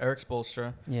Williams, Eric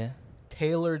Spoelstra, Yeah.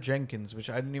 Taylor Jenkins, which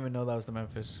I didn't even know that was the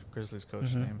Memphis Grizzlies coach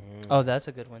Mhm. name, Oh, that's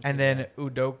a good one. and too. then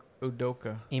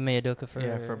Udoka. Ime Udoka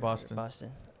for Boston.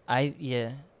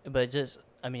 But just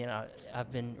I mean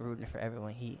I've been rooting for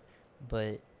everyone Heat,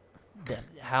 but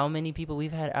how many people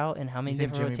we've had out and how many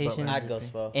think different Jimmy Butler- rotations I'd go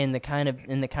Spo. and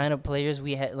the kind of players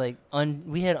we had like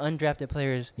we had undrafted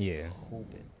players Yeah.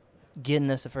 Hooping. getting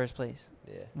us to first place.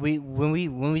 Yeah. When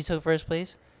we took first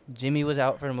place, Jimmy was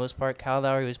out for the most part. Kyle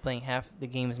Lowry was playing half the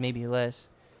games, maybe less.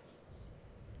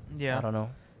 Yeah, I don't know.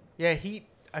 Yeah, Heat.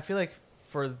 I feel like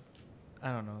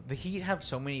I don't know. The Heat have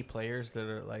so many players that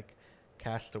are like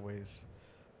castaways,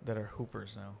 that are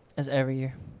hoopers now. As every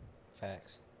year.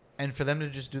 Facts. And for them to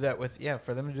just do that with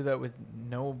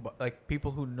no like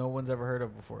people who no one's ever heard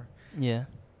of before. Yeah.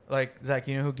 Like Zach,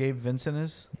 you know who Gabe Vincent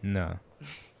is? No.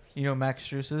 You know who Max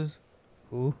Strus is?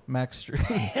 Who? Max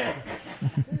Strus.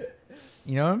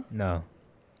 You know him? No.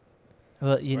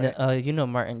 Well, Right. you know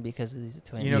Martin because he's a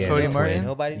twin. You know Yeah, Cody they're Martin? twin.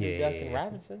 Nobody knew Yeah, Duncan yeah.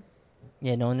 Robinson,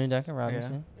 Yeah, no one knew Duncan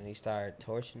Robinson. and he started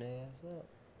torching their ass up.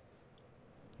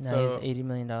 Now he's So- $80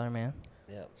 million man.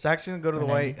 Yep. Zach's gonna go to the Or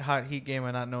White 90. Hot Heat game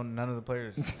and not know none of the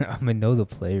players. I'm gonna know the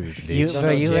players, dude. You- Don't bro,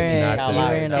 know you Jason wearing- Kyle you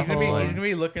Lowry. wearing a He's gonna be whole- he's gonna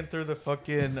be looking through the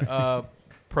fucking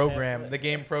program, the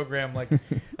game program, like it's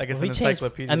We an changed-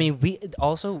 encyclopedia. I mean,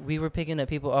 we were picking up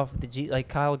people off the G. Like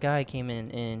Kyle Guy came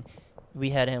in and we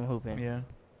had him hooping. yeah.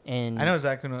 And I know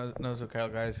Zach knows who Kyle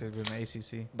Guy is because we're in the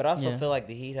ACC. But I also Yeah. feel like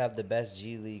the Heat have the best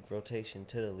G League rotation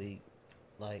to the league.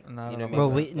 Like, No, I you don't know, know Bro,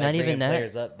 about we- like not even bringing that.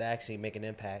 players up that actually make an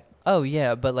impact oh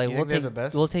yeah, but like You we'll think they're take the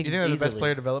best. we'll take You think they're the best easily.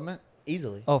 player development?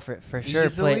 easily. oh for sure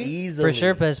Easily? Easily. for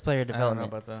sure best player I don't know development.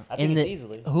 about that. I think in it's the-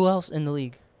 easily. Who else in the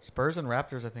league? Spurs and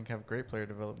Raptors, I think, have great player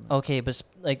development. Okay, but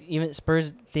like even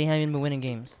Spurs, they haven't even been winning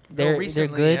games. No, They're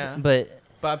recently, good, yeah. but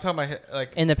But I'm talking about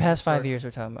like in the past 5 historic- years,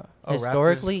 we're talking about Oh,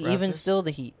 historically, even Raptors? still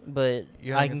the Heat. But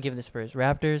You don't I think can it's- give the Spurs.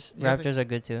 Raptors, You don't Raptors are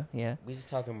good too. Yeah, We just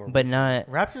talking more. but recent. not.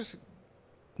 Raptors.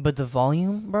 But the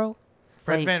volume, bro.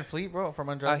 Fred Like- Van Fleet, bro, from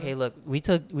undrafted. Okay, look, we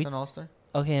an All-Star.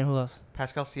 okay, and who else?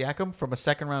 Pascal Siakam from a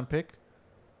second-round pick.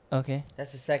 Okay,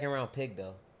 That's a second round pick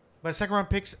though. But second-round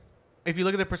picks, if you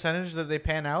look at the percentage that they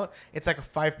pan out, it's like a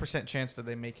 5% chance that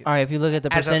they make it. all right. If you look at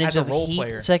the As a- percentage as a of role Heat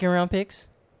player. second round picks,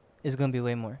 it's gonna be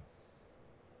way more.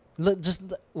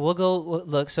 We'll go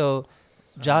look. So,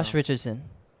 Josh know. Richardson,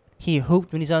 he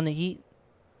hooped when he's on the Heat.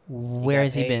 Where got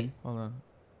has he paid. been? Hold on.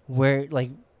 Where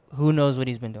who knows what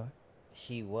he's been doing?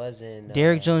 He was in.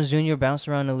 Derrick Jones Jr. bounced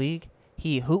around the league.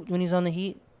 He hooped when he's on the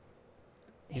Heat.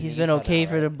 He's He's in been Utah okay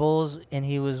now, for the right? Bulls, and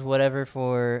he was whatever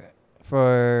for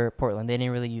Portland. They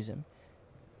didn't really use him.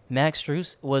 Max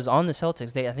Strus was on the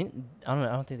Celtics. I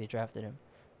don't think they drafted him,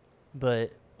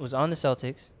 but was on the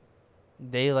Celtics.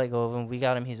 They let go of him. We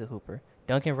got him. He's a hooper.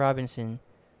 Duncan Robinson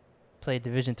played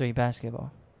Division III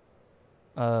basketball.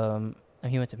 And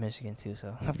he went to Michigan too.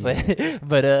 So, but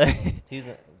He's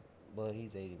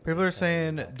he's 80. People are he's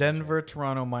saying 70 Denver,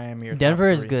 Toronto, Miami are Denver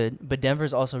top is three. good, but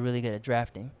Denver's also really good at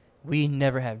drafting. We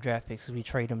never have draft picks. We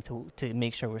trade them to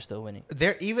make sure we're still winning.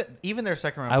 They're even their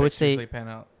second-round I would picks say- usually pan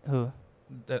out. Who?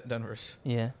 Denver's.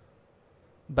 Yeah,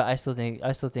 but I still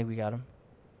think we got him.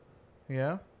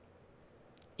 Yeah.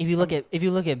 If you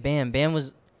look at Bam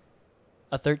was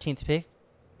a 13th pick.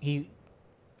 He's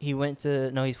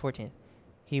 14th.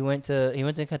 He went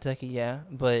to Kentucky, yeah,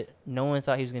 but no one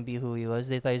thought he was gonna be who he was.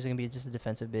 They thought he was gonna be just a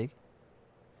defensive big.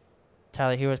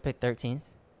 Tyler Hero's picked 13th.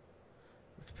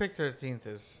 Pick 13th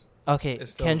is Okay,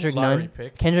 It's still Kendrick lottery Nunn.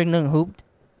 pick. Kendrick Nunn hooped.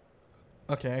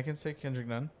 okay. I can say Kendrick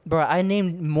Nunn. Bro, I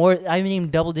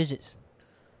named double digits.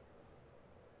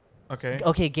 Okay.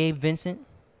 Okay, Gabe Vincent.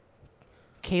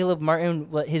 Caleb Martin,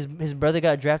 his brother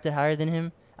got drafted higher than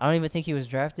him. I don't even think he was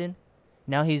drafted.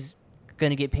 Now he's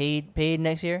gonna get paid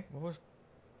next year. What was?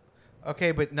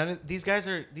 Okay, but none of these guys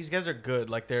are good.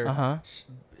 Like they're Uh-huh.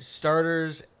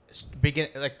 starters,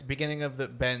 beginning of the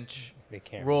bench The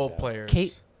camera's role out. players.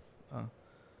 Kate-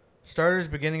 Starters,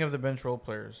 beginning of the bench role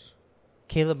players.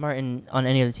 Caleb Martin on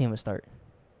any other team would start.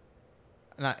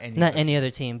 Not any. Not other any team.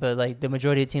 other team, but like the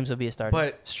majority of teams will be a starter.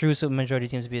 But- Strus, majority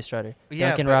of teams will be a starter. Yeah,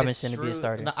 Duncan but Robinson it's would be a Strus-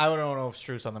 starter. No, I don't know if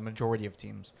Strus on the majority of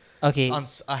teams. Okay, On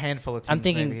a handful of teams. I'm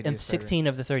maybe thinking he'd be a starter. 16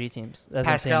 of the 30 teams. That's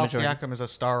Pascal what I'm saying, majority. Siakam is a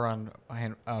star on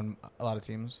a lot of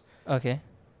teams, Okay,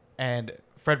 and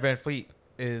Fred Van Fleet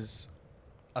is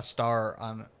a star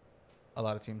on a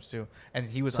lot of teams too,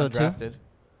 and he was So two? undrafted.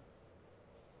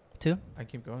 2. I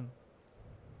keep going.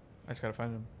 I just gotta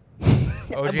find him.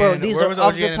 Bro, these where are was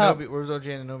off OG the top. Anunoby? Where was OG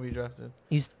Anunoby drafted?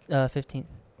 He's 15th,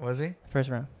 Was he? first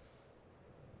round.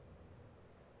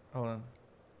 Hold on.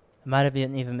 Might have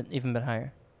been even been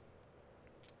higher.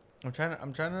 I'm trying to How I'm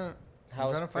is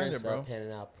trying to find Prince it, bro.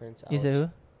 panning out? Prince. You said who?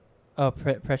 Oh,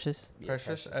 Precious. Yeah,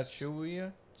 Precious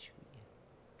Achiuwa.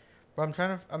 But I'm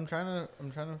trying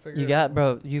to figure. You it got, out.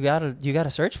 bro. You gotta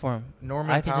search for him.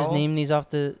 Norman I could Powell. just name these off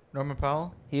the. Norman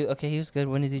Powell. He was good.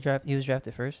 When did he draft? He was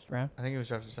drafted first round. I think he was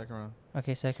drafted second round.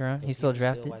 Okay, second round. He's still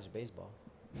drafted. Watch baseball.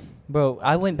 Bro,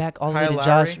 I went back all the way Kyle to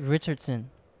Josh Lowry? Richardson.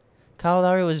 Kyle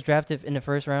Lowry was drafted in the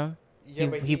first round. Yeah, He-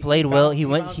 but he played well. bounced- He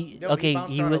went- bounced- he- no, but okay,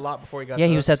 bounced he around was- a lot before he got. Yeah, to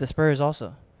he was us. at the Spurs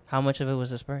also. How much of it was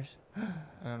the Spurs? I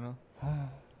don't know.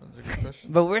 That's a good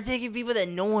question. But we're taking people that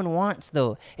no one wants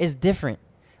though. It's different.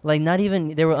 Like not even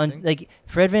they were Think? like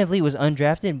Fred VanVleet was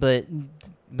undrafted, but No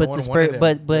the one Spurs, wanted him.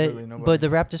 but Literally nobody. but the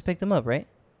Raptors picked him up, right?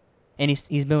 And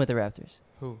he's been with the Raptors.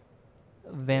 Who?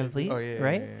 Van Vliet, Oh, yeah, yeah,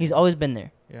 right? yeah, yeah. He's always been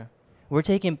there. Yeah. We're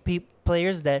taking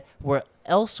players that were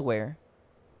elsewhere.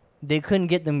 They couldn't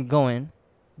get them going.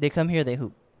 They come here, they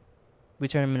hoop. We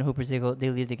turn them into hoopers. They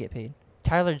leave, they get paid.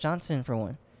 Tyler Johnson for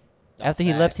one. After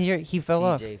he left here, he fell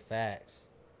off. TJ Facts.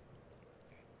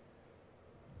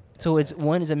 So That's it's facts.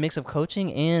 one is a mix of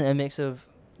coaching and a mix of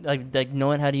like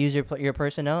knowing how to use your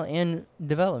personnel and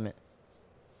development.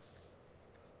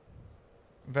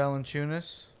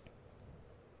 Valanciunas.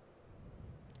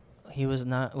 He was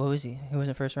not. What was he? He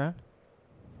wasn't first round.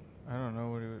 I don't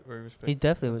know where he was picked. He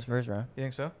definitely was first round. You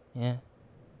think so? Yeah.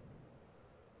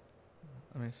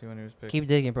 Let me see when he was picked. Keep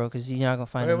digging, bro, because you're not gonna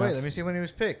find Wait, enough. let me see when he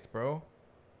was picked, bro.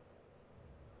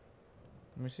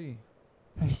 Let me see.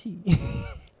 Let me see.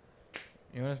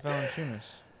 Jonas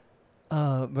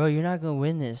Valanciunas. Bro, you're not gonna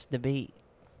win this debate.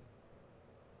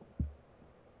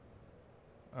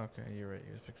 Okay, you're right.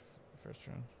 He was picked first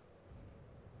round.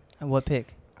 What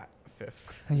pick?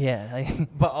 Fifth. Yeah. Like,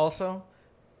 But also,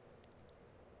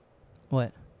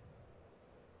 what?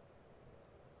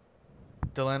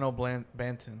 Delano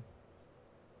Banton.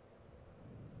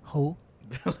 Who?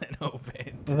 Delano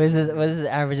Banton. What is his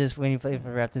averages when he played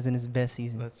for Raptors in his best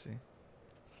season? Let's see.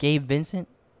 Gabe Vincent.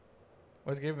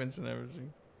 What's Gabe Vincent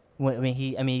averaging? When,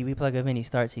 we plug him in, he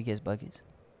starts, he gets buckets.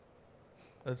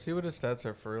 Let's see what his stats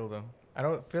are for real, though. I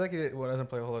don't feel like he doesn't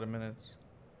play a whole lot of minutes.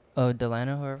 Oh,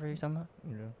 Delano, whoever you're talking about.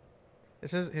 Yeah. It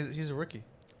says he's a rookie.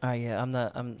 All right, yeah, I'm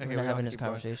Okay, not we don't having have this to keep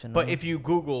going. conversation. But no if you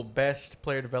Google best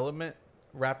player development,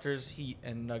 Raptors, Heat,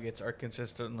 and Nuggets are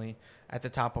consistently at the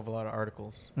top of a lot of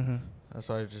articles. more. That's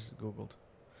what I just Googled.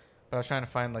 But I was trying to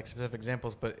find like specific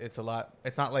examples, but it's a lot.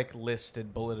 It's not like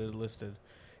bulleted listed.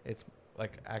 It's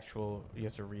like actual. You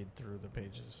have to read through the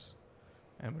pages,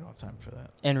 and we don't have time for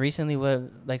that. And recently, what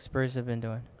like Spurs have been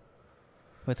doing?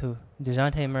 With who?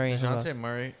 DeJounte Murray. And who else? DeJounte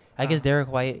Murray. I guess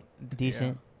Derek White,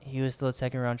 decent. He was still a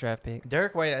second round draft pick.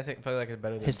 Derek White, I feel like is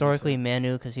better than Historically, decent.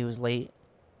 Manu, because he was late,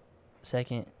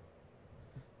 second.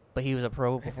 But he was a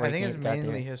pro before I think he it's got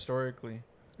mainly there. historically.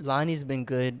 Lonnie's been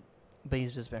good, but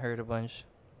he's just been hurt a bunch.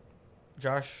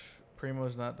 Josh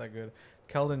Primo's not that good.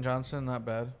 Keldon Johnson, not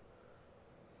bad.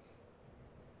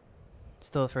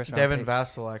 Still a first round Devin pick.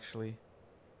 Vassell, actually.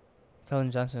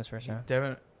 Keldon Johnson's first round.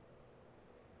 Devin.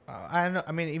 I know.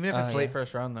 I mean, even if it's late yeah.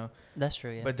 first round though. That's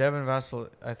true, yeah. But Devin Vassell,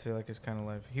 I feel like is kind of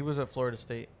live. He was at Florida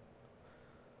State.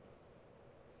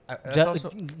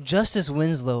 Justice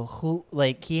Winslow, who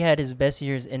like he had his best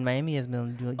years in Miami, has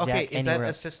been doing Okay, jack is that anywhere a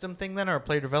else. system thing then, or a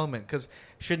player development? Because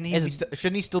shouldn't he Is-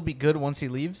 shouldn't he still be good once he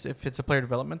leaves if it's a player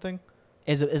development thing?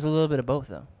 Is a little bit of both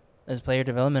though. As player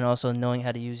development, also knowing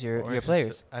how to use Or your it's players.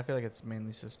 just- I feel like it's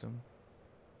mainly system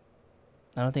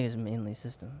I don't think it's mainly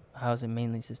system. How is it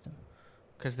mainly system?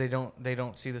 because they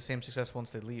don't see the same success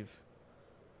once they leave.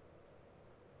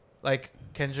 Like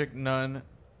Kendrick Nunn,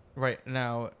 right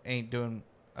now ain't doing.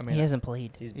 I mean, He hasn't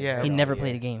played. He's been Yeah. hurt He all never year.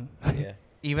 played a game. Yeah,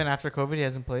 even after COVID, he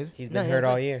hasn't played. he's No, been he hurt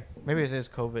all hasn't. year. Maybe it is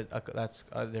COVID. That's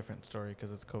a different story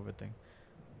because it's COVID thing.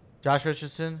 Josh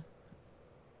Richardson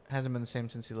hasn't been the same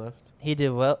since he left. He did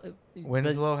well.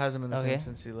 Winslow hasn't been the okay. same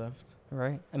since he left.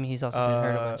 Right. I mean, he's also been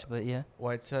hurt a bunch, but yeah.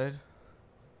 Whiteside.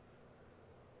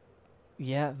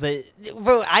 Yeah, but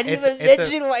bro, I didn't It's- even it's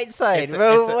a- mention Whiteside, it's a-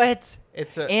 bro. it's a- what?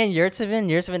 It's a And Yurtsevin.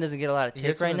 Yurtsevin doesn't get a lot of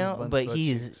tick right Yurtsevin now, is but butt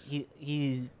he's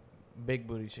cheeks. big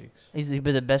booty cheeks. he's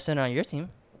been the best center on your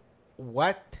team.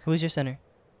 What? Who's your center?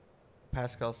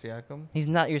 Pascal Siakam. He's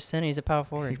not your center. He's a power He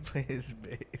forward. plays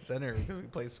big center because he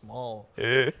plays small. So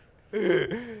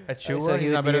Achua, he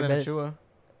he's would not be better your than best- Achua.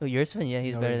 Oh, Yurtsevin. Yeah,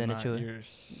 he's No, better than not. Achua.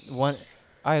 You're One.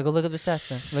 All right, go look up the stats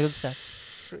then. Look up the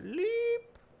stats. sleep.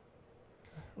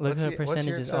 Look at the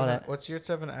percentages, all that. What's year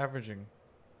 7 averaging?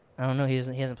 I don't know. He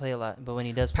hasn't played a lot, but when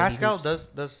he does play, Pascal he hoops.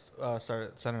 does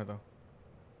start at center though.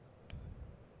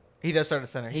 He does start at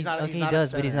center. He, He's not. okay, he's he not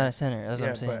does, a but he's center. not a center. That's what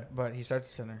I'm saying. But he starts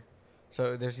at center.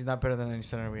 So he's not better than any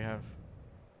center we have.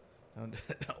 Don't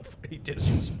be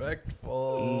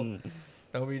disrespectful.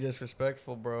 Don't be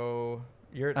disrespectful, bro.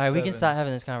 You're at All right, we can 7. stop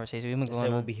having this conversation. We've been They said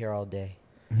going we'll on. be here all day.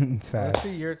 Let's Facts.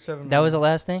 see. You're at 7. That was the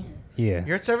last thing. Yeah.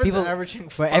 You're at 7. People- Averaging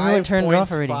but 5 everyone turned it off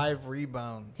points, already. 5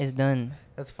 rebounds. It's done.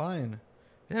 That's fine.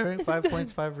 Yeah, averaging 5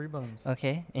 points, 5 rebounds.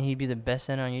 Okay, and he'd be the best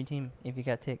center on your team if he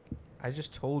got tick. I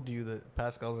just told you that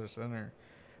Pascal's our center.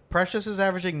 Precious is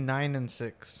averaging 9 and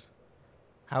 6.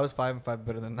 How is 5 and 5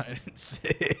 better than 9 and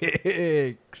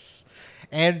 6?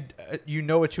 And you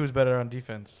know what she was better on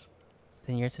defense.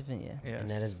 Then you're Tiffin, yeah. Yes. And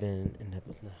that has been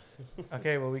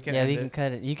Okay, well we can. Yeah, end we can it.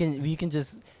 cut it. You can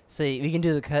just say we can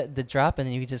do the drop, and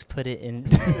then you can just put it in,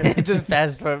 just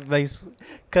fast forward, like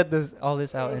cut all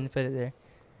this out and put it there.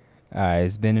 All right,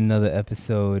 it's been another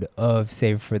episode of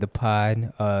Save It for the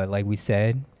Pod. Like we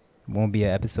said, won't be an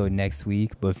episode next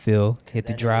week, but Phil, hit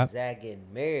the drop. Zach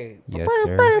getting married. Yes,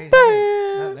 sir.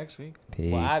 Not next week.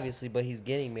 Peace. Well, obviously, but he's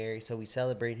getting married, so we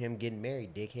celebrate him getting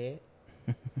married, dickhead.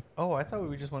 Oh, I thought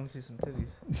we just wanted to see some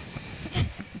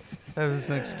titties. That was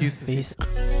an excuse to see. Peace.